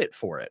the credit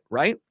for it,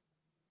 right?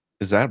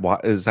 Is that why?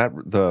 Is that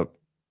the?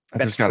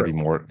 There's got to be true.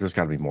 more. There's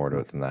got to be more to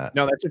it than that.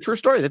 No, that's a true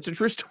story. That's a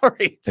true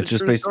story. It's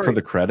just based for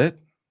the credit.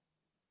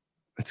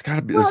 It's got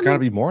to be. There's got to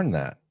be more than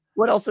that.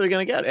 What else are they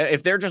going to get?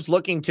 If they're just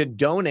looking to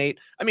donate,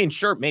 I mean,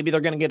 sure, maybe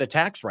they're going to get a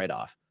tax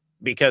write-off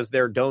because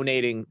they're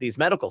donating these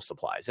medical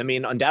supplies. I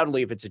mean,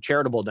 undoubtedly, if it's a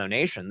charitable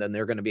donation, then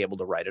they're going to be able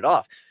to write it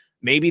off.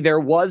 Maybe there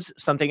was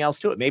something else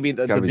to it. Maybe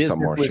the business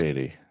more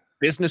shady.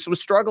 Business was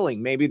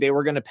struggling. Maybe they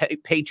were going to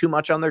pay too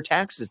much on their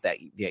taxes that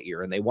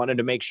year, and they wanted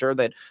to make sure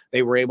that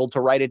they were able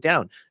to write it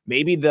down.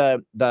 Maybe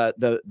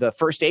the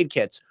first aid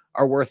kits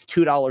are worth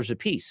 $2 a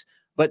piece,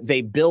 but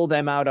they bill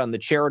them out on the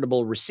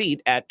charitable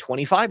receipt at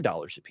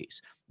 $25 a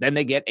piece. Then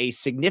they get a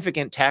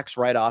significant tax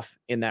write-off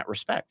in that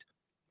respect.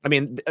 I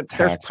mean,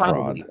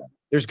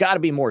 there's got to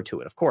be more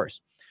to it, of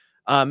course.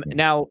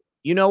 Now,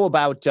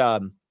 about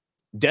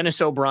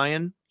Dennis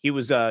O'Brien. He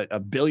was a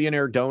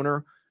billionaire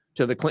donor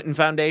to the Clinton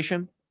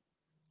Foundation.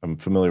 I'm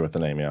familiar with the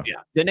name, yeah.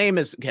 Yeah, the name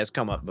has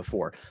come up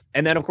before.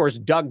 And then, of course,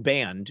 Doug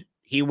Band.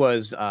 He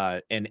was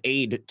an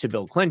aide to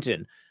Bill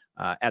Clinton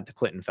at the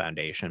Clinton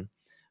Foundation.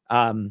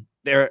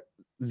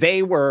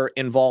 They were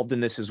involved in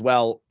this as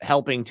well,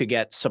 helping to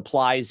get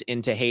supplies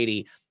into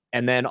Haiti,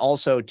 and then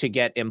also to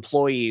get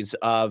employees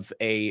of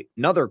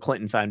another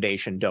Clinton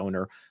Foundation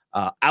donor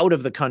out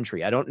of the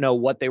country. I don't know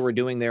what they were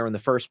doing there in the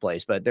first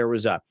place, but there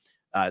was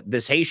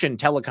this Haitian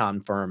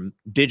telecom firm,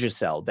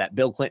 Digicel, that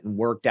Bill Clinton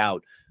worked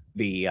out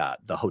the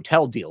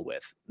hotel deal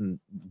with.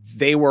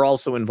 They were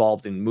also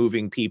involved in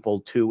moving people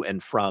to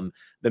and from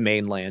the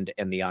mainland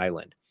and the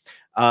island.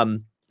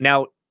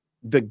 Now,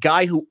 the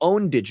guy who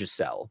owned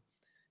Digicel,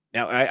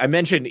 now I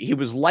mentioned he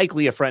was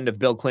likely a friend of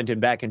Bill Clinton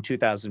back in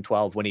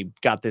 2012 when he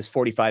got this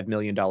 $45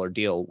 million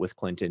deal with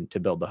Clinton to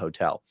build the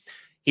hotel.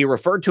 He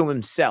referred to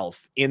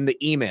himself in the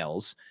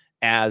emails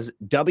as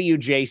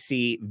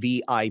WJC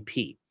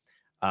VIP.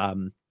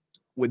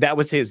 That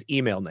was his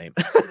email name.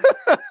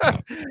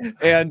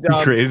 And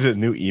he created a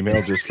new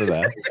email just for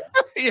that.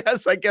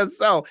 Yes, I guess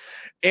so.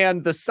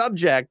 And the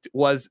subject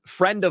was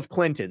friend of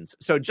Clinton's.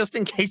 So just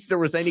in case there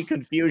was any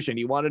confusion,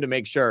 he wanted to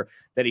make sure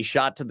that he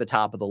shot to the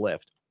top of the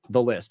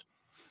list.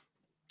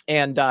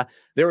 And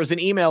there was an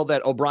email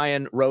that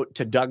O'Brien wrote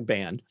to Doug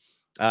Band.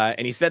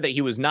 And he said that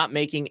he was not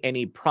making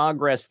any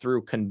progress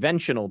through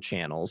conventional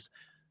channels.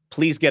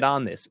 Please get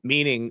on this,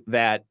 meaning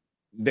that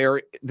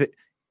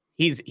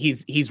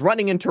he's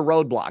running into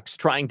roadblocks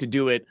trying to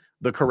do it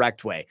the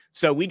correct way.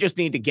 So we just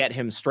need to get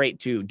him straight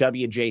to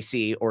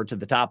WJC or to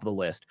the top of the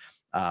list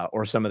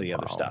or some of the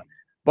other stuff.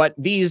 But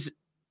these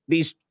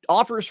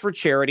offers for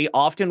charity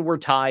often were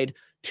tied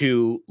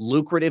to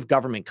lucrative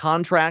government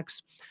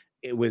contracts.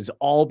 It was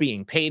all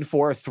being paid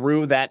for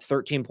through that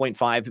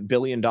 $13.5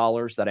 billion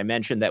that I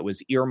mentioned that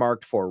was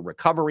earmarked for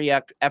recovery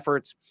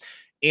efforts.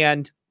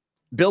 And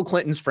Bill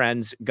Clinton's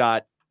friends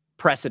got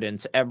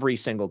precedence every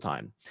single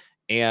time.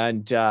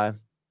 And,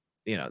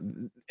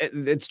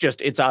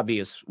 it's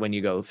obvious when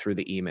you go through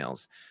the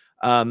emails.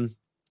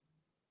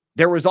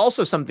 There was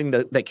also something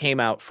that came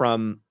out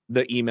from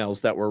the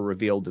emails that were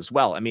revealed as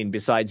well. I mean,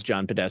 besides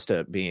John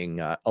Podesta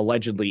being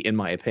allegedly, in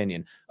my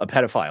opinion, a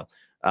pedophile,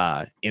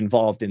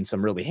 involved in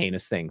some really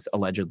heinous things,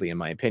 allegedly, in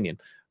my opinion.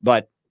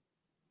 But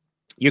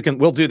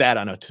we'll do that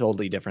on a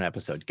totally different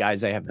episode.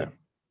 Guys, I have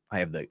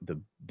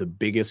the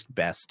biggest,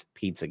 best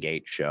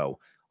Pizzagate show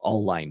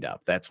all lined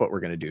up. That's what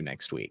we're going to do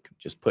next week.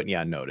 Just putting you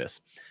on notice.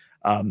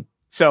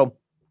 So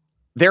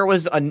there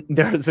was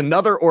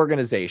another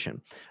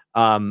organization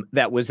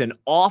that was an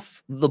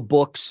off the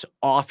books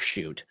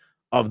offshoot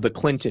of the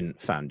Clinton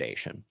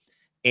Foundation,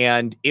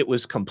 and it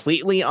was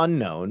completely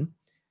unknown.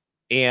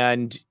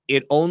 And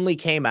it only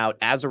came out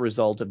as a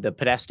result of the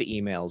Podesta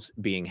emails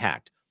being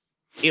hacked.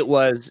 It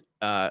was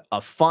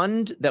a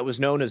fund that was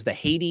known as the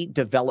Haiti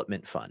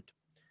Development Fund.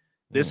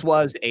 This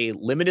was a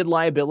limited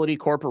liability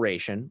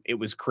corporation. It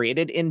was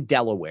created in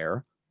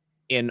Delaware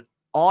in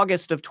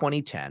August of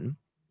 2010.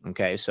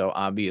 Okay, so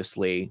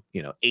obviously,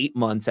 8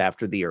 months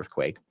after the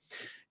earthquake.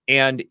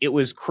 And it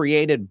was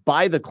created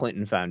by the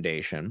Clinton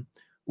Foundation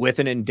with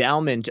an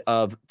endowment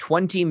of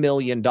 $20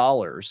 million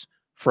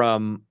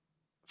from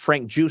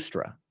Frank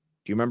Giustra.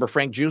 Do you remember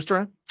Frank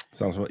Giustra?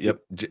 Sounds well. Yep.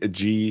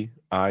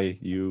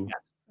 G-I-U.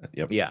 Yes.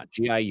 Yep. Yeah.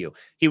 G-I-U.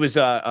 He was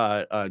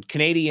a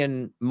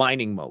Canadian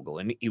mining mogul,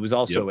 and he was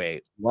also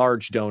a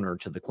large donor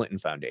to the Clinton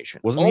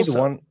Foundation. Wasn't he the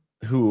one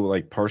who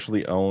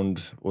partially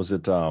owned? He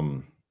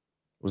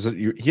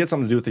had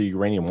something to do with the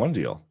Uranium One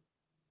deal?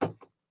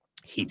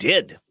 He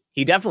did.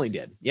 He definitely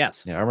did.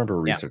 Yes. Yeah, I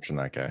remember researching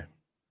that guy.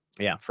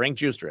 Yeah, Frank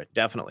Giustra,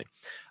 definitely.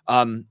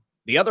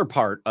 The other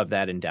part of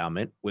that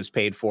endowment was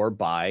paid for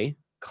by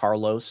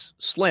Carlos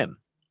Slim,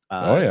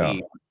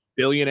 the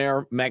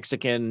billionaire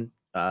Mexican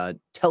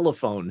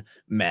telephone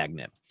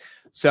magnate.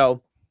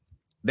 So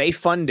they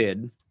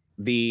funded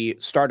the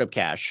startup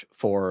cash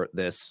for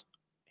this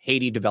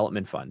Haiti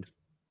Development Fund.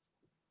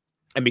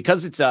 And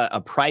because it's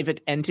a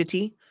private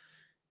entity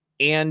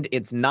and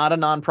it's not a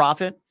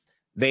nonprofit,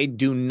 they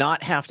do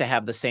not have to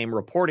have the same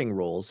reporting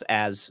rules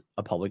as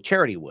a public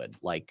charity would,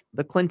 like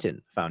the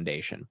Clinton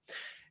Foundation.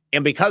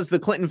 And because the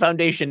Clinton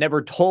Foundation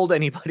never told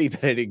anybody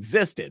that it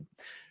existed,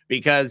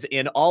 because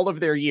in all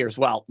of their years,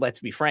 well, let's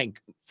be frank,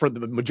 for the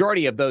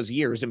majority of those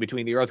years in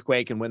between the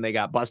earthquake and when they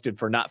got busted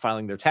for not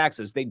filing their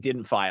taxes, they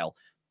didn't file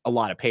a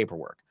lot of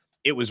paperwork.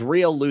 It was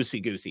real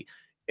loosey-goosey.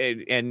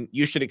 And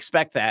you should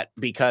expect that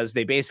because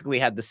they basically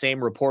had the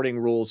same reporting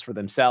rules for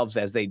themselves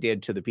as they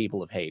did to the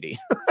people of Haiti.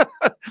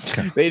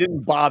 They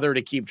didn't bother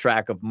to keep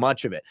track of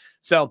much of it.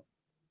 So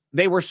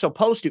they were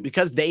supposed to,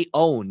 because they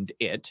owned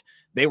it,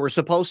 they were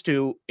supposed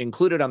to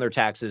include it on their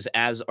taxes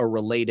as a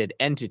related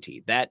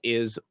entity. That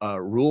is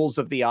rules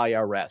of the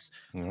IRS.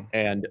 Yeah.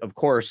 And of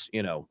course,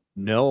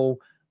 no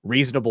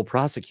reasonable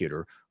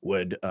prosecutor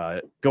would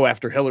go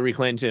after Hillary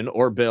Clinton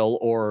or Bill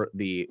or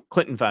the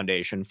Clinton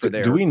Foundation for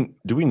their... Do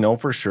we know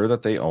for sure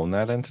that they own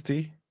that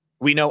entity?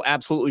 We know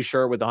absolutely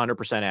sure with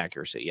 100%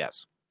 accuracy,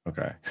 yes.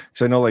 Okay.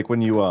 So I know, like,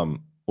 when you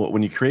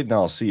create an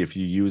LLC, if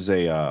you use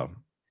an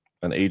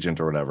agent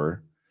or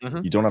whatever,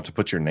 you don't have to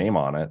put your name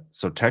on it.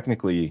 So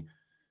technically,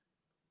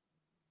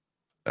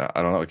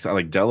 I don't know, it's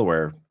like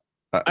Delaware.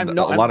 A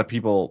lot of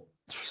people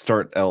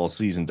start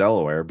LLCs in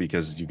Delaware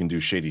because you can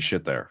do shady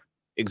shit there.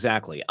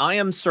 Exactly. I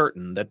am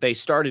certain that they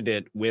started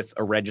it with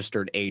a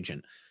registered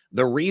agent.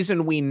 The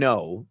reason we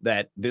know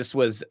that this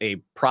was a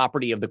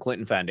property of the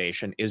Clinton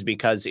Foundation is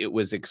because it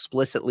was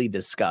explicitly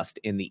discussed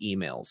in the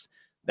emails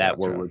that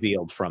were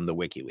revealed from the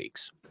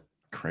WikiLeaks.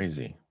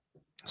 Crazy.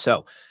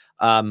 So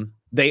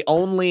they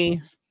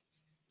only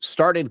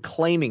started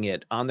claiming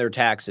it on their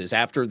taxes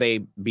after they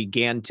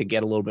began to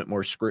get a little bit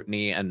more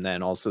scrutiny, and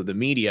then also the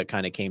media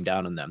kind of came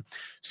down on them.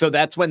 So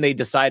that's when they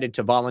decided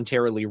to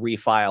voluntarily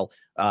refile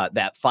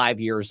that 5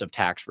 years of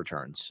tax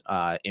returns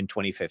in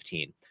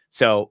 2015.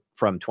 So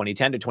from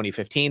 2010 to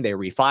 2015, they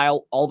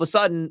refile. All of a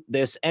sudden,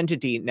 this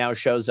entity now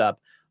shows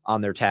up on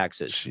their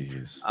taxes.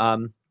 Jeez.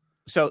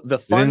 So the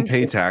fund... They didn't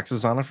pay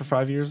taxes on it for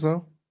 5 years,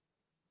 though?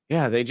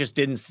 Yeah, they just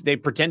didn't. They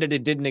pretended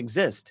it didn't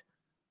exist.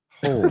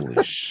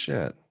 Holy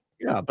shit.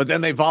 Yeah, but then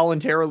they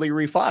voluntarily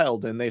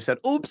refiled and they said,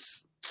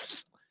 oops,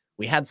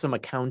 we had some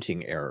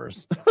accounting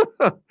errors.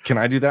 Can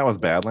I do that with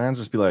Badlands?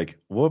 Just be like,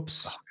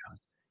 whoops. Oh, God.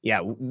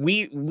 Yeah,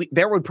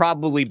 there would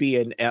probably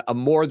be a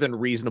more than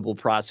reasonable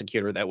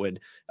prosecutor that would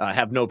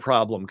have no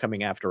problem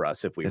coming after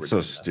us if we were. It's so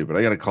stupid.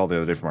 I got a call the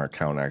other day from our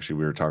accountant. Actually,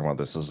 we were talking about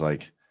this. Is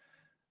like,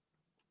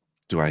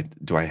 do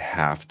I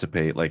have to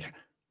pay? Like,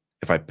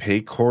 if I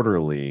pay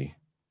quarterly,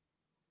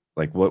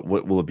 like what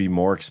will it be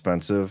more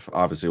expensive?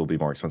 Obviously, it will be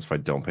more expensive if I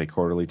don't pay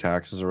quarterly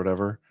taxes or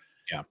whatever.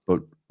 Yeah.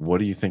 But what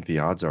do you think the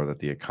odds are that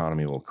the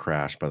economy will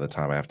crash by the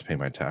time I have to pay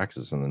my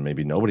taxes, and then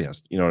maybe nobody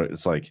has?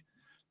 It's like,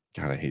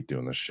 God, I hate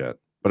doing this shit.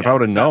 But if I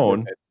would have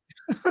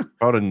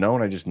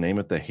known, I just name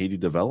it the Haiti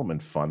Development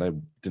Fund. I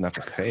didn't have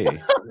to pay.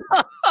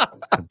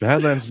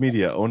 Badlands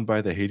Media, owned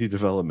by the Haiti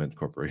Development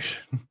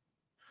Corporation.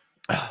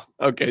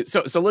 Okay,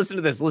 so listen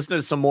to this. Listen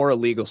to some more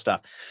illegal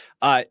stuff.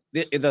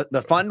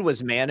 The fund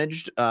was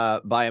managed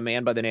by a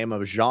man by the name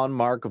of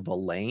Jean-Marc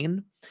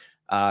Villain.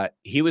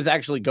 He was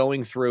actually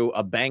going through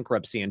a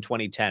bankruptcy in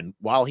 2010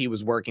 while he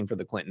was working for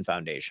the Clinton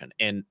Foundation,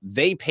 and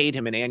they paid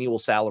him an annual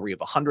salary of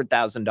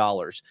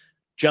 $100,000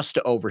 just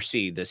to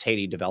oversee this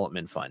Haiti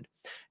Development Fund.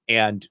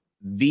 And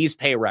these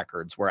pay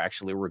records were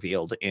actually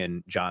revealed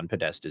in John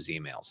Podesta's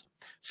emails.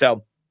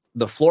 So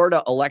the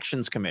Florida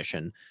Elections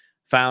Commission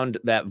found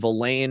that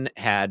Villain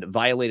had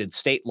violated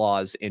state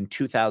laws in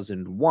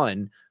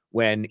 2001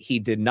 when he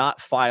did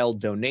not file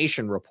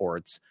donation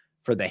reports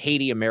for the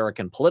Haiti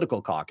American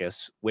Political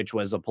Caucus, which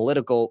was a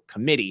political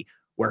committee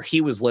where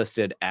he was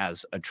listed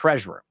as a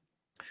treasurer.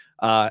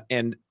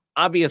 And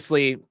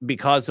obviously,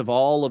 because of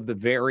all of the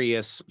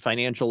various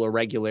financial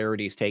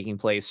irregularities taking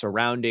place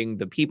surrounding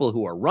the people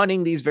who are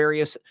running these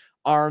various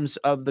arms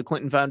of the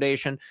Clinton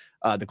Foundation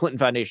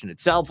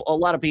itself, a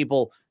lot of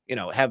people,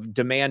 have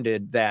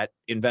demanded that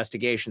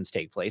investigations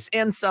take place,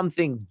 and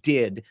something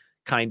did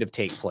kind of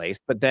take place,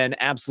 but then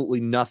absolutely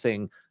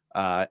nothing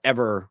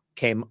ever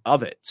came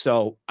of it.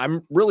 So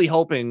I'm really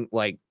hoping,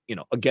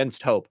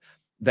 against hope,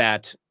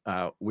 that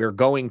we're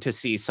going to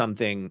see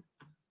something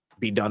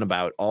be done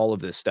about all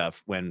of this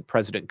stuff when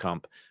President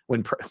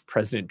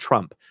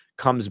Trump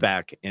comes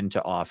back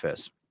into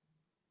office.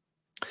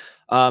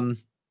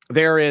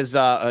 There is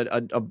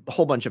a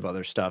whole bunch of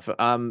other stuff.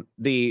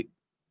 The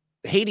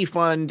Haiti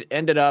Fund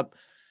ended up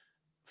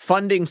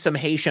funding some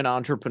Haitian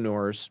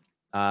entrepreneurs.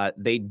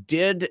 They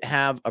did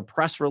have a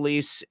press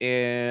release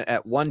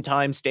at one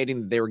time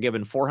stating that they were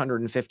given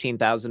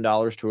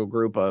 $415,000 to a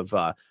group of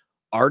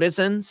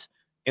artisans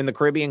in the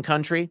Caribbean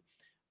country.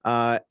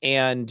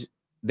 And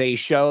they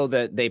show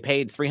that they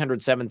paid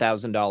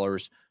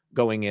 $307,000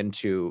 going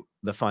into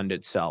the fund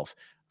itself.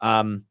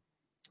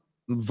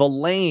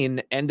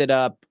 Verlaine ended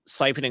up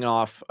siphoning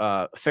off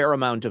a fair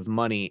amount of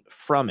money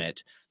from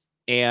it.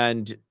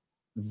 And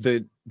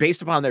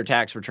based upon their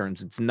tax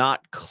returns, it's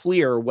not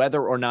clear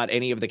whether or not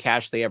any of the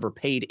cash they ever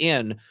paid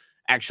in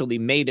actually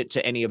made it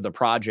to any of the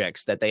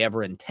projects that they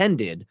ever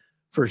intended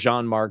for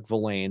Jean-Marc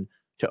Verlaine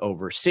to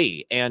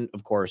oversee. And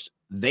of course,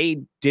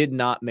 they did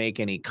not make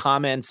any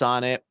comments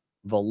on it.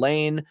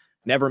 Verlaine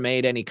never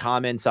made any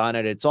comments on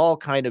it. It's all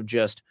kind of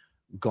just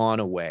gone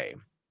away.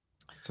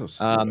 So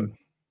stupid.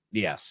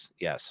 Yes.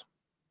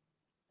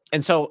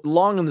 And so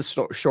long and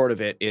the short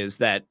of it is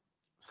that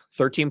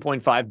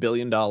 $13.5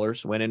 billion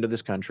went into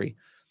this country.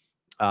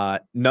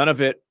 None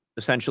of it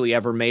essentially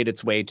ever made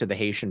its way to the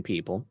Haitian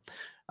people.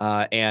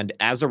 And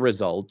as a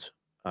result,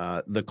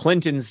 the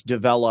Clintons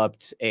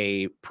developed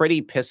a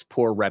pretty piss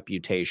poor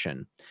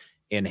reputation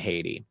in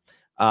Haiti.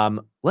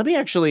 Let me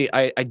actually,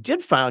 I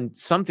did find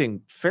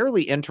something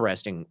fairly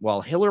interesting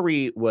while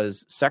Hillary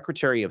was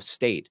Secretary of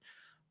State.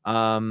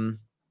 Hang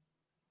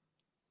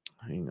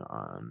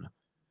on.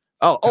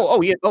 Yeah.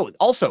 Oh,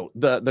 also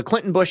the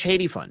Clinton Bush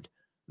Haiti Fund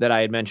that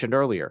I had mentioned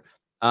earlier.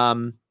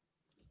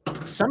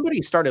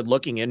 Somebody started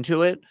looking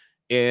into it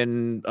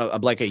in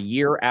like a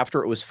year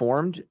after it was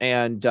formed,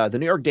 and the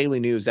New York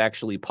Daily News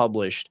actually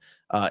published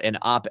an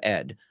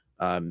op-ed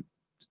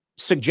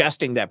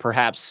suggesting that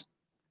perhaps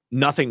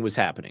nothing was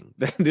happening.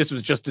 This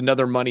was just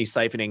another money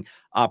siphoning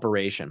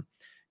operation.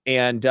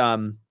 And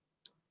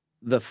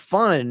the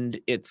fund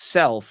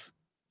itself,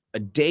 a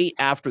day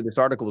after this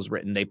article was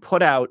written, they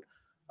put out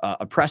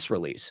a press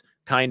release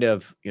kind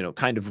of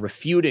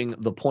refuting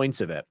the points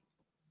of it.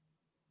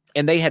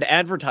 And they had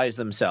advertised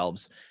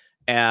themselves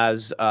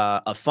as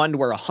a fund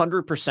where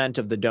 100%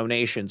 of the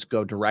donations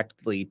go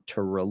directly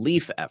to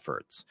relief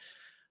efforts.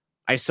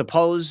 I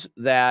suppose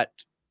that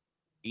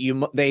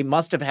they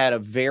must have had a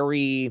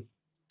very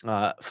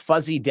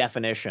fuzzy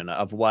definition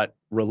of what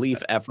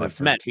relief efforts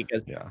meant,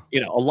 because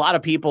a lot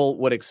of people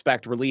would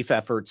expect relief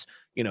efforts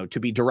to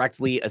be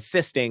directly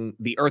assisting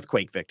the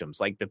earthquake victims,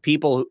 like the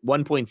people,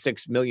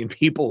 1.6 million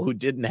people who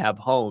didn't have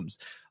homes,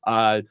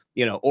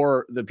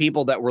 or the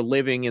people that were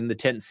living in the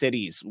tent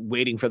cities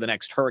waiting for the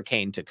next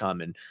hurricane to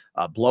come and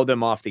blow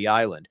them off the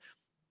island.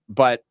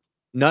 But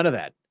none of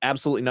that,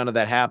 absolutely none of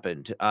that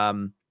happened.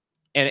 And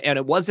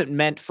it wasn't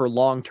meant for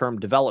long-term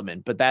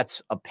development, but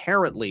that's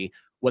apparently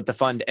what the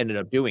fund ended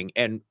up doing.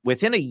 And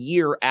within a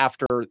year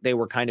after they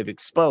were kind of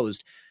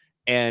exposed,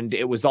 and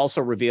it was also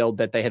revealed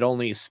that they had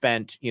only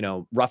spent,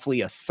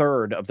 roughly a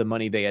third of the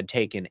money they had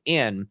taken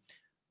in,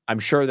 I'm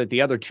sure that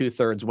the other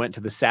 2/3 went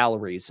to the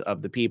salaries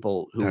of the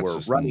people who were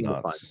running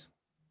the fund.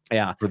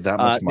 Yeah. For that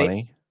much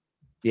money?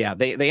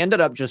 They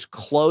ended up just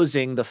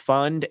closing the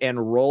fund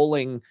and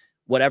rolling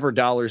whatever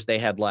dollars they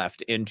had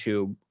left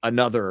into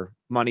another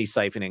money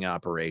siphoning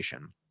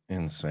operation.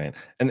 Insane.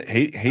 And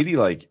Haiti,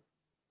 like,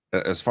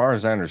 as far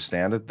as I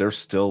understand it, they're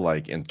still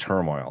like in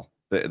turmoil.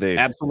 They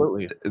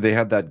absolutely. They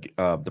had that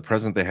the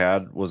president they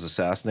had was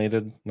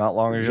assassinated not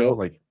long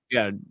ago.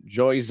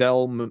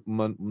 Joyzel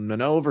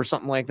Manove or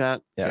something like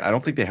that. Yeah, I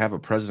don't think they have a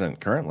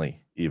president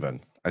currently. Even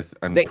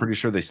I'm pretty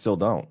sure they still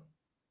don't.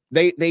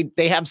 They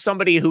have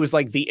somebody who was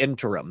like the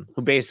interim,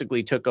 who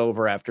basically took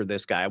over after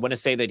this guy. I want to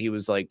say that he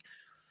was like,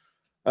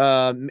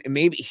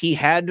 maybe he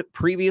had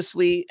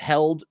previously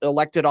held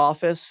elected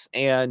office,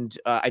 and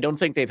I don't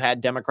think they've had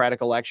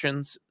democratic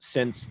elections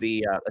since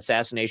the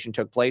assassination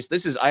took place.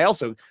 This is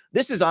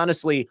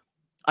honestly,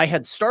 I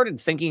had started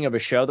thinking of a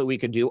show that we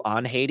could do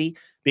on Haiti,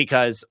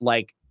 because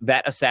like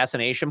that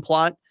assassination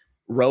plot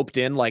roped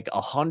in like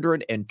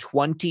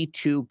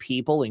 122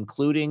 people,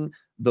 including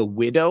the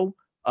widow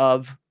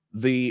of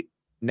the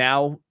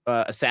now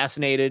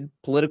assassinated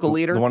political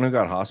leader, the one who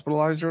got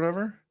hospitalized or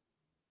whatever.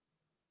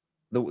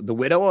 The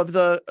widow of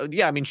the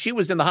she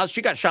was in the hospital.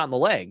 She got shot in the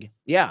leg.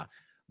 Yeah,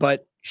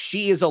 but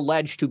she is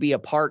alleged to be a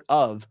part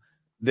of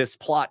this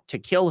plot to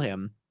kill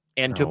him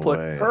and to put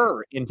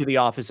her into the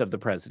office of the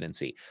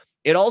presidency.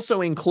 It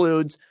also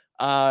includes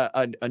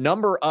a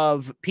number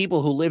of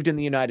people who lived in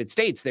the United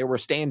States. They were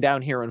staying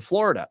down here in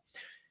Florida.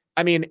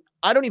 I mean,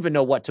 I don't even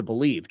know what to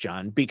believe,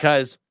 John,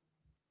 because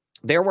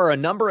there were a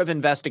number of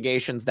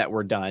investigations that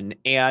were done,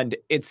 and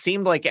it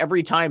seemed like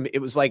every time it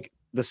was like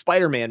the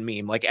Spider-Man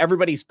meme, like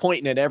everybody's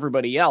pointing at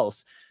everybody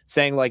else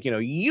saying like,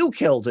 you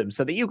killed him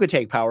so that you could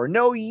take power.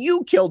 No,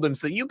 you killed him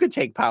so you could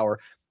take power.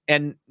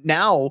 And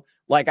now,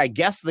 like, I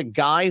guess the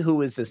guy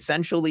who is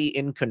essentially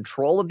in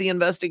control of the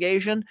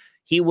investigation,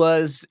 he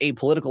was a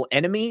political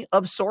enemy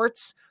of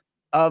sorts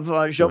of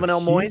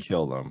Jovenel Moïse.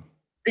 Killed him.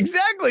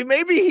 Exactly.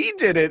 Maybe he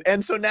did it.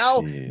 And so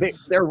now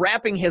they're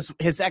wrapping his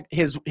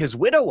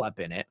widow up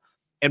in it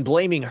and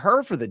blaming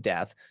her for the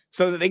death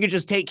so that they could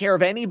just take care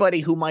of anybody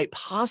who might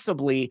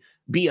possibly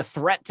be a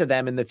threat to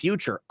them in the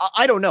future.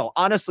 I don't know.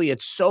 Honestly,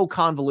 it's so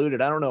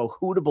convoluted. I don't know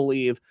who to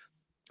believe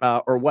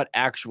or what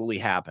actually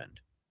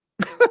happened.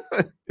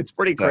 It's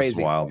pretty crazy.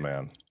 That's wild,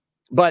 man.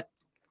 But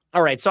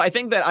all right. So I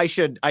think that I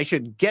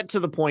should get to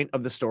the point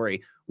of the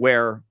story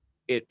where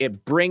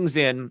it brings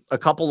in a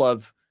couple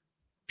of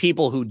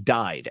people who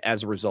died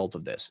as a result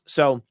of this.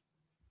 So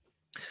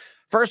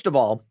first of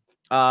all,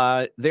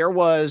 there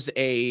was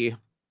a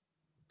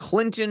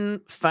Clinton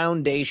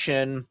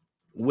Foundation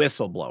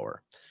whistleblower.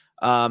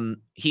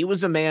 He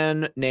was a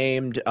man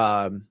named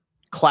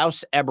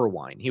Klaus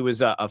Eberwein. He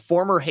was a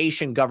former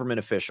Haitian government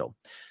official,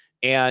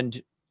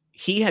 and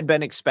he had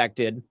been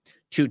expected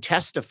to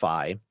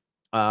testify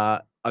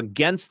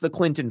against the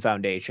Clinton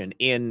Foundation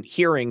in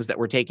hearings that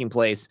were taking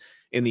place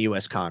in the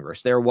U.S.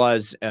 Congress. There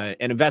was an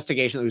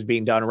investigation that was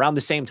being done around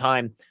the same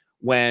time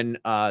when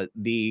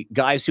the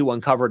guys who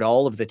uncovered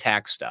all of the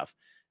tax stuff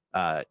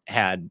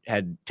had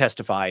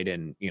testified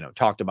and,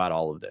 talked about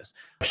all of this.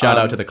 Shout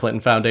out to the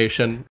Clinton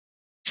Foundation.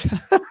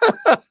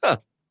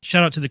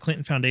 Shout out to the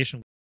Clinton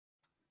Foundation.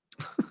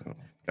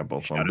 Yeah,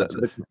 both of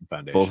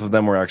them. Both of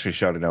them were actually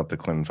shouting out the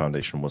Clinton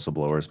Foundation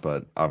whistleblowers,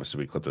 but obviously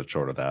we clipped it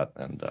short of that.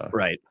 And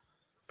right.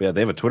 But yeah,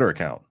 they have a Twitter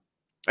account.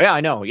 Yeah,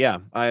 I know. Yeah,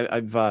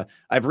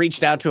 I've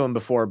reached out to them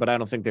before, but I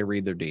don't think they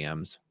read their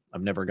DMs.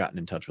 I've never gotten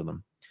in touch with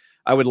them.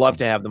 I would love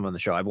to have them on the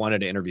show. I've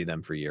wanted to interview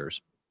them for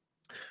years.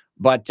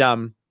 But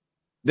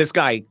this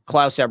guy,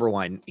 Klaus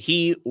Eberwein,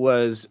 he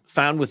was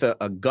found with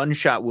a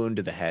gunshot wound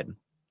to the head.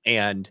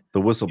 And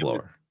the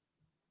whistleblower.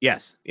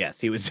 Yes.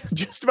 He was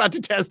just about to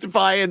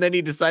testify, and then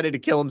he decided to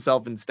kill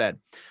himself instead.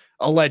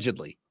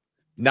 Allegedly.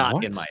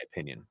 Not in my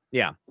opinion.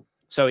 Yeah.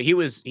 So he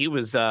was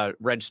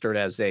registered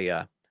as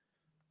a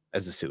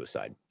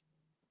suicide.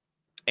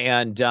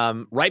 And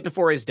right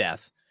before his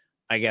death,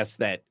 I guess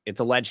that it's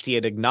alleged he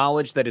had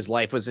acknowledged that his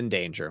life was in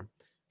danger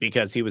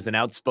because he was an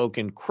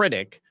outspoken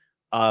critic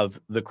of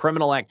the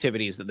criminal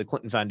activities that the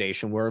Clinton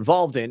Foundation were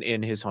involved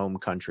in his home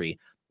country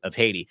of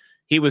Haiti.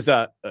 He was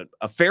a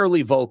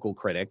fairly vocal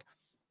critic,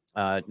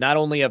 not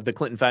only of the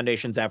Clinton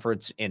Foundation's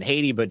efforts in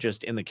Haiti, but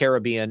just in the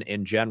Caribbean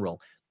in general.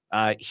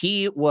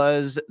 He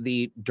was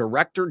the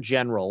Director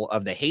General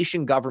of the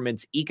Haitian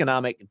government's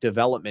Economic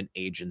Development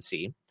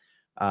Agency,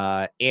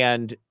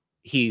 and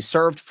he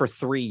served for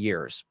 3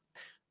 years.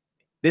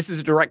 This is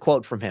a direct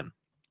quote from him.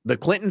 The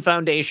Clinton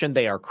Foundation,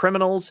 they are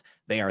criminals,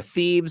 they are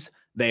thieves,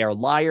 they are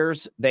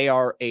liars, they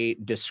are a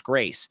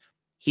disgrace.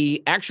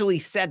 He actually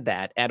said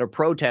that at a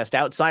protest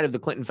outside of the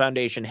Clinton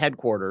Foundation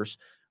headquarters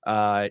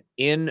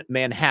in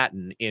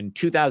Manhattan in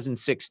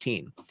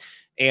 2016.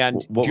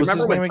 And what was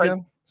his name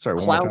again? Sorry,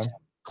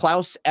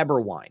 Klaus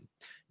Eberwein.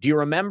 Do you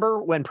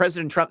remember when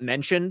President Trump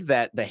mentioned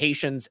that the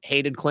Haitians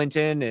hated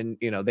Clinton and,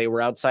 they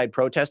were outside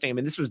protesting? I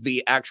mean, this was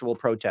the actual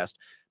protest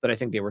that I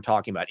think they were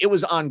talking about. It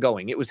was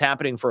ongoing. It was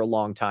happening for a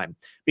long time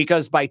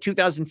because by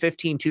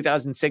 2015,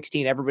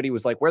 2016, everybody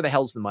was like, where the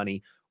hell's the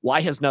money?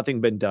 Why has nothing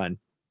been done?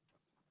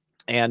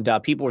 And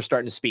people were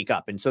starting to speak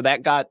up. And so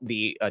that got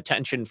the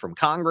attention from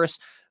Congress.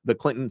 The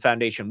Clinton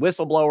Foundation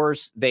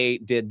whistleblowers, they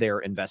did their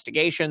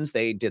investigations.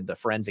 They did the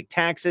forensic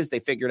taxes. They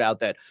figured out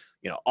that,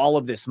 all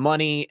of this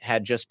money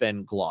had just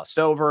been glossed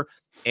over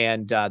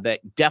and that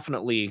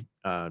definitely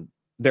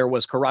there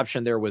was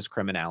corruption. There was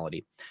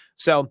criminality.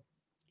 So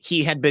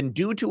he had been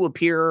due to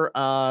appear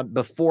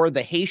before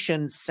the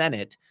Haitian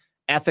Senate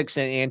Ethics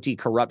and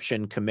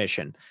Anti-Corruption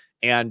Commission.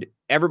 And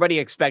everybody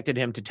expected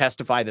him to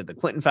testify that the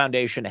Clinton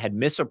Foundation had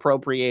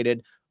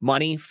misappropriated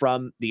money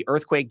from the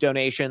earthquake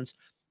donations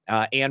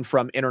and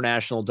from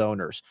international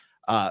donors.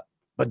 But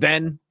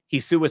then he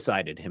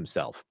suicided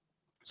himself.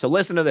 So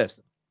listen to this.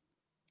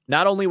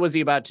 Not only was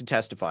he about to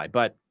testify,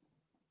 but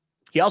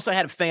he also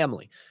had a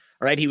family.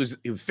 All right. He was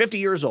 50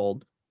 years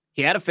old.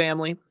 He had a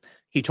family.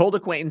 He told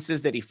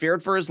acquaintances that he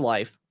feared for his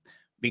life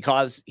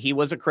because he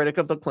was a critic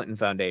of the Clinton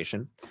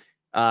Foundation.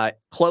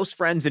 Close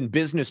friends and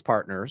business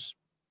partners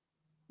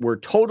were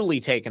totally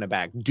taken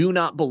aback, do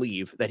not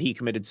believe that he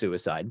committed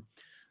suicide.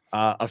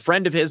 A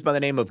friend of his by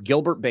the name of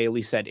Gilbert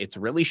Bailey said, it's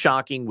really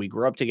shocking. We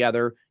grew up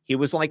together. He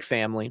was like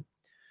family.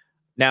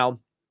 Now,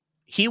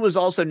 he was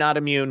also not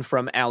immune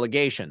from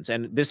allegations.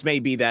 And this may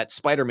be that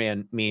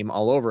Spider-Man meme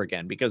all over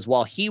again, because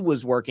while he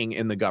was working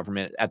in the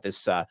government at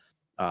this, at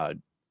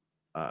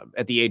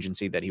the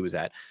agency that he was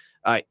at,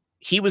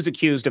 he was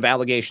accused of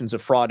allegations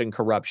of fraud and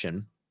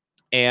corruption.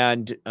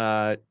 And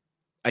I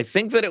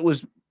think that it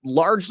was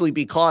largely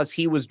because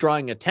he was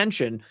drawing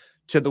attention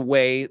to the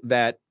way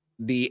that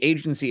the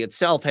agency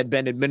itself had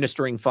been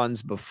administering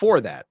funds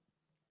before that.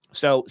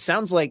 So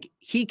sounds like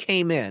he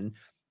came in,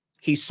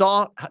 he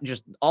saw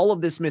just all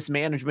of this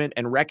mismanagement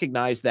and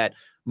recognized that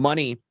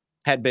money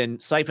had been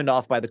siphoned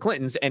off by the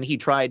Clintons, and he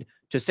tried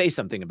to say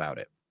something about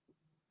it.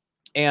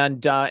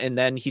 And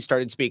then he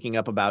started speaking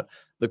up about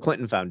the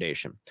Clinton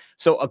Foundation.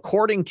 So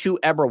according to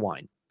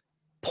Eberwein,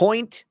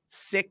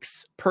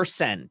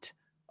 0.6%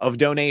 of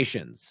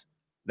donations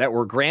that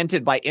were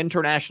granted by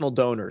international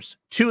donors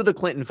to the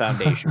Clinton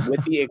Foundation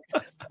with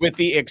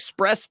the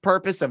express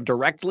purpose of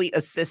directly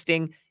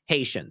assisting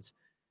Haitians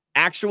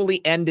actually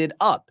ended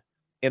up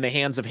in the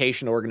hands of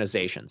Haitian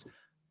organizations.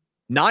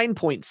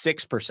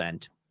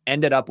 9.6%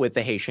 ended up with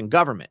the Haitian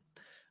government.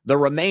 The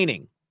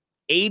remaining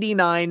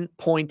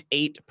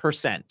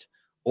 89.8%,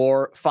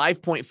 or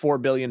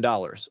 $5.4 billion,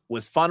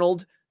 was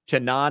funneled to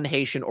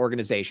non-Haitian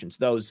organizations,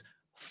 those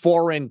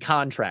foreign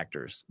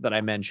contractors that I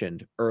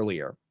mentioned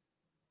earlier.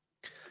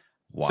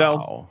 Wow.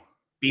 So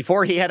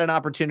before he had an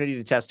opportunity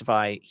to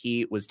testify,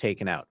 he was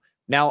taken out.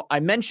 Now, I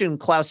mentioned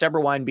Klaus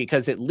Eberwein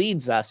because it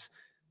leads us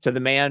to the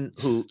man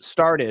who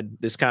started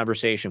this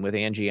conversation with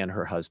Angie and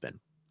her husband.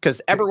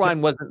 Because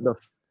Eberwein wasn't the...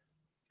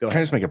 Go ahead. Can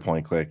I just make a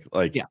point quick?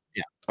 Like, yeah.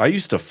 I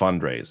used to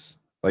fundraise.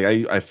 Like,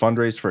 I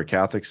fundraised for a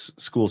Catholic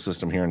school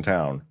system here in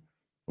town,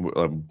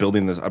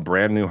 building a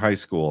brand new high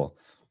school.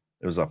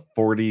 It was a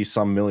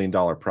 $40-some million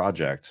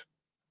project.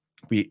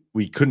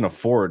 We couldn't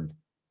afford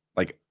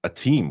like a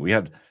team. We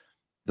had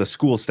the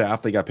school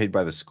staff, they got paid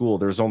by the school.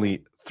 There was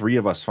only 3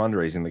 of us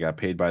fundraising that got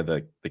paid by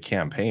the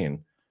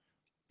campaign.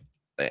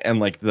 And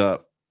like the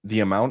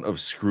amount of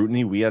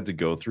scrutiny we had to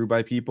go through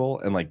by people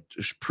and like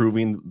just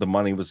proving the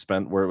money was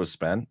spent where it was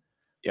spent.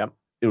 Yep.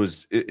 It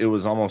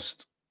was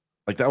almost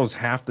like that was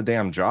half the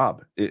damn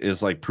job. It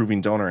is like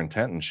proving donor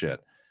intent and shit.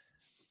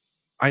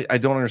 I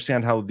don't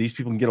understand how these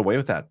people can get away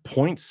with that.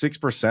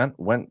 0.6%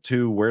 went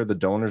to where the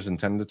donors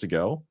intended to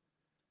go.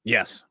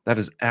 Yes. That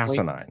is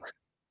asinine.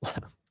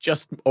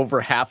 Just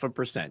over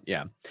 0.5%.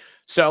 Yeah.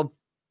 So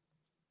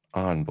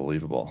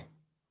unbelievable.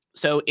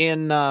 So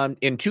in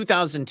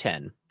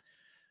 2010,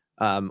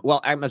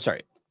 well, I'm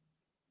sorry.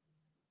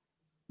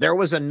 There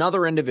was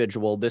another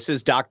individual. This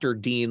is Dr.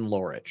 Dean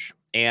Lorich.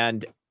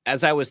 And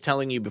as I was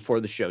telling you before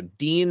the show,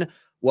 Dean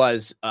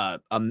was a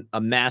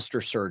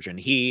master surgeon.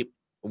 He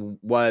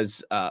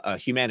was a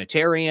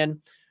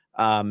humanitarian.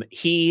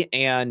 He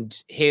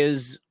and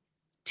his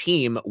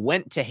team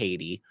went to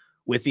Haiti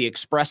with the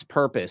express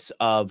purpose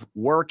of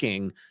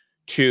working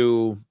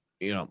to,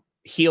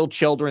 heal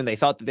children. They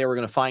thought that they were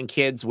going to find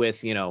kids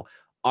with,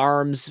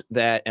 arms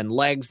and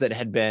legs that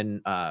had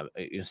been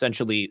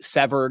essentially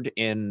severed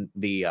in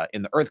the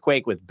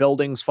earthquake, with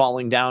buildings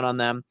falling down on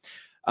them.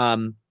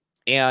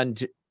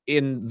 And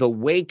in the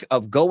wake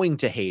of going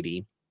to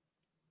Haiti,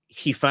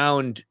 he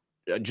found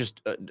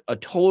just a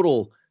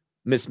total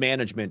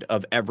mismanagement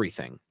of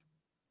everything.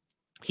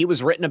 He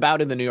was written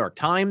about in the New York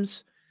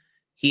Times.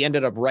 He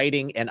ended up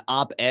writing an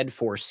op-ed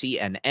for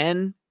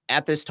CNN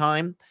at this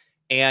time,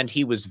 and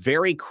he was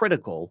very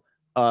critical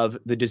of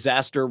the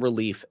disaster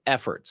relief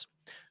efforts.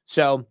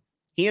 So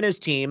he and his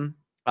team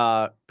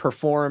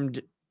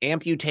performed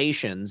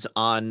amputations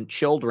on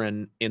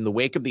children in the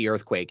wake of the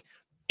earthquake,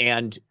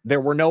 and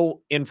there were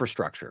no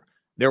infrastructure.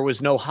 There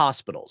was no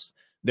hospitals.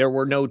 There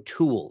were no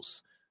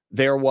tools.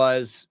 There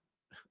was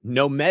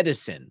no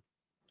medicine.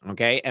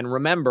 Okay. And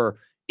remember,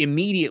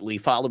 immediately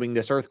following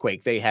this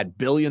earthquake, they had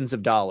billions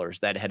of dollars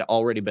that had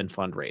already been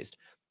fundraised.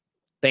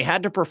 They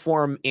had to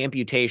perform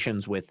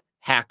amputations with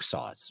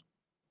hacksaws.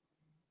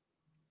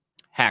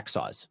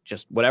 Hacksaws,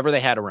 just whatever they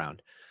had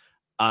around.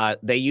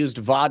 They used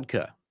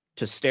vodka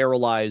to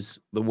sterilize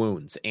the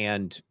wounds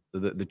and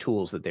the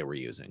tools that they were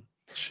using.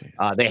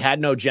 They had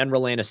no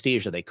general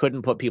anesthesia. They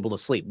couldn't put people to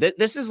sleep.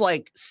 This is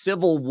like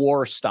Civil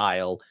War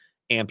style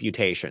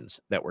amputations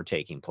that were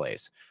taking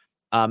place.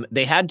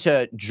 They had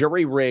to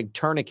jury-rig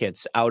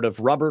tourniquets out of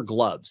rubber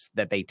gloves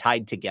that they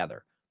tied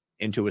together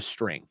into a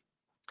string.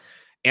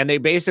 And they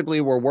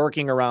basically were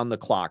working around the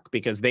clock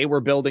because they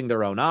were building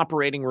their own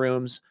operating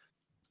rooms.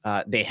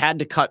 They had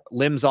to cut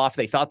limbs off.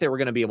 They thought they were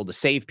going to be able to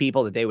save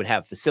people, that they would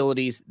have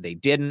facilities. They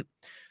didn't.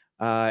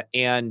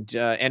 And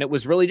it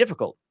was really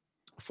difficult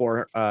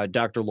for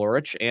Dr.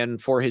 Lorich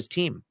and for his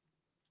team.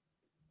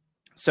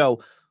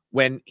 So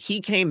when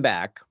he came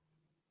back,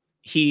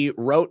 he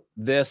wrote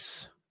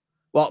this.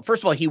 Well,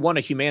 first of all, he won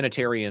a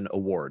humanitarian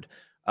award,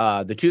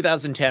 the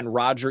 2010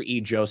 Roger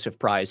E. Joseph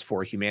Prize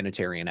for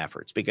Humanitarian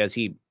Efforts, because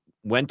he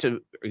went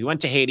to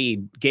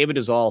Haiti, gave it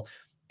his all,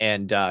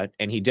 and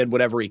he did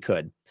whatever he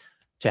could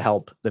to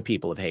help the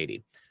people of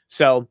Haiti.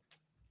 So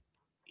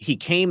he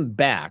came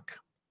back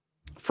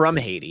from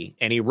Haiti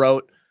and he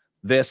wrote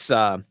this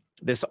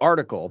this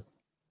article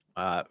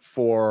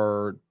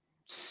for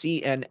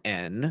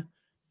CNN.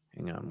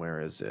 Hang on,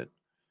 where is it?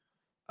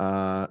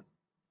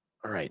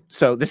 All right.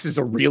 So this is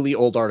a really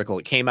old article.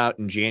 It came out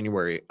in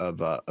January of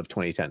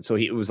 2010. So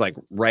it was like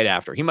right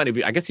after.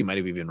 I guess he might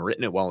have even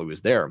written it while he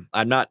was there.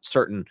 I'm not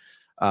certain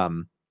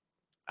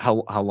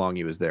how long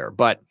he was there.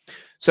 But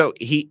so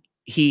he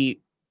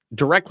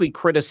directly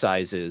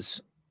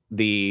criticizes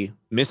the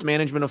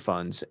mismanagement of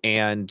funds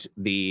and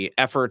the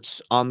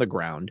efforts on the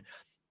ground.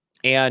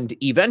 And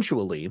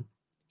eventually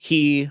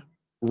he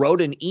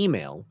wrote an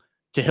email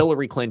to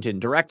Hillary Clinton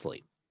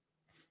directly.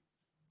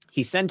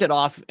 He sent it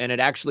off, and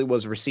it actually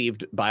was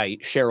received by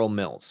Cheryl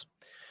Mills.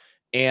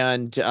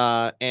 And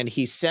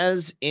he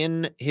says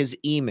in his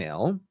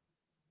email,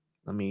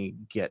 let me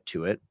get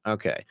to it.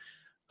 Okay.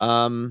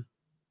 All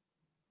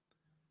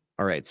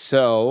right.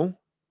 So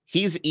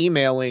he's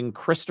emailing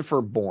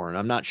Christopher Bourne.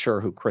 I'm not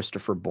sure who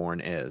Christopher Bourne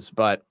is,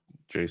 but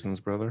Jason's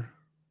brother.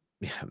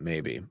 Yeah,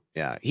 maybe.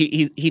 Yeah.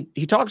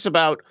 He talks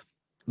about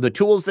the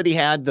tools that he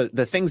had,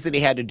 the things that he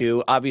had to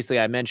do. Obviously,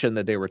 I mentioned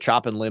that they were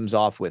chopping limbs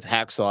off with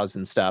hacksaws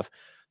and stuff.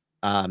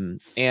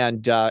 And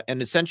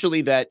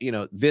essentially that,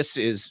 this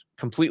is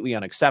completely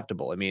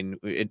unacceptable. I mean,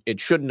 it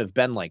shouldn't have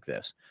been like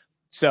this.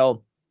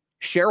 So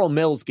Cheryl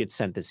Mills gets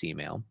sent this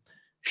email.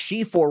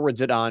 She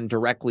forwards it on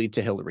directly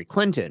to Hillary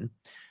Clinton.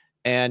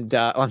 And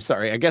I'm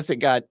sorry, I guess it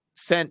got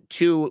sent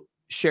to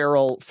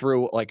Cheryl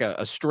through like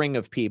a string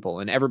of people,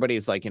 and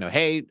everybody's like,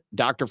 hey,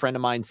 doctor friend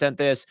of mine sent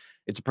this.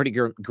 It's a pretty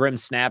grim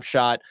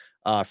snapshot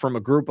from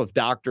a group of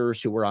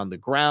doctors who were on the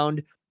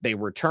ground. They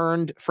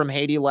returned from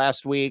Haiti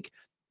last week,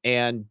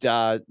 and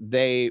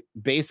they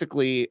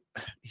basically,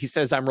 he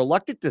says, I'm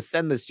reluctant to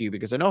send this to you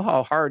because I know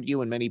how hard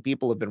you and many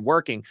people have been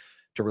working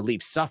to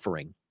relieve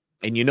suffering,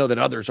 and you know that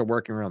others are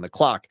working around the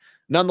clock.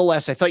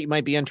 Nonetheless, I thought you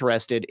might be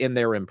interested in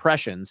their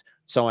impressions,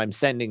 so I'm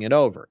sending it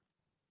over.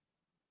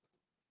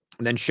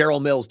 And then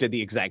Cheryl Mills did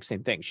the exact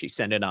same thing. She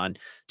sent it on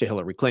to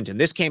Hillary Clinton.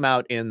 This came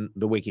out in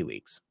the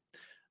WikiLeaks.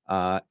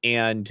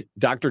 And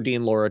Dr.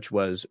 Dean Lorich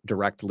was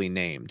directly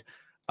named.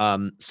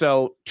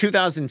 So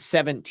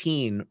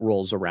 2017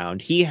 rolls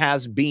around. He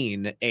has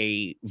been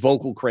a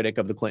vocal critic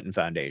of the Clinton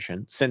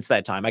Foundation since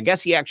that time. I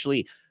guess he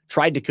actually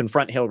tried to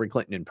confront Hillary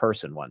Clinton in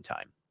person one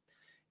time.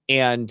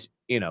 And,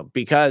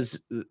 because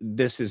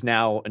this is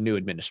now a new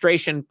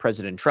administration,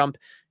 President Trump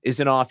is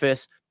in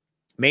office,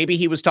 maybe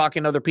he was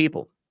talking to other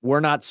people. We're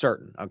not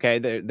certain. Okay.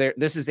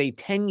 This is a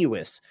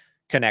tenuous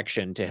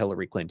connection to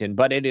Hillary Clinton,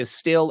 but it is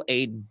still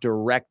a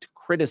direct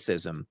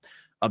criticism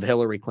of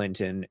Hillary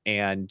Clinton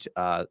and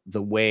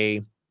the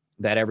way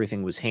that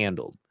everything was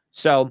handled.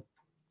 So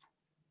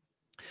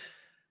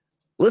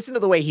listen to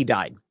the way he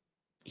died.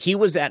 He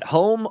was at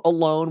home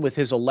alone with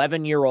his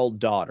 11-year-old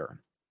daughter.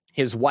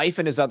 His wife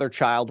and his other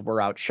child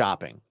were out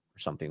shopping or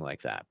something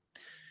like that.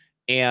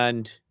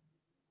 And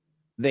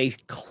they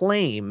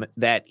claim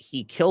that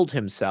he killed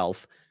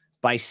himself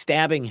by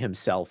stabbing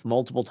himself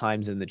multiple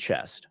times in the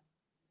chest.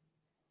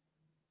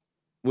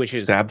 Which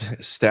is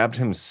stabbed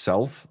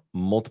himself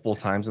multiple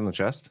times in the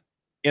chest?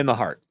 In the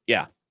heart.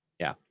 Yeah.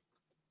 Yeah.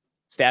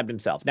 Stabbed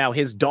himself. Now,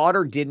 his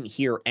daughter didn't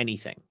hear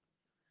anything,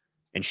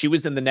 and she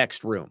was in the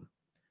next room.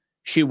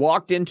 She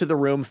walked into the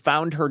room,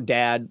 found her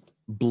dad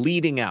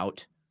bleeding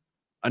out,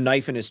 a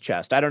knife in his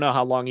chest. I don't know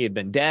how long he had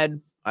been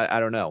dead. I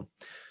don't know.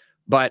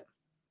 But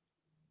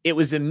it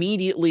was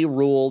immediately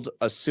ruled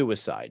a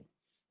suicide.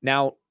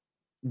 Now,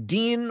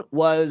 Dean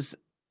was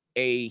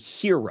a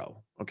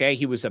hero. Okay.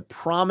 He was a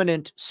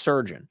prominent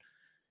surgeon.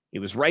 He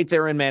was right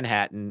there in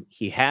Manhattan.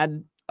 He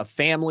had a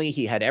family.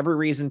 He had every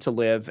reason to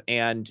live.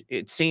 And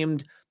it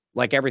seemed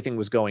like everything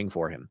was going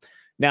for him.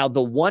 Now,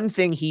 the one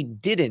thing he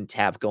didn't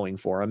have going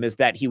for him is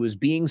that he was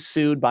being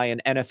sued by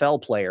an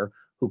NFL player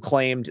who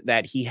claimed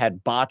that he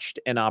had botched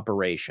an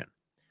operation.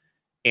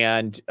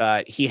 And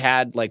he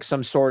had like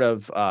some sort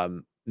of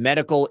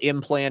medical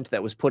implant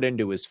that was put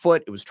into his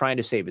foot. It was trying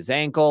to save his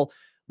ankle.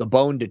 The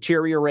bone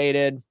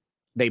deteriorated.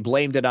 They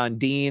blamed it on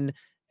Dean.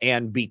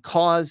 And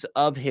because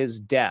of his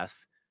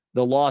death,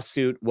 the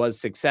lawsuit was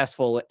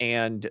successful.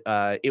 And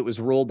it was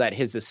ruled that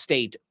his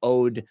estate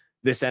owed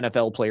this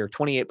NFL player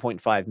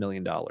 $28.5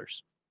 million.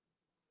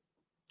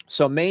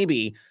 So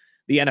maybe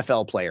the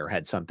NFL player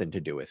had something to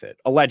do with it.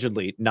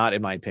 Allegedly, not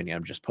in my opinion.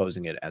 I'm just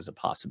posing it as a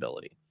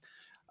possibility.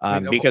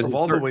 Because of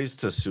all the ways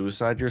to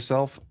suicide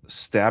yourself,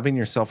 stabbing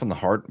yourself in the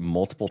heart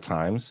multiple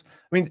times.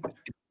 I mean,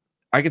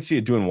 I could see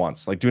it doing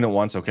once, like doing it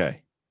once.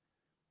 Okay.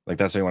 Like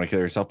that's how you want to kill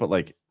yourself, but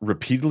like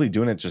repeatedly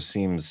doing it just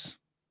seems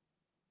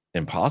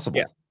impossible.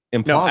 Yeah.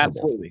 Implausible. No,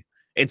 absolutely.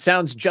 It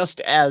sounds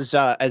just as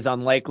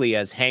unlikely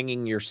as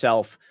hanging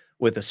yourself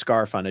with a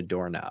scarf on a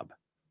doorknob.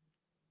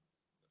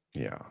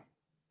 Yeah.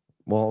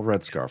 Well,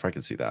 red scarf, I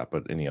could see that,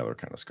 but any other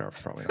kind of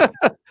scarf, probably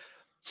not.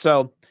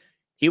 So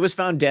he was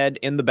found dead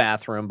in the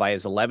bathroom by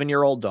his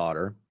 11-year-old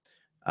daughter.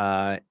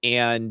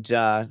 And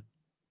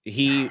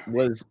he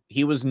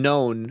was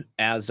known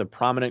as a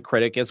prominent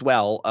critic as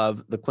well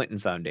of the Clinton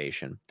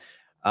Foundation.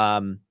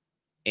 And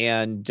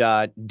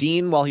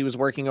Dean, while he was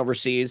working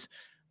overseas,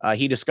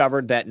 he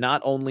discovered that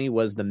not only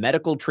was the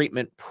medical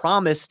treatment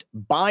promised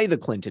by the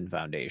Clinton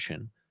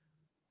Foundation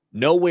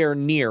nowhere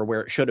near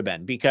where it should have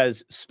been,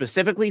 because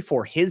specifically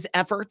for his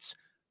efforts,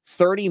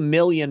 $30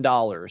 million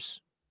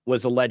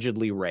was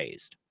allegedly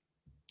raised.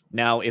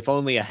 Now, if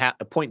only a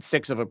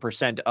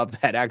 0.6%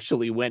 of that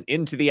actually went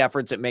into the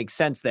efforts, it makes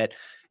sense that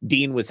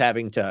Dean was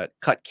having to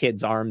cut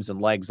kids' arms and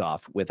legs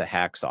off with a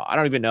hacksaw. I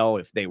don't even know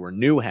if they were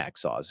new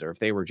hacksaws or if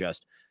they were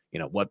just,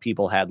 what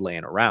people had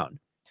laying around.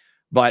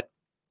 But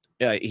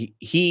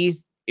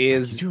he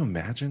is. Could you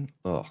imagine?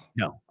 Oh,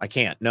 no, I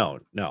can't. No.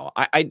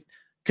 I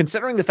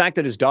considering the fact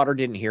that his daughter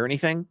didn't hear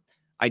anything,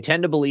 I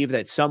tend to believe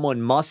that someone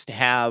must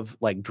have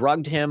like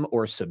drugged him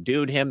or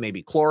subdued him,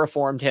 maybe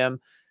chloroformed him,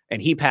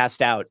 and he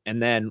passed out.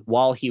 And then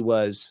while he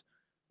was,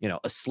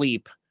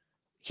 asleep,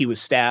 he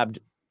was stabbed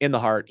in the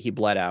heart. He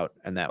bled out,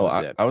 and that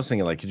was it. I was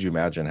thinking, like, could you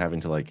imagine having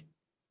to like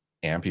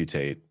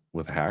amputate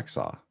with a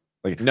hacksaw?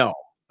 Like, no,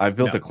 I've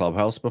built a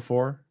clubhouse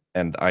before,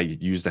 and I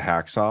used a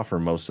hacksaw for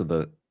most of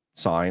the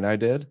sawing I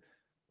did.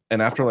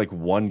 And after like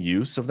one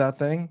use of that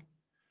thing,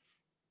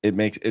 it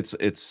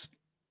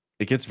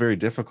gets very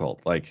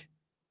difficult. Like,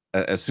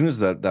 as soon as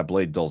that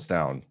blade dulls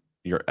down,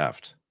 you're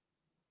effed.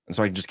 And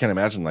so I just can't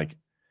imagine, like,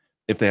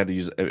 if they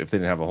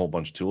didn't have a whole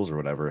bunch of tools or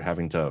whatever,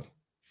 having to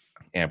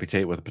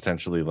amputate with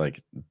potentially like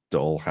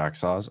dull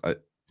hacksaws.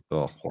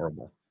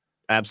 Horrible.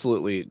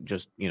 Absolutely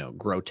just,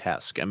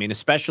 grotesque. I mean,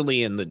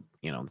 especially in the,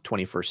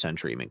 21st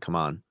century. I mean, come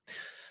on.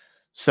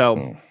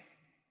 So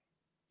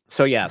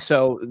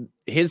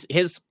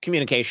his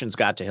communications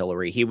got to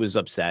Hillary. He was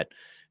upset,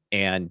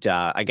 and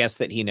I guess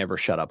that he never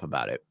shut up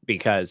about it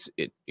because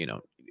it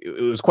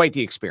was quite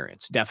the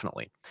experience,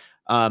 definitely.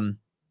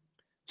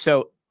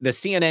 So the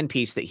CNN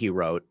piece that he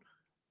wrote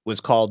was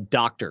called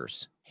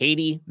 "Doctors: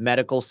 Haiti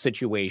Medical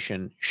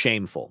Situation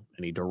Shameful,"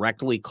 and he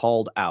directly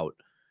called out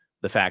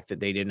the fact that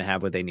they didn't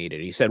have what they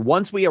needed. He said,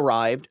 "Once we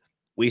arrived,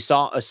 we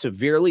saw a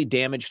severely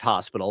damaged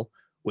hospital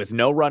with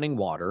no running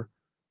water,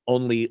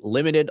 only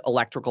limited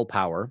electrical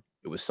power.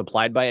 It was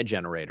supplied by a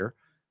generator.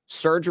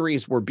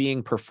 Surgeries were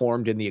being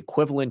performed in the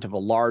equivalent of a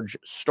large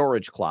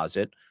storage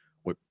closet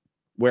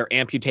where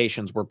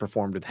amputations were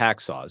performed with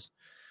hacksaws.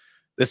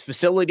 This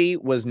facility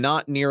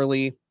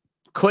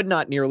could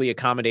not nearly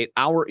accommodate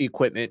our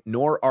equipment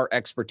nor our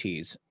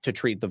expertise to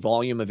treat the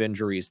volume of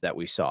injuries that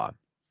we saw."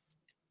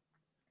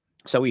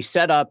 So he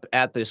set up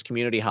at this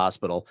community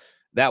hospital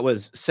that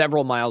was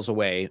several miles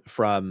away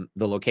from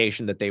the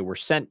location that they were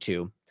sent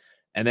to.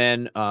 And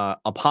then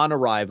upon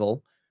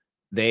arrival,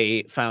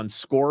 they found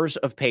scores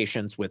of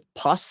patients with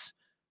pus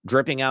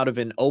dripping out of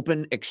an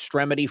open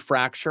extremity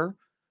fracture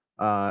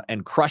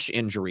and crush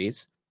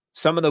injuries.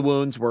 Some of the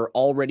wounds were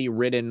already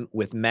ridden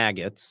with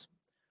maggots.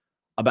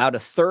 About a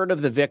third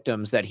of the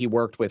victims that he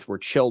worked with were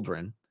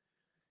children.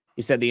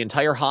 He said the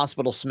entire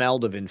hospital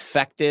smelled of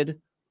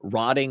infected,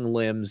 rotting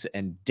limbs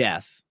and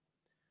death.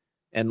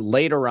 And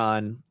later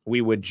on,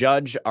 we would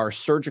judge our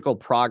surgical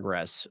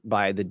progress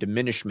by the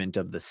diminishment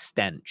of the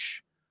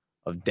stench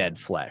of dead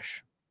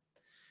flesh.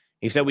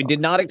 He said we did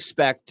not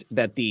expect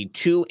that the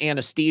 2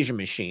 anesthesia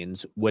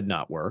machines would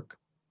not work.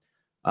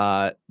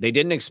 They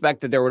didn't expect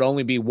that there would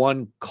only be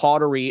 1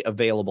 cautery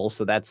available.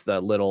 So that's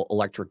the little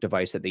electric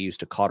device that they use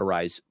to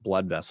cauterize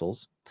blood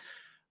vessels.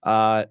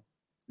 That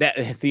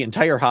the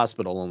entire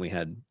hospital only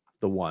had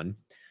the 1.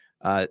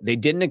 They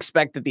didn't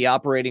expect that the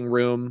operating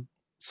room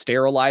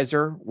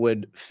sterilizer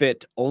would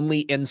fit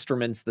only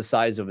instruments the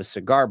size of a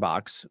cigar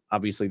box.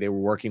 Obviously, they were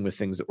working with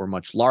things that were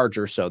much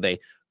larger, so they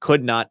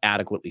could not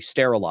adequately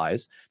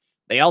sterilize.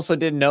 They also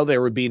didn't know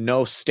there would be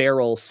no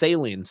sterile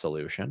saline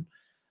solution.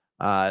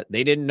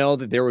 They didn't know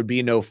that there would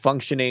be no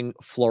functioning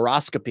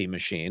fluoroscopy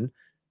machine.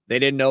 They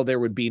didn't know there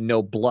would be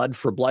no blood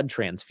for blood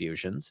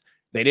transfusions.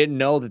 They didn't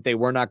know that they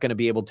were not going to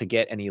be able to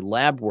get any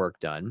lab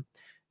work done.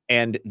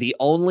 And the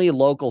only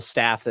local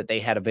staff that they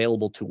had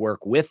available to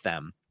work with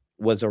them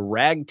was a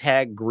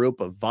ragtag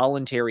group of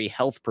voluntary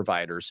health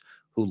providers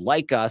who,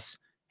 like us,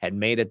 had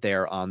made it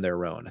there on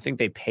their own. I think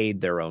they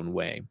paid their own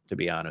way, to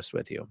be honest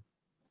with you.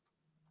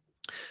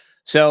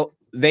 So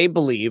they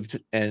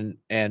believed, and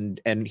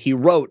he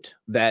wrote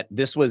that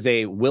this was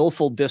a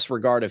willful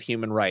disregard of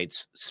human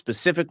rights,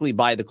 specifically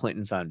by the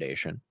Clinton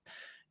Foundation.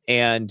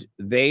 And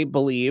they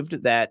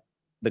believed that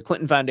the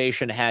Clinton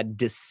Foundation had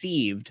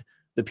deceived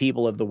the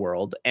people of the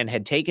world and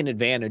had taken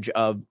advantage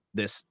of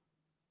this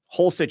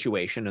whole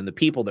situation and the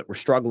people that were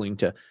struggling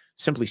to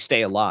simply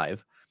stay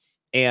alive.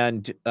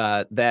 And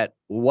that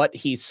what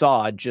he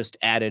saw just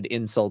added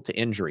insult to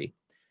injury.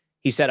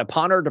 He said,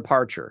 upon our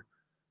departure,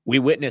 we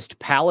witnessed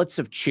pallets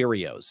of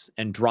Cheerios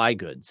and dry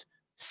goods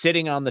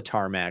sitting on the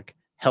tarmac,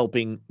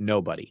 helping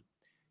nobody.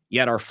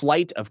 Yet our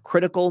flight of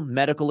critical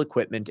medical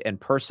equipment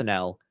and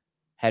personnel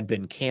had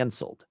been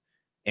canceled,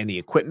 and the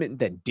equipment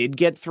that did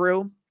get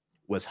through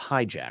was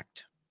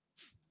hijacked.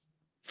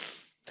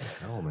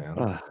 Oh,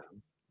 man.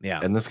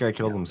 Yeah. And this guy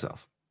killed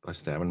himself by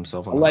stabbing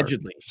himself on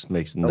Allegedly. the heart. Just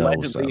makes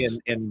no sense.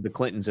 In the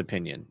Clintons'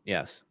 opinion,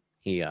 yes,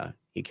 he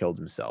killed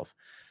himself.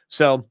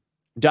 So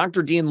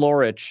Dr. Dean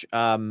Lorich,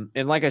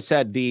 and like I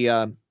said,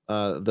 the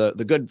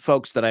good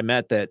folks that I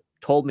met that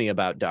told me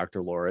about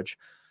Dr. Lorich,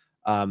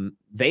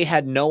 they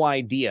had no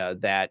idea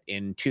that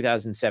in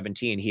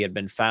 2017 he had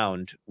been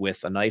found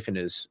with a knife in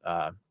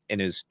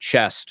his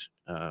chest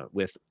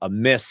with a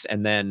miss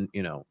and then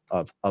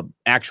of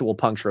actual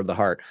puncture of the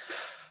heart.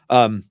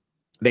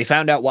 They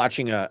found out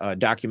watching a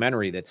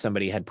documentary that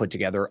somebody had put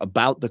together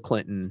about the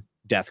Clinton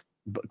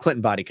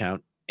body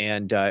count,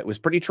 and it was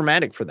pretty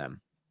traumatic for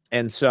them.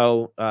 And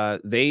so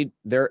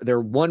their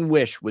one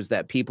wish was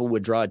that people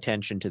would draw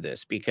attention to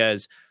this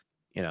because,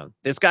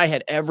 this guy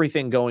had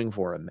everything going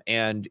for him.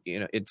 And,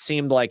 it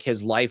seemed like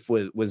his life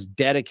was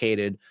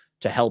dedicated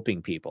to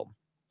helping people.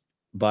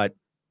 But,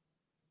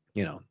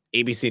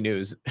 ABC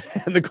News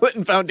and the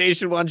Clinton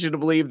Foundation wants you to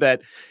believe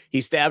that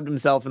he stabbed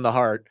himself in the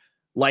heart,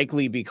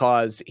 likely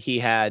because he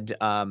had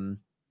a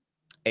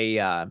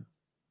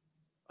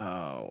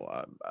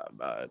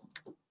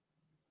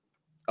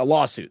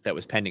lawsuit that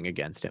was pending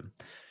against him.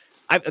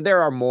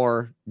 There are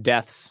more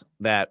deaths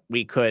that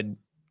we could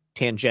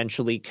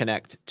tangentially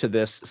connect to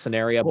this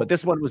scenario, but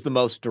this one was the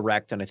most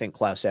direct, and I think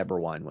Klaus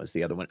Eberwein was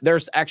the other one.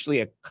 There's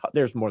actually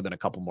there's more than a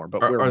couple more, but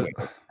we're way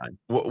over time.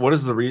 What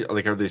is the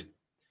are these?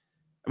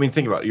 I mean,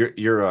 think about it.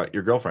 Your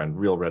girlfriend,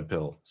 real red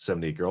pill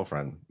 78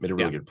 girlfriend, made a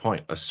really good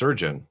point. A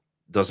surgeon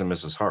doesn't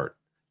miss his heart.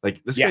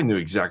 Like this guy knew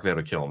exactly how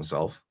to kill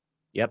himself.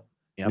 Yep.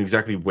 Knew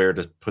exactly where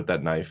to put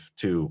that knife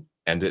to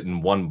end it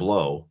in one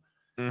blow.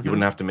 You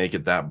wouldn't have to make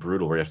it that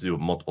brutal where you have to do it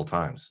multiple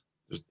times.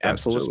 That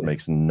Absolutely just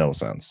makes no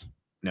sense.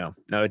 No,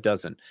 it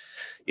doesn't.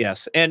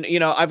 Yes, and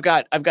I've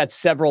got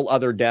several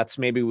other deaths.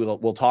 Maybe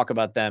we'll talk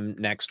about them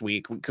next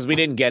week because we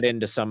didn't get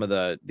into some of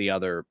the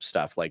other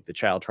stuff like the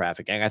child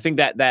trafficking. I think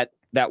that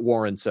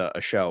warrants a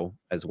show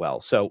as well.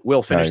 So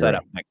we'll finish that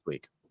up next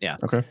week. Yeah.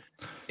 Okay.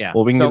 Yeah.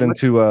 Well, we can get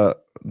into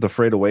the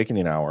Frayed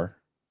Awakening hour,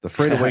 the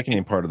Frayed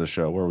Awakening part of the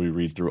show where we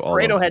read through all.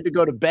 Fredo had to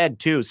go to bed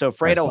too, so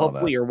Fredo,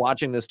 hopefully that. you're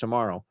watching this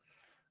tomorrow.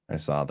 I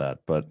saw that,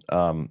 but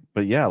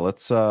yeah,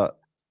 let's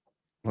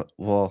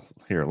well,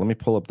 here, let me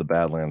pull up the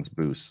Badlands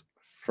boost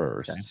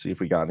first. See if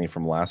we got any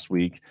from last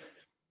week.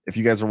 If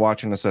you guys are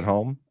watching us at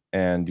home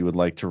and you would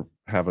like to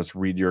have us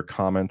read your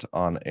comment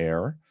on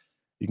air,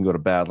 you can go to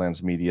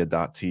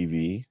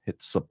badlandsmedia.tv,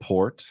 hit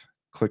support,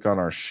 click on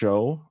our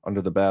show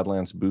under the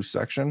Badlands boost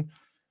section,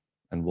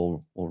 and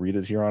we'll read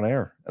it here on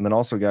air. And then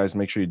also, guys,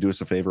 make sure you do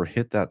us a favor,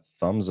 hit that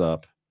thumbs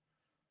up.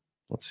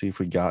 Let's see if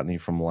we got any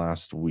from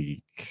last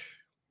week.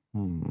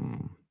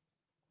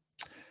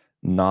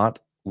 Not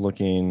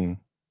looking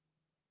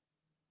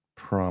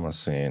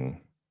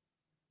promising.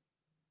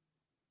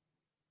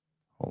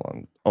 Hold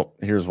on. Oh,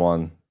 here's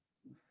one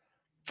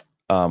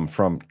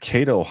from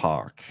Cato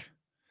Hawk.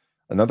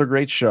 Another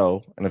great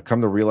show, and I've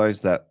come to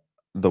realize that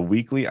the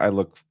weekly I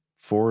look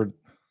forward.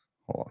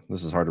 Hold on,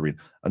 this is hard to read.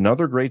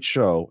 Another great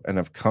show, and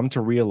I've come to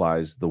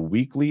realize the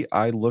weekly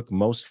I look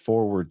most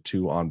forward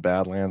to on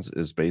Badlands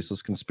is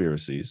Baseless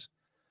Conspiracies.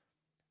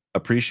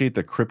 Appreciate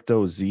the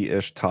crypto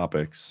Z-ish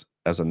topics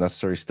as a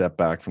necessary step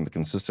back from the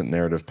consistent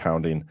narrative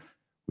pounding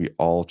we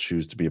all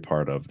choose to be a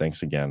part of.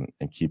 Thanks again,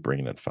 and keep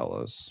bringing it,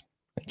 fellas.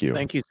 Thank you.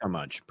 Thank you so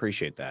much.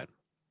 Appreciate that.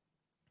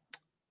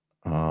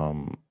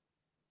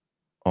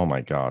 Oh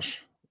my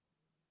gosh.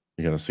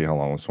 You're going to see how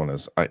long this one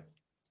is. I'm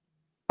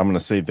going to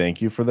say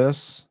thank you for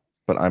this,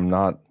 but I don't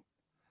know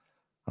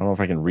if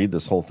I can read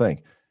this whole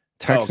thing.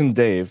 Texan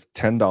Dave,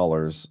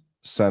 $10,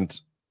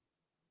 sent,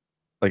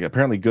 like,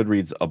 apparently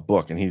Goodreads a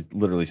book, and he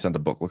literally sent a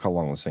book. Look how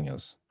long this thing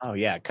is. Oh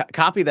yeah,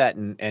 copy that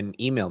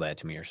and email that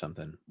to me or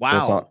something.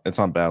 Wow. Well, it's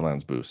on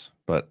Badlands Boost,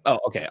 but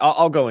okay.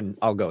 I'll go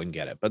and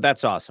get it. But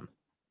that's awesome.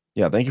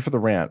 Yeah, thank you for the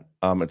rant.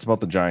 It's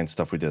about the giant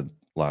stuff we did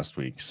last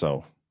week.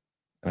 So,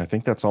 and I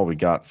think that's all we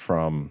got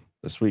from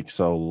this week.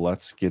 So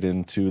let's get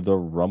into the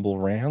Rumble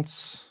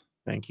rants.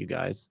 Thank you,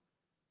 guys.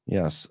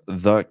 Yes,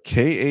 the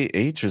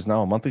KAH is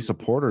now a monthly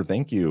supporter.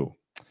 Thank you.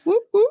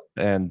 Whoop, whoop.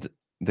 And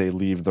they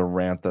leave the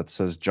rant that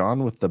says,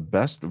 John with the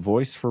best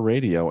voice for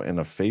radio and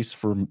a face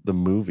for the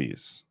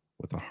movies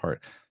with a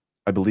heart.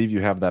 I believe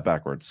you have that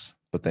backwards,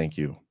 but thank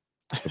you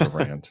for the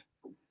rant.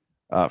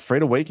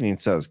 Freight Awakening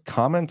says,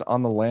 comment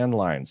on the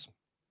landlines.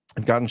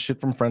 I've gotten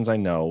shit from friends I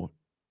know.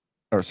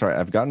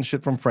 I've gotten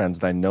shit from friends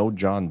that I know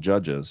John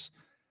judges.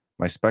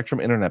 My Spectrum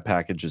internet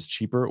package is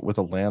cheaper with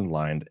a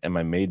landline, and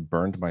my maid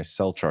burned my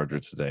cell charger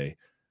today.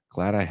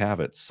 Glad I have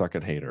it. Suck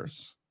it,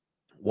 haters.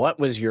 What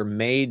was your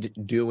maid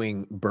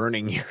doing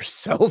burning your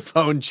cell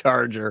phone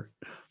charger?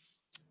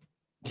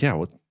 Yeah,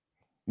 what?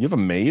 You have a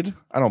maid?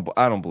 I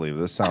don't believe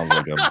this. Sounds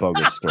like a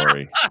bogus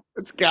story.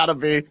 It's gotta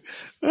be.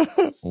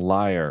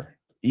 Liar.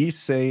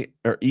 EC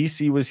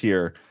was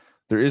here.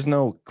 There is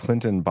no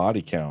Clinton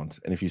body count,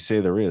 and if you say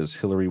there is,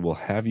 Hillary will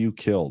have you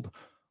killed.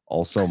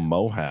 Also,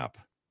 Mohap.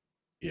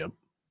 Yep.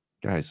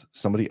 Guys,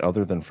 somebody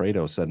other than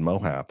Fredo said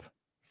Mohap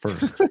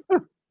first.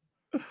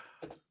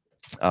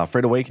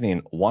 Freight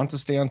Awakening, want to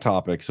stay on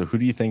topic, so who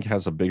do you think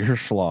has a bigger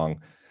schlong?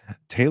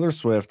 Taylor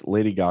Swift,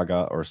 Lady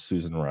Gaga, or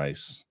Susan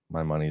Rice?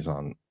 My money's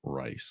on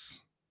Rice.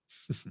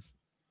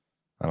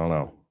 I don't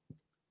know.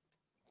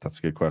 That's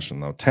a good question,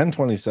 though.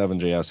 1027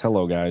 JS.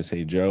 Hello, guys.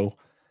 Hey, Joe.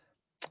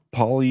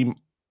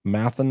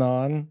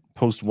 Polymathanon,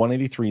 post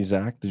 183.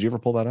 Zach, did you ever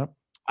pull that up?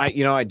 I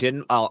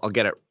didn't. I'll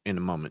get it in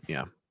a moment.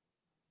 Yeah.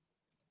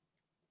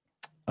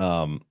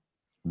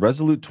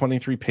 Resolute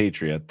 23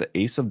 Patriot, the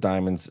Ace of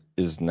Diamonds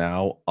is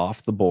now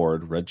off the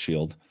board. Red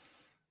Shield.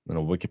 Then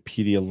a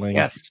Wikipedia link.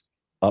 Yes.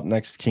 Up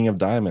next, King of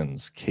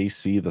Diamonds,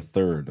 KC the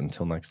Third.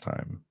 Until next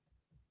time.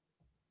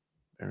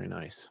 Very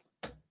nice.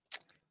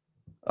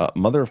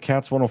 Mother of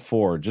Cats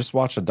 104. Just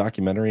watched a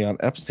documentary on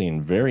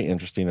Epstein. Very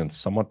interesting and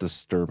somewhat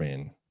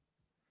disturbing.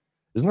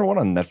 Isn't there one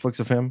on Netflix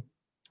of him?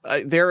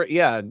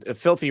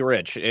 Filthy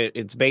Rich.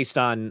 It's based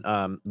on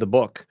the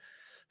book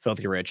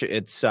Filthy Rich.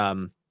 It's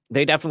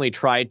they definitely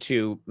tried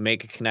to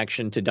make a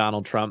connection to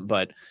Donald Trump,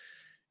 but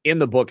in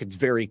the book, it's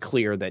very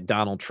clear that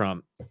Donald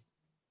Trump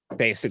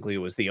basically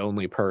was the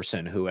only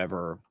person who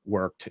ever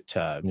worked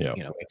to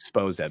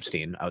expose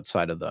Epstein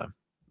outside of the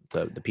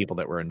people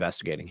that were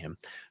investigating him.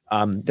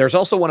 There's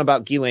also one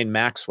about Ghislaine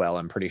Maxwell,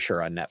 I'm pretty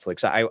sure, on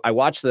Netflix. I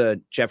watched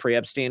the Jeffrey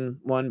Epstein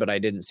one, but I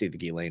didn't see the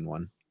Ghislaine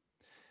one.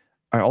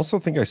 I also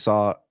think I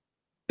saw,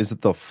 is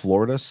it the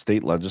Florida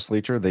state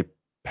legislature? They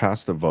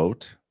passed a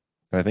vote,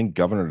 and I think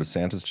Governor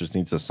DeSantis just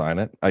needs to sign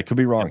it. I could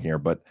be wrong here,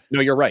 but no,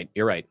 you're right.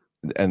 You're right.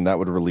 And that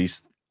would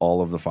release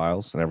all of the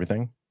files and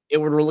everything? It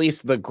would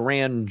release the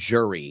grand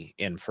jury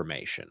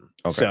information.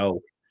 Okay.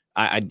 So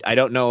I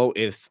don't know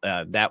if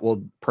that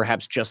will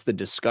perhaps just the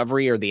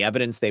discovery or the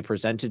evidence they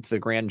presented to the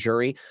grand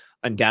jury.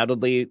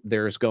 Undoubtedly,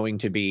 there's going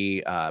to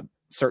be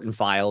certain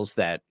files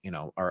that, you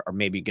know, are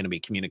maybe going to be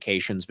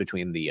communications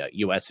between the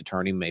U.S.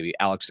 attorney, maybe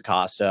Alex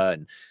Acosta,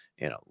 and,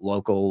 you know,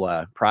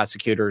 local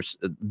prosecutors.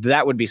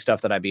 That would be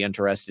stuff that I'd be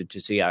interested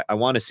to see. I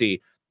want to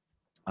see,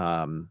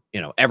 you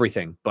know,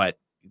 everything, but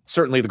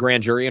certainly the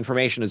grand jury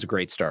information is a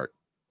great start.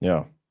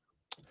 Yeah.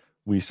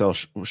 We shall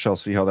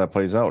see how that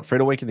plays out.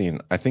 Freight Awakening.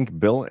 I think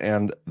Bill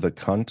and the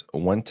cunt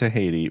went to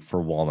Haiti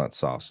for walnut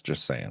sauce.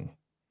 Just saying.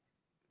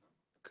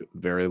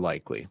 Very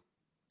likely.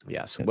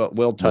 Yes.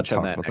 We'll touch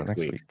on that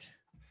next week.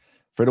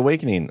 Freight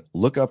Awakening.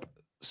 Look up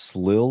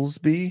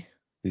Slilsby.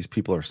 These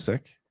people are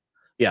sick.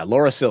 Yeah.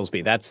 Laura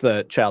Silsby. That's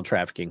the child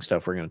trafficking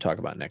stuff we're going to talk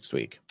about next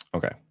week.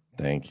 Okay.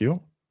 Thank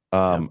you.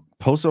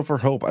 Poso for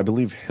Hope. I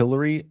believe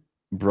Hillary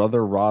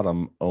Brother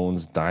Rodham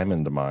owns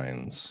diamond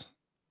mines.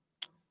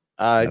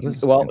 Well, it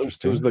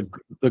was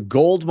the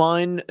gold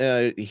mine.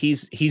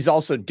 He's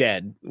also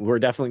dead. We're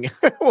definitely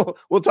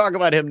we'll talk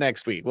about him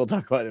next week.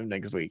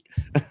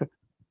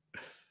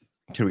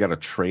 Okay, we got a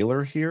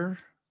trailer here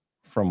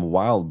from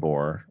Wild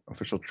Boar,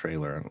 official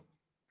trailer.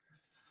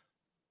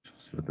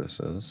 Let's see what this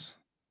is.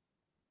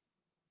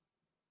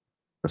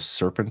 The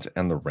Serpent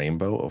and the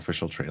Rainbow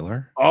official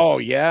trailer. Oh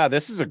yeah,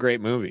 this is a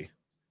great movie.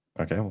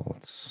 Okay, well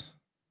let's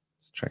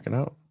check it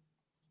out.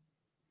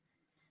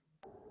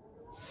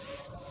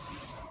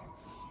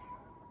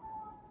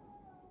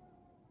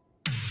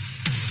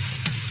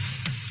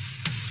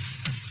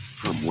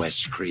 From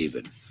Wes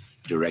Craven,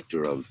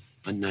 director of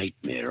A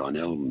Nightmare on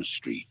Elm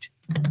Street,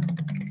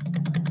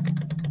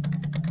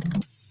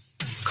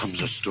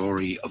 comes a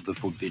story of the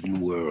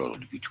forbidden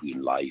world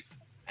between life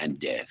and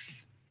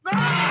death.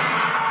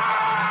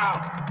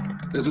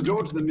 There's a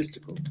door to the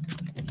mystical.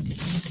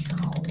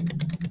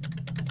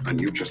 And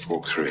you just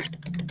walk through it.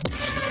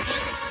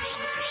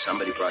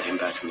 Somebody brought him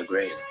back from the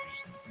grave.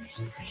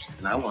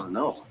 And I want to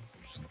know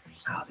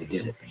how they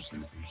did it.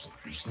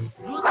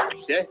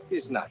 Death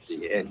is not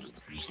the end.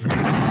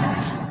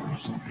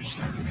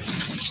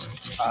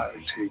 I'll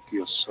take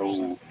your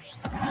soul.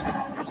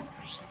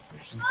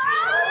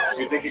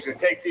 You think you could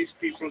take these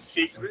people's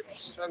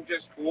secrets and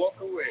just walk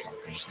away?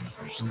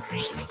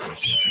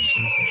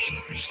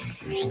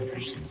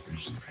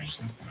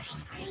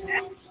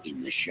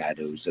 In the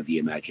shadows of the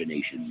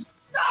imagination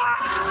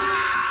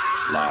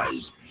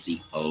lies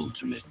the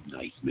ultimate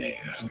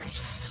nightmare.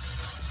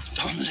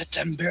 Don't let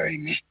them bury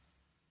me.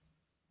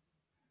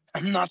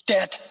 I'm not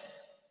dead.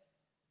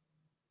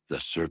 The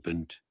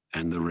Serpent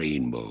and the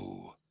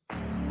Rainbow. I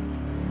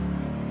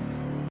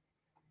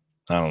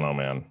don't know,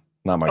 man.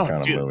 Not my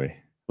kind of movie.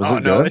 Was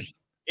it no, good?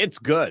 It's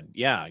good.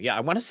 Yeah. I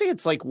want to say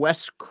it's like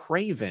Wes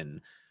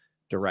Craven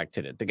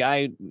directed it. The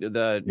guy,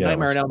 the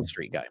Nightmare on Elm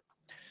Street guy.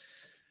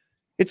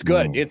 It's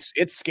good.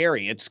 It's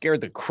scary. It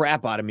scared the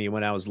crap out of me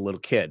when I was a little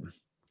kid.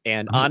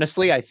 And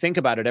honestly, I think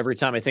about it every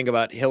time I think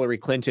about Hillary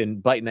Clinton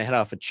biting the head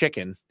off a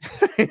chicken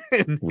in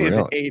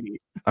the 80s.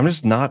 I'm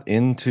just not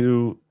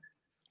into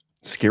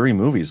scary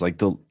movies, like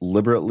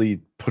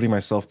deliberately putting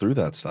myself through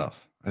that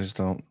stuff. I just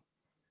don't.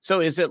 So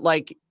is it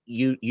like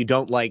you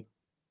don't like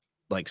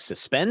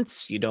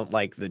suspense? You don't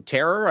like the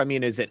terror? I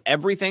mean, is it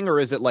everything, or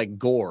is it like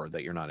gore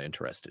that you're not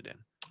interested in?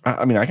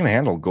 I mean, I can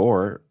handle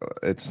gore.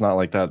 It's not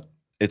like that.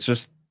 It's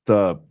just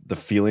the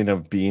feeling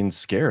of being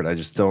scared. I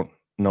just don't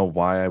know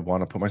why I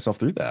want to put myself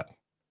through that.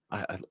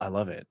 I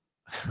love it.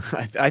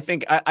 I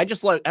think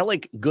I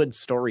like good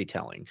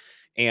storytelling.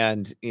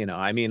 And, you know,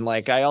 I mean,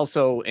 like, I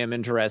also am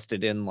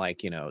interested in,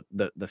 like, you know,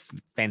 the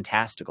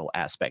fantastical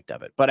aspect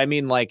of it. But I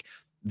mean, like,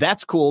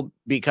 that's cool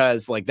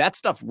because, like, that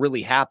stuff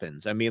really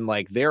happens. I mean,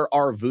 like, there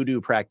are voodoo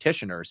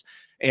practitioners,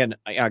 and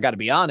I got to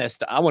be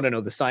honest, I want to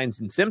know the signs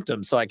and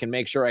symptoms so I can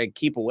make sure I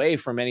keep away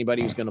from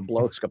anybody who's going to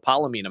blow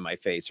scopolamine in my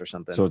face or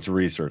something. So it's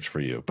research for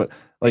you, but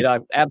like,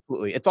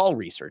 absolutely, it's all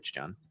research,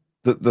 John.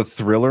 The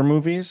thriller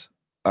movies,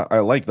 I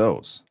like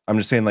those. I'm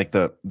just saying, like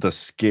the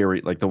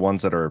scary, like the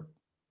ones that are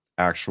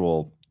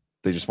actual,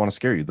 they just want to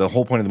scare you. The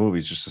whole point of the movie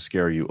is just to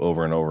scare you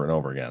over and over and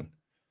over again.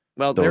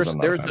 Well,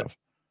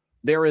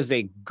 there is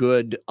a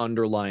good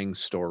underlying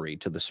story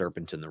to The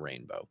Serpent and the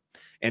Rainbow,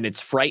 and it's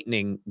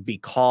frightening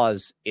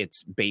because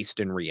it's based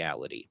in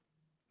reality.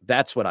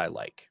 That's what I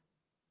like.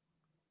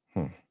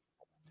 It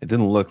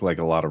didn't look like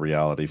a lot of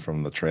reality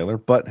from the trailer,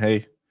 but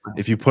hey,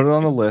 if you put it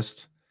on the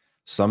list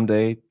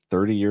someday,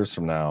 30 years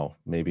from now,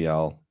 maybe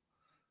I'll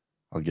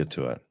get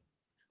to it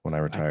when I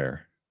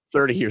retire.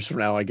 30 years from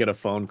now, I get a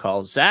phone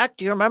call. Zach,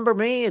 do you remember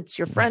me? It's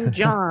your friend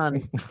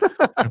John.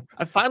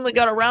 I finally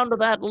got around to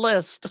that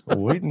list.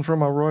 Waiting for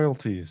my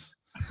royalties.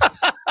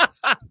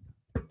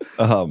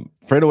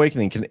 Freight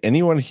Awakening. Can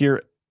anyone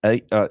here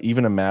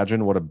even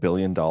imagine what $1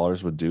 billion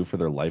would do for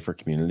their life or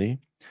community?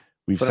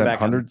 We've sent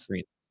hundreds.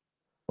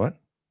 What?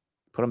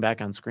 Put them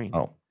back on screen.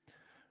 Oh,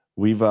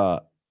 we've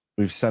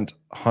sent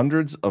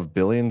hundreds of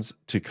billions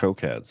to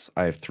cokeheads.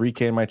 I have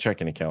 $3K in my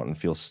checking account and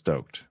feel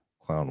stoked.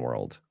 Clown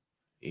world.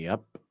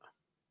 Yep.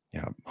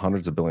 Yeah,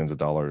 hundreds of billions of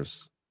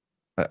dollars.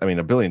 I mean,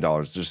 $1 billion,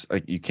 just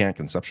like, you can't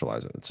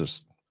conceptualize it. It's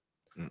just,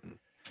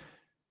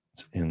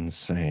 it's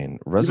insane.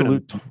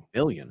 Resolute Even $1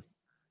 million.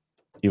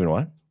 Even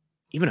what?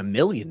 Even $1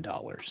 million.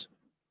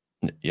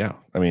 Yeah,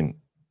 I mean,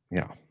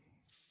 Yeah.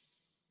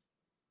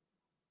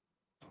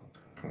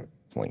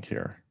 Let's link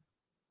here.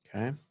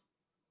 Okay.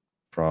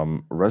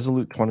 From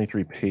Resolute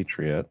 23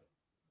 Patriot.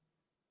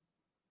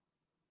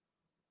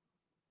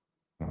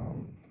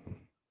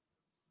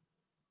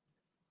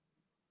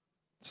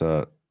 It's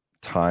a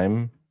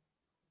Time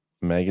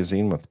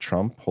magazine with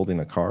Trump holding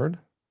a card.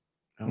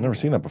 I've never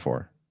seen that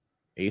before.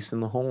 Ace in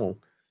the hole.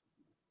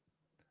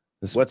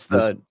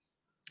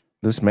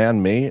 This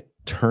man may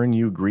turn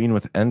you green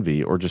with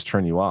envy or just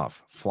turn you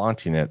off.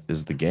 Flaunting it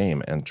is the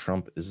game, and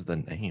Trump is the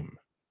name.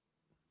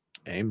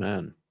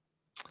 Amen.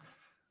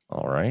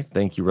 All right.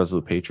 Thank you,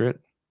 Resolute Patriot.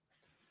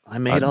 I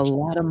made a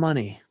lot of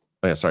money.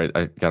 Oh, yeah, sorry.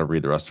 I got to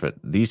read the rest of it.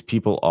 These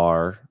people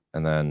are,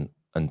 and then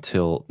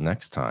until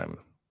next time.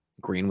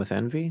 Green with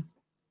envy?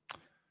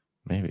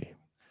 Maybe.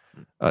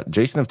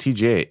 Jason of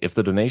TGA, if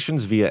the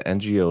donations via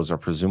NGOs are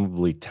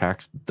presumably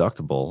tax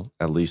deductible,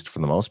 at least for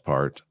the most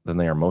part, then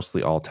they are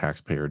mostly all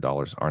taxpayer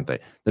dollars, aren't they?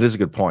 That is a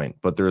good point,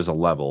 but there is a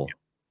level.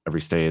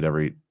 Every state,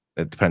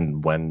 it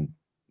depends when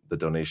the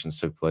donations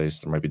took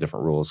place. There might be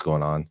different rules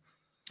going on.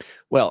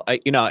 Well, I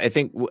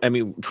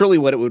mean, truly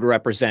what it would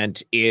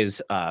represent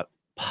is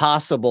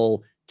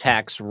possible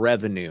tax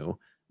revenue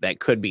that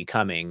could be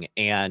coming.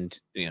 And,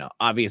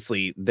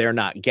 obviously they're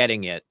not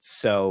getting it.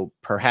 So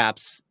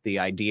perhaps the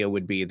idea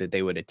would be that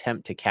they would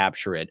attempt to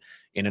capture it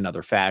in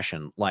another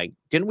fashion. Like,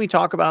 didn't we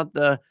talk about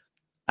I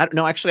don't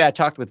know, actually I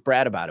talked with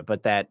Brad about it,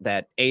 but that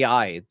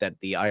AI that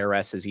the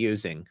IRS is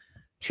using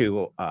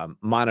to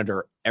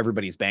monitor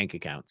everybody's bank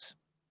accounts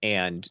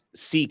and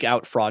seek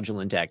out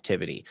fraudulent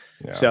activity.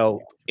 Yeah.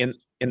 So in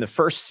the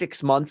first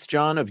 6 months,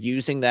 John, of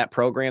using that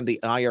program, the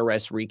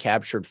IRS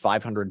recaptured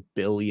 $500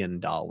 billion.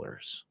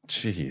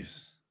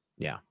 Jeez.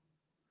 Yeah.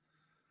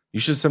 You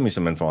should send me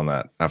some info on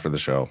that after the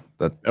show.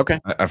 Okay.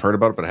 I've heard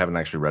about it, but I haven't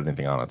actually read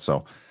anything on it.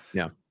 So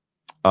yeah.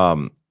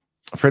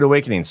 Afraid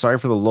Awakening. Sorry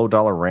for the low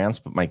dollar rants,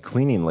 but my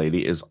cleaning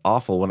lady is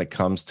awful when it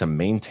comes to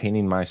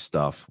maintaining my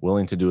stuff.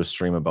 Willing to do a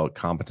stream about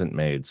competent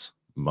maids.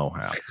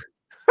 Mohab.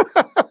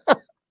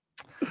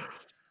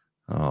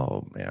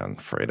 Oh man,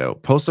 Fredo.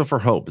 Posto for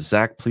Hope.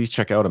 Zach, please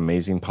check out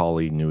Amazing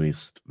Polly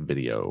newest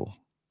video.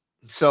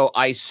 So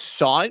I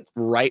saw it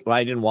right. Well,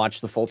 I didn't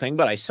watch the full thing,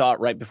 but I saw it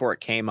right before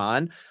it came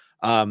on.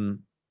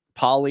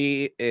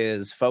 Polly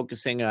is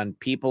focusing on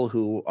people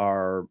who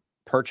are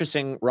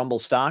purchasing Rumble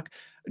stock.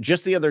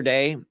 Just the other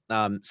day,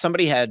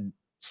 somebody had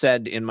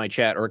said in my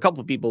chat, or a couple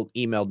of people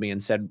emailed me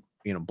and said,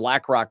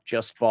 BlackRock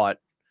just bought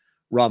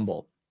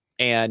Rumble.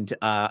 And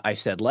I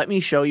said, let me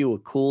show you a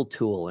cool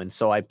tool. And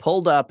so I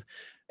pulled up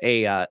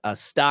a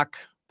stock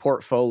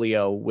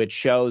portfolio, which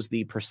shows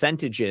the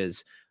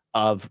percentages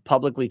of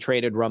publicly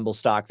traded Rumble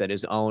stock that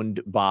is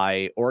owned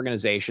by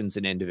organizations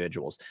and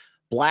individuals.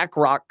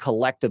 BlackRock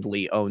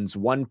collectively owns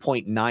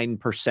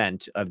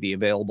 1.9% of the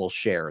available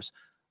shares.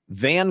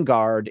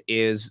 Vanguard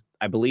is,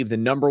 I believe, the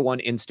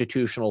 #1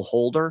 institutional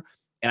holder,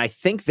 and I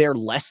think they're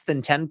less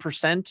than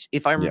 10%,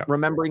 if I'm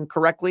remembering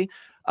correctly.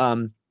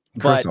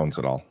 Chris owns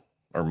it all,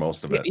 or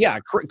most of it. Yeah,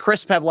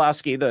 Chris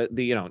Pavlovsky,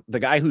 the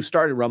guy who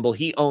started Rumble,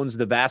 he owns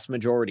the vast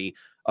majority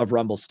of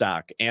Rumble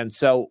stock. And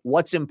so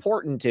what's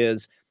important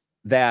is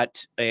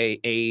that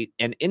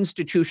an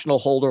institutional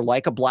holder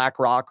like a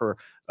BlackRock or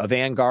a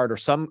Vanguard or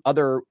some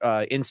other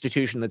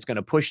institution that's going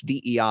to push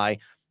DEI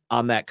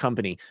on that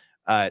company,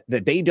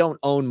 that they don't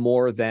own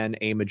more than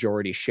a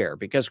majority share,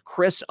 because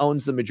Chris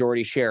owns the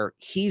majority share.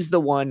 He's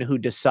the one who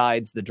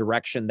decides the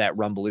direction that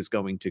Rumble is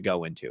going to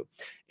go into.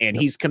 And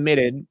he's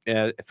committed,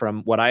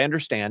 from what I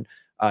understand,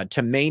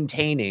 to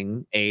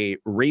maintaining a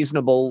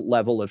reasonable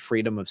level of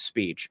freedom of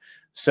speech.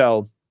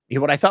 So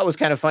what I thought was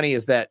kind of funny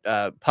is that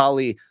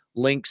Polly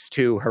links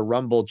to her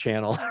Rumble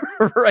channel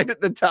right at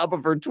the top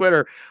of her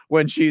Twitter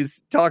when she's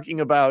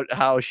talking about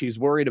how she's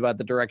worried about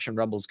the direction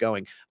Rumble's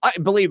going.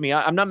 Believe me,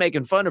 I'm not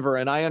making fun of her,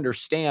 and I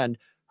understand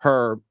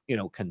her,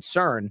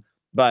 concern,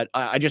 but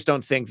I just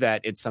don't think that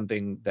it's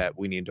something that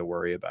we need to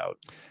worry about.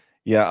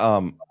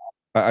 Yeah,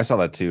 I saw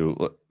that too.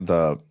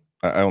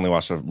 I only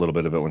watched a little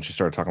bit of it when she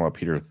started talking about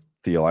Peter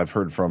Thiel. I've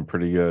heard from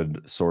pretty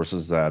good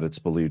sources that it's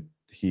believed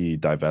he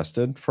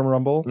divested from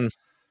Rumble.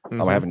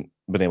 Mm-hmm. I haven't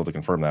been able to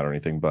confirm that or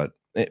anything, but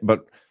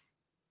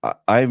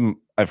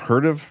I've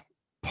heard of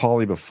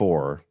Polly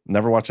before.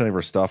 Never watched any of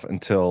her stuff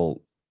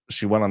until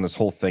she went on this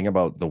whole thing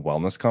about the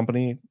wellness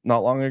company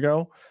not long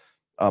ago.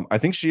 I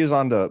think she is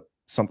onto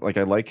something. Like,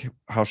 I like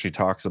how she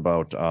talks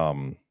about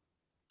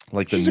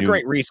she's a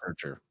great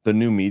researcher, the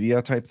new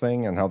media type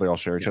thing, and how they all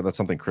share each other. That's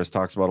something Chris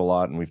talks about a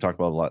lot, and we've talked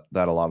about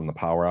that a lot in the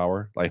Power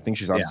Hour. I think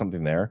she's on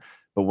something there.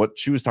 But what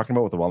she was talking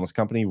about with the wellness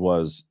company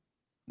was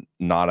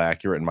not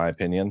accurate, in my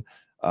opinion.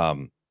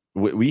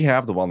 We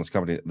have the wellness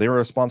company. They were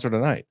a sponsor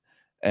tonight.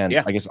 And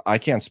I guess I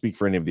can't speak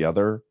for any of the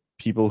other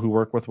people who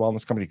work with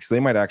wellness companies, because they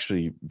might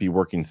actually be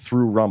working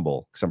through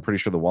Rumble, because I'm pretty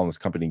sure the wellness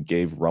company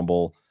gave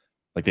Rumble,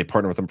 like, they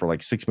partnered with them for like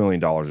 $6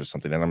 million or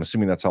something. And I'm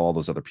assuming that's how all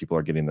those other people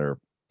are getting their,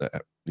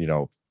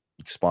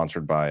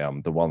 sponsored by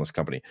the wellness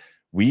company.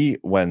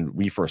 When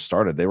we first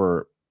started, they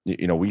were,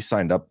 we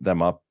signed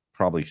them up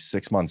probably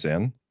 6 months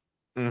in,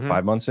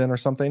 5 months in or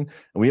something,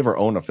 and we have our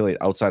own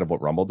affiliate outside of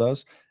what Rumble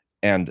does.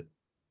 And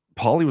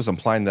Paulie was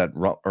implying that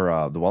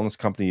the wellness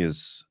company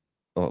is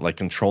like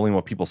controlling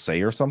what people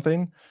say or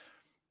something.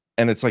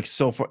 And it's like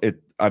so far.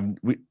 I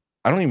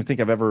don't even think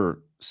I've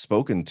ever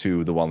spoken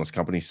to the wellness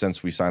company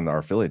since we signed our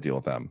affiliate deal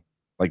with them.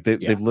 Like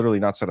they've literally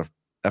not said a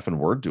effing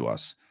word to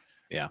us.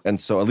 Yeah. And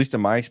so at least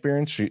in my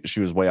experience, she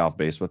was way off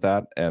base with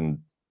that.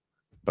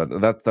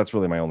 But that's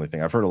really my only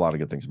thing. I've heard a lot of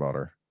good things about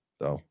her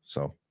though.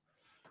 So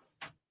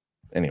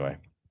anyway,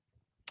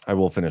 I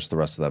will finish the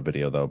rest of that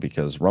video though,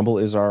 because Rumble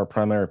is our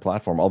primary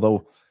platform.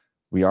 Although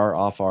we are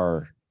off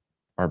our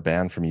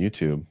ban from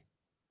YouTube.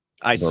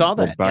 I saw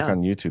that. We're back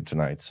on YouTube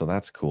tonight, so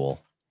that's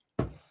cool.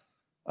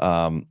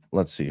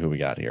 Let's see who we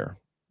got here.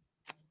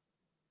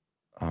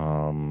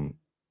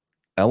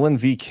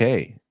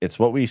 LNVK. It's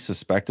what we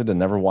suspected and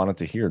never wanted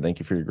to hear. Thank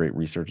you for your great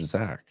research,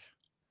 Zach.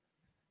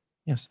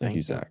 Yes, thank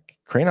you, Zach.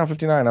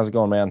 Crane59, how's it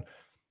going, man?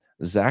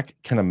 Zach,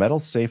 can a metal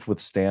safe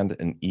withstand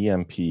an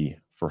EMP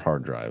for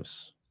hard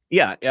drives?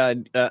 Yeah,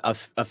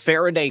 a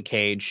Faraday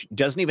cage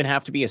doesn't even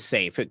have to be a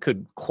safe. It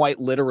could quite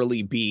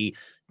literally be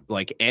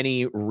like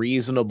any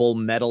reasonable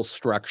metal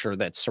structure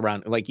that's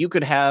surrounded. Like you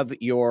could have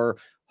your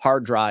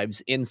hard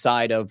drives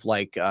inside of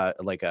like a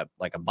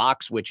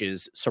box which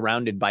is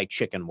surrounded by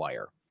chicken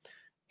wire,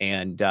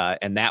 and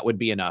that would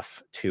be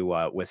enough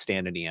to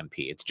withstand an EMP.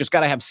 It's just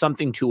got to have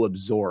something to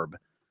absorb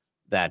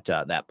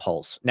that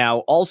pulse. Now,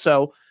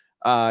 also,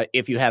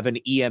 if you have an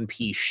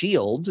EMP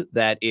shield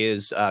that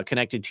is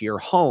connected to your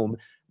home,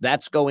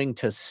 that's going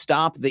to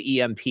stop the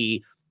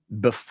EMP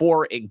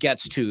before it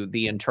gets to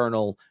the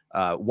internal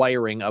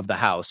wiring of the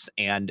house,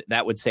 and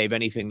that would save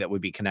anything that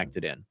would be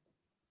connected in.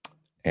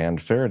 And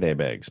Faraday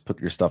bags. Put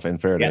your stuff in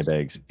Faraday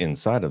bags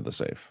inside of the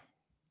safe.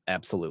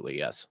 Absolutely,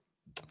 yes.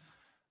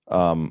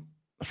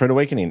 Fred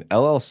Awakening,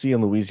 LLC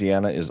in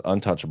Louisiana is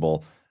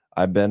untouchable.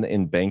 I've been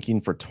in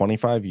banking for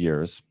 25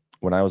 years.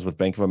 When I was with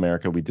Bank of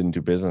America, we didn't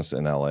do business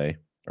in LA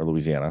or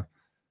Louisiana.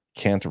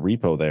 Can't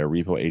repo there.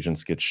 Repo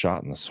agents get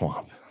shot in the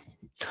swamp.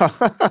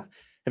 Have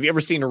you ever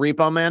seen a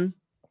Repo Man?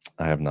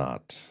 I have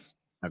not.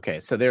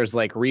 Okay, so there's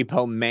like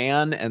Repo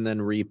Man and then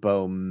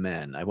Repo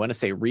Men. I want to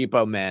say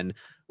Repo Men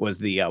was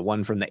the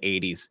one from the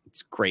 80s.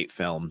 It's a great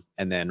film.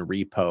 And then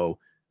Repo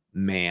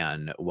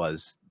Man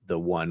was the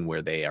one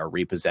where they are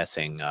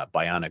repossessing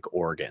bionic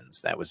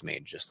organs. That was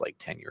made just like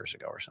 10 years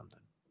ago or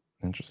something.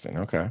 Interesting.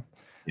 Okay.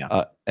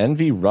 Yeah.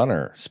 NV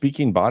Runner,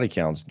 speaking body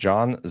counts.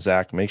 John,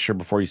 Zach, make sure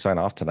before you sign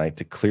off tonight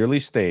to clearly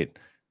state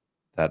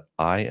that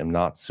I am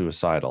not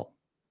suicidal.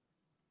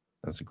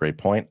 That's a great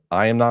point.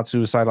 I am not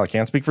suicidal. I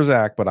can't speak for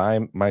Zach, but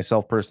I'm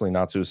myself personally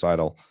not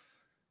suicidal.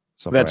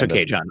 So that's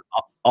okay, John.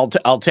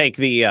 I'll take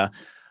the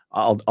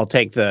I'll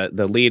take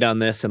the lead on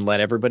this and let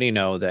everybody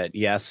know that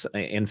yes,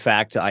 in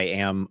fact, I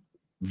am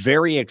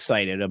very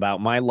excited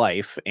about my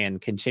life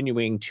and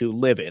continuing to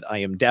live it. I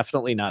am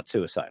definitely not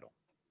suicidal.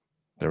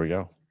 There we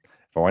go.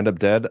 If I wind up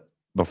dead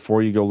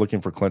before you go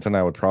looking for Clinton,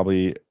 I would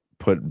probably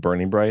put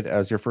Burning Bright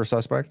as your first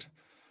suspect,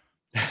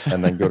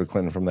 and then go to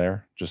Clinton from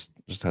there. Just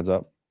heads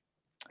up.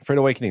 Afraid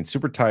Awakening,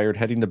 super tired,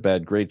 heading to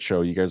bed. Great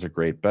show. You guys are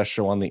great. Best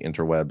show on the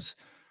interwebs.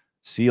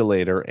 See you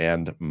later,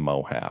 and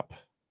Mohap.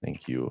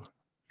 Thank you.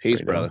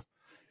 Peace, brother.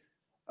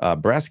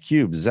 Brass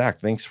Cube,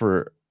 Zach, thanks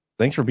for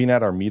being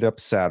at our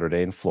meetup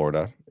Saturday in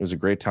Florida. It was a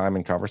great time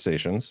and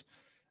conversations.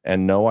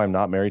 And no, I'm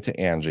not married to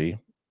Angie.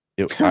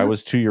 I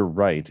was to your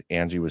right.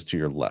 Angie was to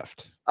your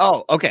left.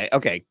 Oh, okay.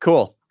 Okay,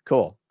 cool.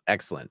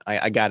 Excellent.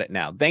 I got it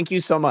now. Thank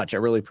you so much. I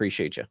really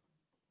appreciate you.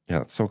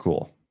 Yeah, it's so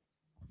cool.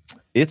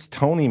 It's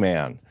Tony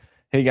Man.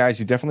 Hey guys,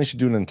 you definitely should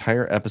do an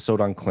entire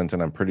episode on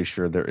Clinton. I'm pretty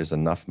sure there is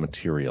enough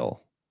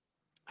material.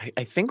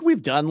 I think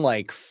we've done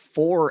like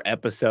 4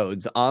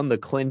 episodes on the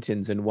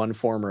Clintons in one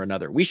form or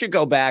another. We should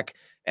go back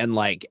and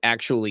like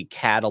actually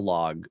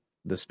catalog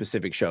the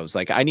specific shows.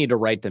 Like I need to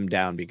write them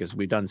down because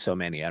we've done so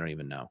many. I don't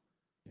even know.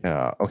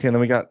 Yeah. Okay. And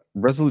then we got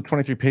Resolute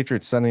 23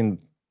 Patriots sending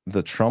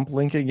the Trump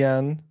link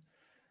again.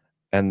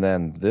 And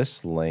then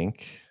this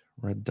link,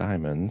 Red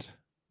Diamond.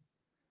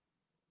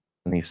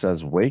 And he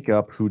says, wake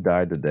up, who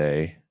died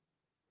today?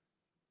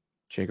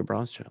 Jacob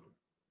Rothschild.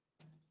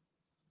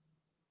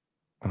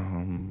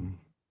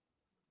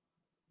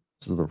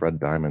 This is the Red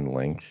Diamond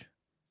link,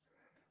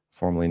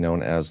 formerly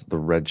known as the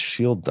Red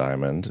Shield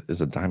Diamond, is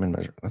a diamond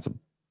measure. That's a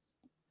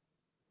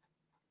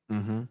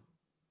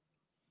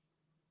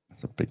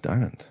that's a big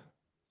diamond.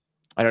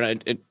 I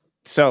don't know.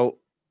 So,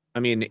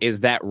 I mean, is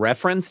that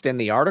referenced in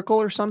the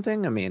article or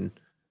something? I mean,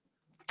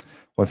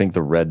 well, I think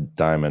the red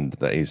diamond,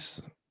 the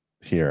ace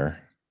here.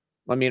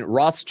 I mean,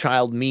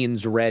 Rothschild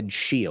means red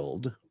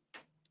shield.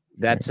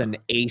 That's an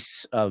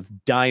ace of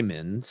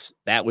diamonds.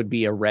 That would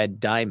be a red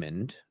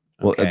diamond.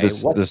 Okay.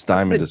 Well, this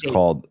diamond is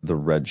called the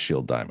Red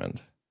Shield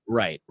Diamond.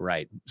 Right.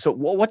 So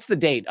what's the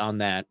date on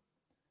that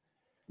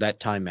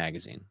Time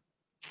magazine?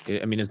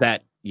 I mean, is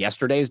that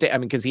yesterday's date? I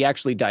mean, because he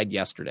actually died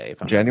yesterday.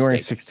 If I'm January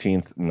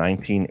 16th,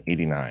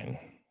 1989.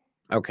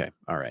 Okay.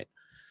 All right.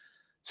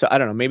 So I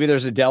don't know. Maybe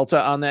there's a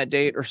delta on that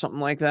date or something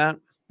like that.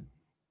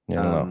 Yeah,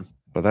 I don't know.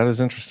 But that is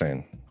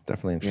interesting.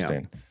 Definitely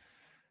interesting.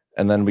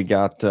 And then we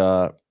got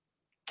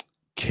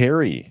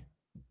Carrie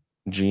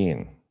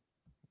Jean.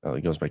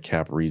 It goes by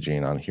Cap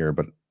Regine on here,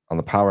 but on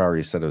the Power Hour,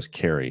 he said it was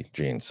Carrie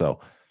Jean. So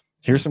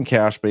here's some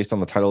cash based on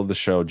the title of the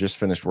show. Just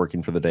finished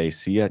working for the day.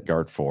 See you at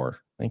Gart 4.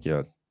 Thank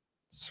you,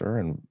 sir,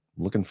 and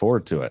looking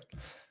forward to it.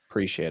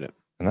 Appreciate it.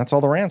 And that's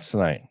all the rants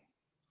tonight.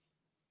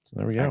 So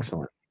there we go.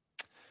 Excellent.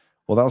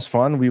 Well, that was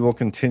fun. We will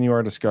continue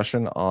our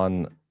discussion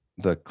on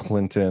the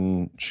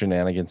Clinton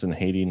shenanigans in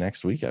Haiti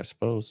next week, I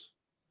suppose.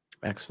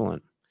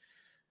 Excellent.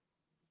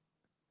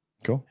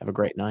 Cool. Have a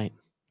great night.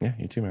 Yeah,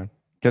 you too, man.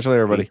 Catch you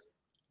later, everybody.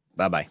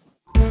 Bye-bye.